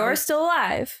Getting rid of the Dior's body. still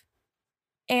alive.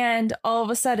 And all of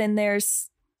a sudden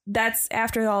that's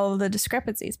after all of the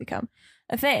discrepancies become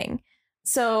a thing.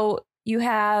 So you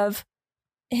have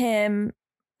him,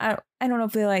 I don't know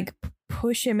if they like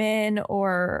push him in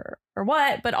or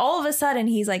what, but all of a sudden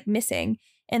he's like missing.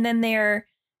 And then they're,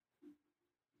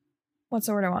 what's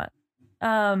the word I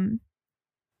want?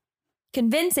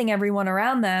 Convincing everyone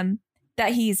around them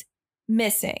that he's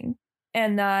missing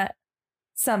and that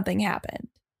something happened.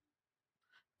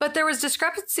 But there was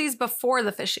discrepancies before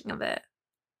the fishing of it.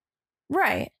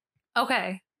 Right.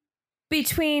 Okay.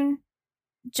 Between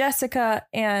Jessica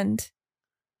and,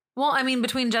 Well, I mean,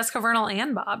 between Jessica Vernal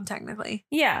and Bob, technically.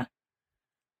 yeah.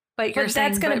 But you're But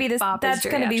saying that's going to be this. Bob is That's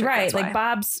going to be geriatric, right. that's Like why.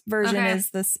 Bob's version Okay.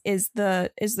 is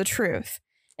the truth,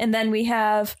 and then we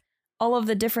have all of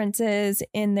the differences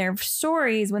in their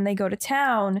stories when they go to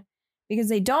town because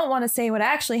they don't want to say what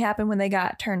actually happened when they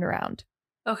got turned around.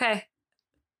 Okay.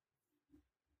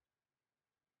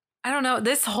 I don't know.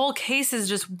 This whole case is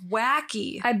just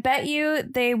wacky. I bet you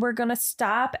they were going to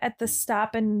stop at the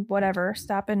stop and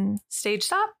Stage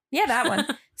stop? yeah, that one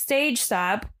stage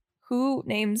stop. Who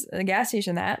names a gas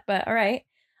station that? But all right.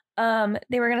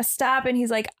 They were going to stop and he's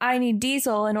like, I need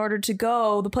diesel in order to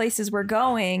go the places we're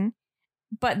going.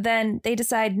 But then they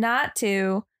decide not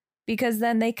to because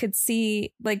then they could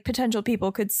see, like, potential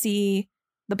people could see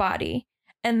the body.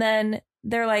 And then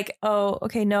they're like, oh,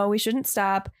 okay, no, we shouldn't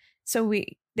stop. So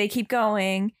they keep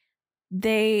going.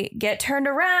 They get turned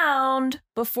around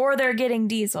before they're getting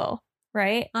diesel,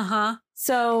 right? Uh-huh.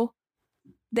 So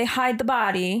they hide the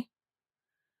body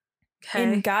Okay.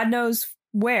 in God knows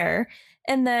where,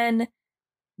 and then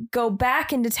go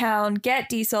back into town, get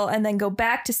diesel, and then go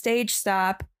back to stage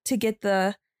stop to get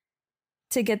the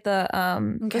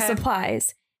Okay.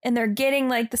 supplies. And they're getting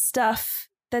like the stuff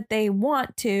that they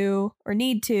want to or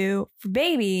need to for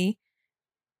baby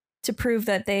to prove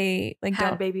that they like Had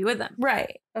don't baby with them.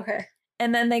 right. Okay.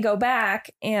 And then they go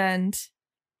back and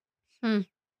It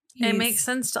he's- makes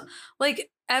sense to,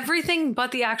 like, everything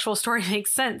but the actual story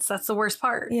makes sense. That's the worst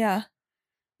part. Yeah.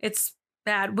 It's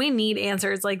bad. We need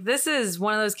answers. Like, this is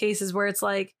one of those cases where it's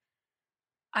like,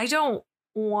 I don't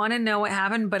want to know what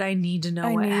happened, but I need to know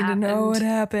I what need happened. to know what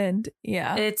happened.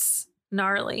 Yeah. It's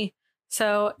gnarly.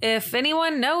 So if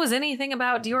anyone knows anything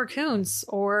about Dior Koontz,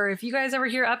 or if you guys ever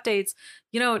hear updates,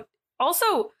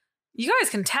 also you guys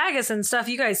can tag us and stuff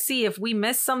you guys see if we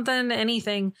miss something,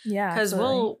 anything, Yeah. because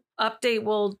absolutely. we'll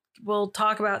update, we'll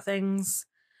talk about things.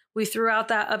 We threw out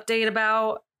that update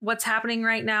about what's happening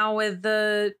right now with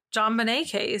the John Bonet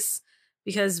case.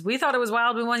 because we thought it was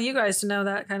wild. We want you guys to know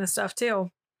that kind of stuff too.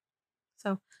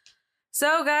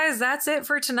 So guys, that's it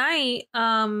for tonight.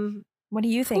 What do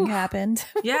you think happened?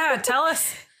 Yeah, tell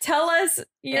us. Tell us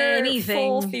your anything.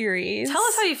 full theories. Tell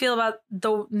us how you feel about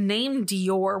the name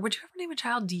Dior. Would you ever name a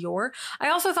child Dior? I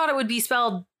also thought it would be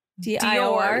spelled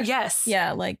D-I-O-R? Dior. Yes.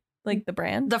 Yeah, like the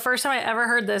brand. The first time I ever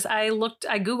heard this, I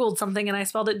Googled something and I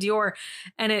spelled it Dior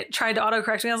and it tried to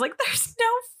autocorrect me. I was like, there's no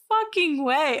fucking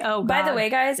way. Oh, God. By the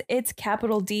way, guys, it's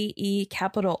capital D-E,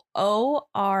 capital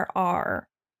O-R-R.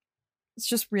 It's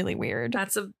just really weird.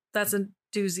 That's a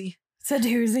doozy. It's a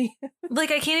doozy. Like,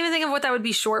 I can't even think of what that would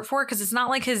be short for, because it's not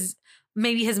like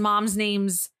maybe his mom's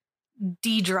name's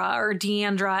Deidre or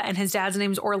Deandra and his dad's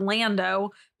name's Orlando,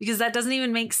 because that doesn't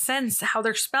even make sense how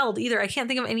they're spelled either. I can't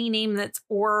think of any name that's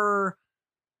Orpheus,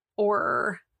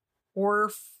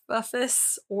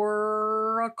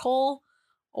 Oracle,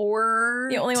 or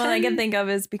The only one I can think of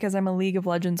is because I'm a League of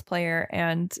Legends player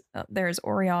and there's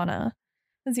Oriana.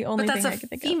 That's the only thing I can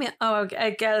think female. of. Oh, okay.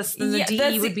 I guess then the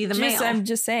DE would be the male. I'm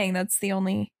just saying that's the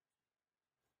only.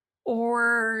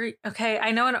 Okay,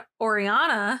 I know an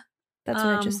Oriana. That's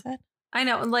what I just said. I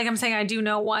know, like I'm saying, I do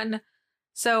know one.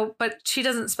 So, but she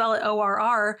doesn't spell it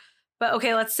O-R-R. But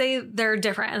okay, let's say they're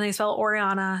different and they spell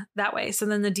Oriana that way. So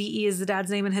then the DE is the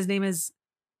dad's name and his name is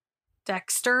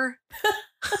Dexter,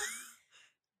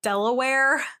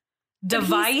 Delaware,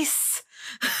 Device.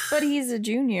 But he's a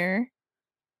junior.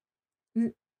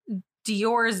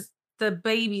 Dior's the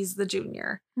baby's the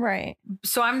junior. Right.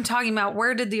 So I'm talking about,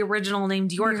 where did the original name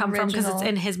Dior come from? Because it's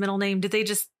in his middle name. Did they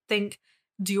just think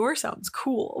Dior sounds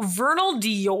cool? Vernal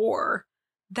Dior.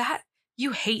 That,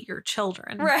 you hate your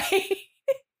children. Right.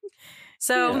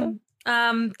 So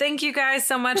thank you guys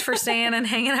so much for staying and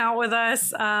hanging out with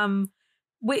us.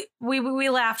 We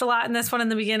laughed a lot in this one in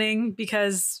the beginning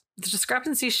because the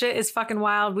discrepancy shit is fucking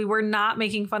wild. We were not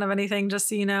making fun of anything, just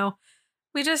so you know.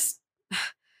 We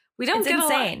don't get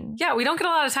insane. We don't get a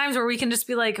lot of times where we can just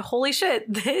be like, holy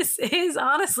shit, this is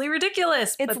honestly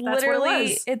ridiculous. It's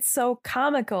literally, it's so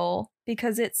comical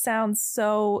because it sounds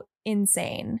so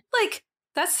insane. Like,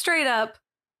 that's straight up,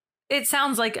 it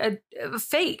sounds like a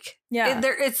fake. Yeah.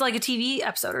 It's like a TV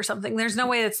episode or something. There's no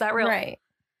way it's that real. Right.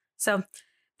 So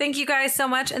thank you guys so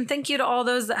much. And thank you to all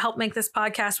those that helped make this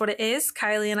podcast what it is.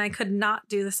 Kylie and I could not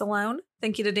do this alone.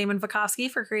 Thank you to Damon Vakovsky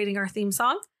for creating our theme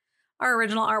song. Our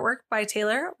original artwork by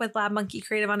Taylor with Lab Monkey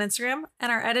Creative on Instagram,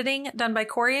 and our editing done by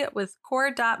Corey with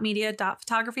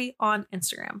core.media.photography on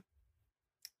Instagram.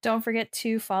 Don't forget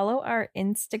to follow our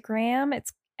Instagram.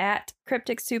 It's at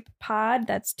Cryptic Soup Pod.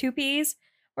 That's 2 P's,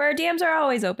 where our DMs are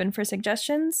always open for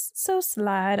suggestions. So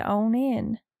slide on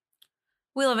in.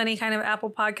 We love any kind of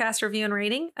Apple Podcast review and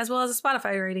rating, as well as a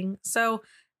Spotify rating. So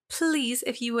please,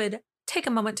 if you would take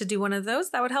a moment to do one of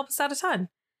those, that would help us out a ton.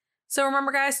 So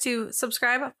remember, guys, to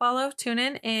subscribe, follow, tune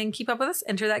in, and keep up with us.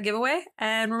 Enter that giveaway.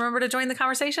 And remember to join the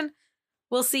conversation.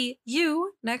 We'll see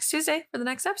you next Tuesday for the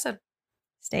next episode.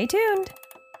 Stay tuned.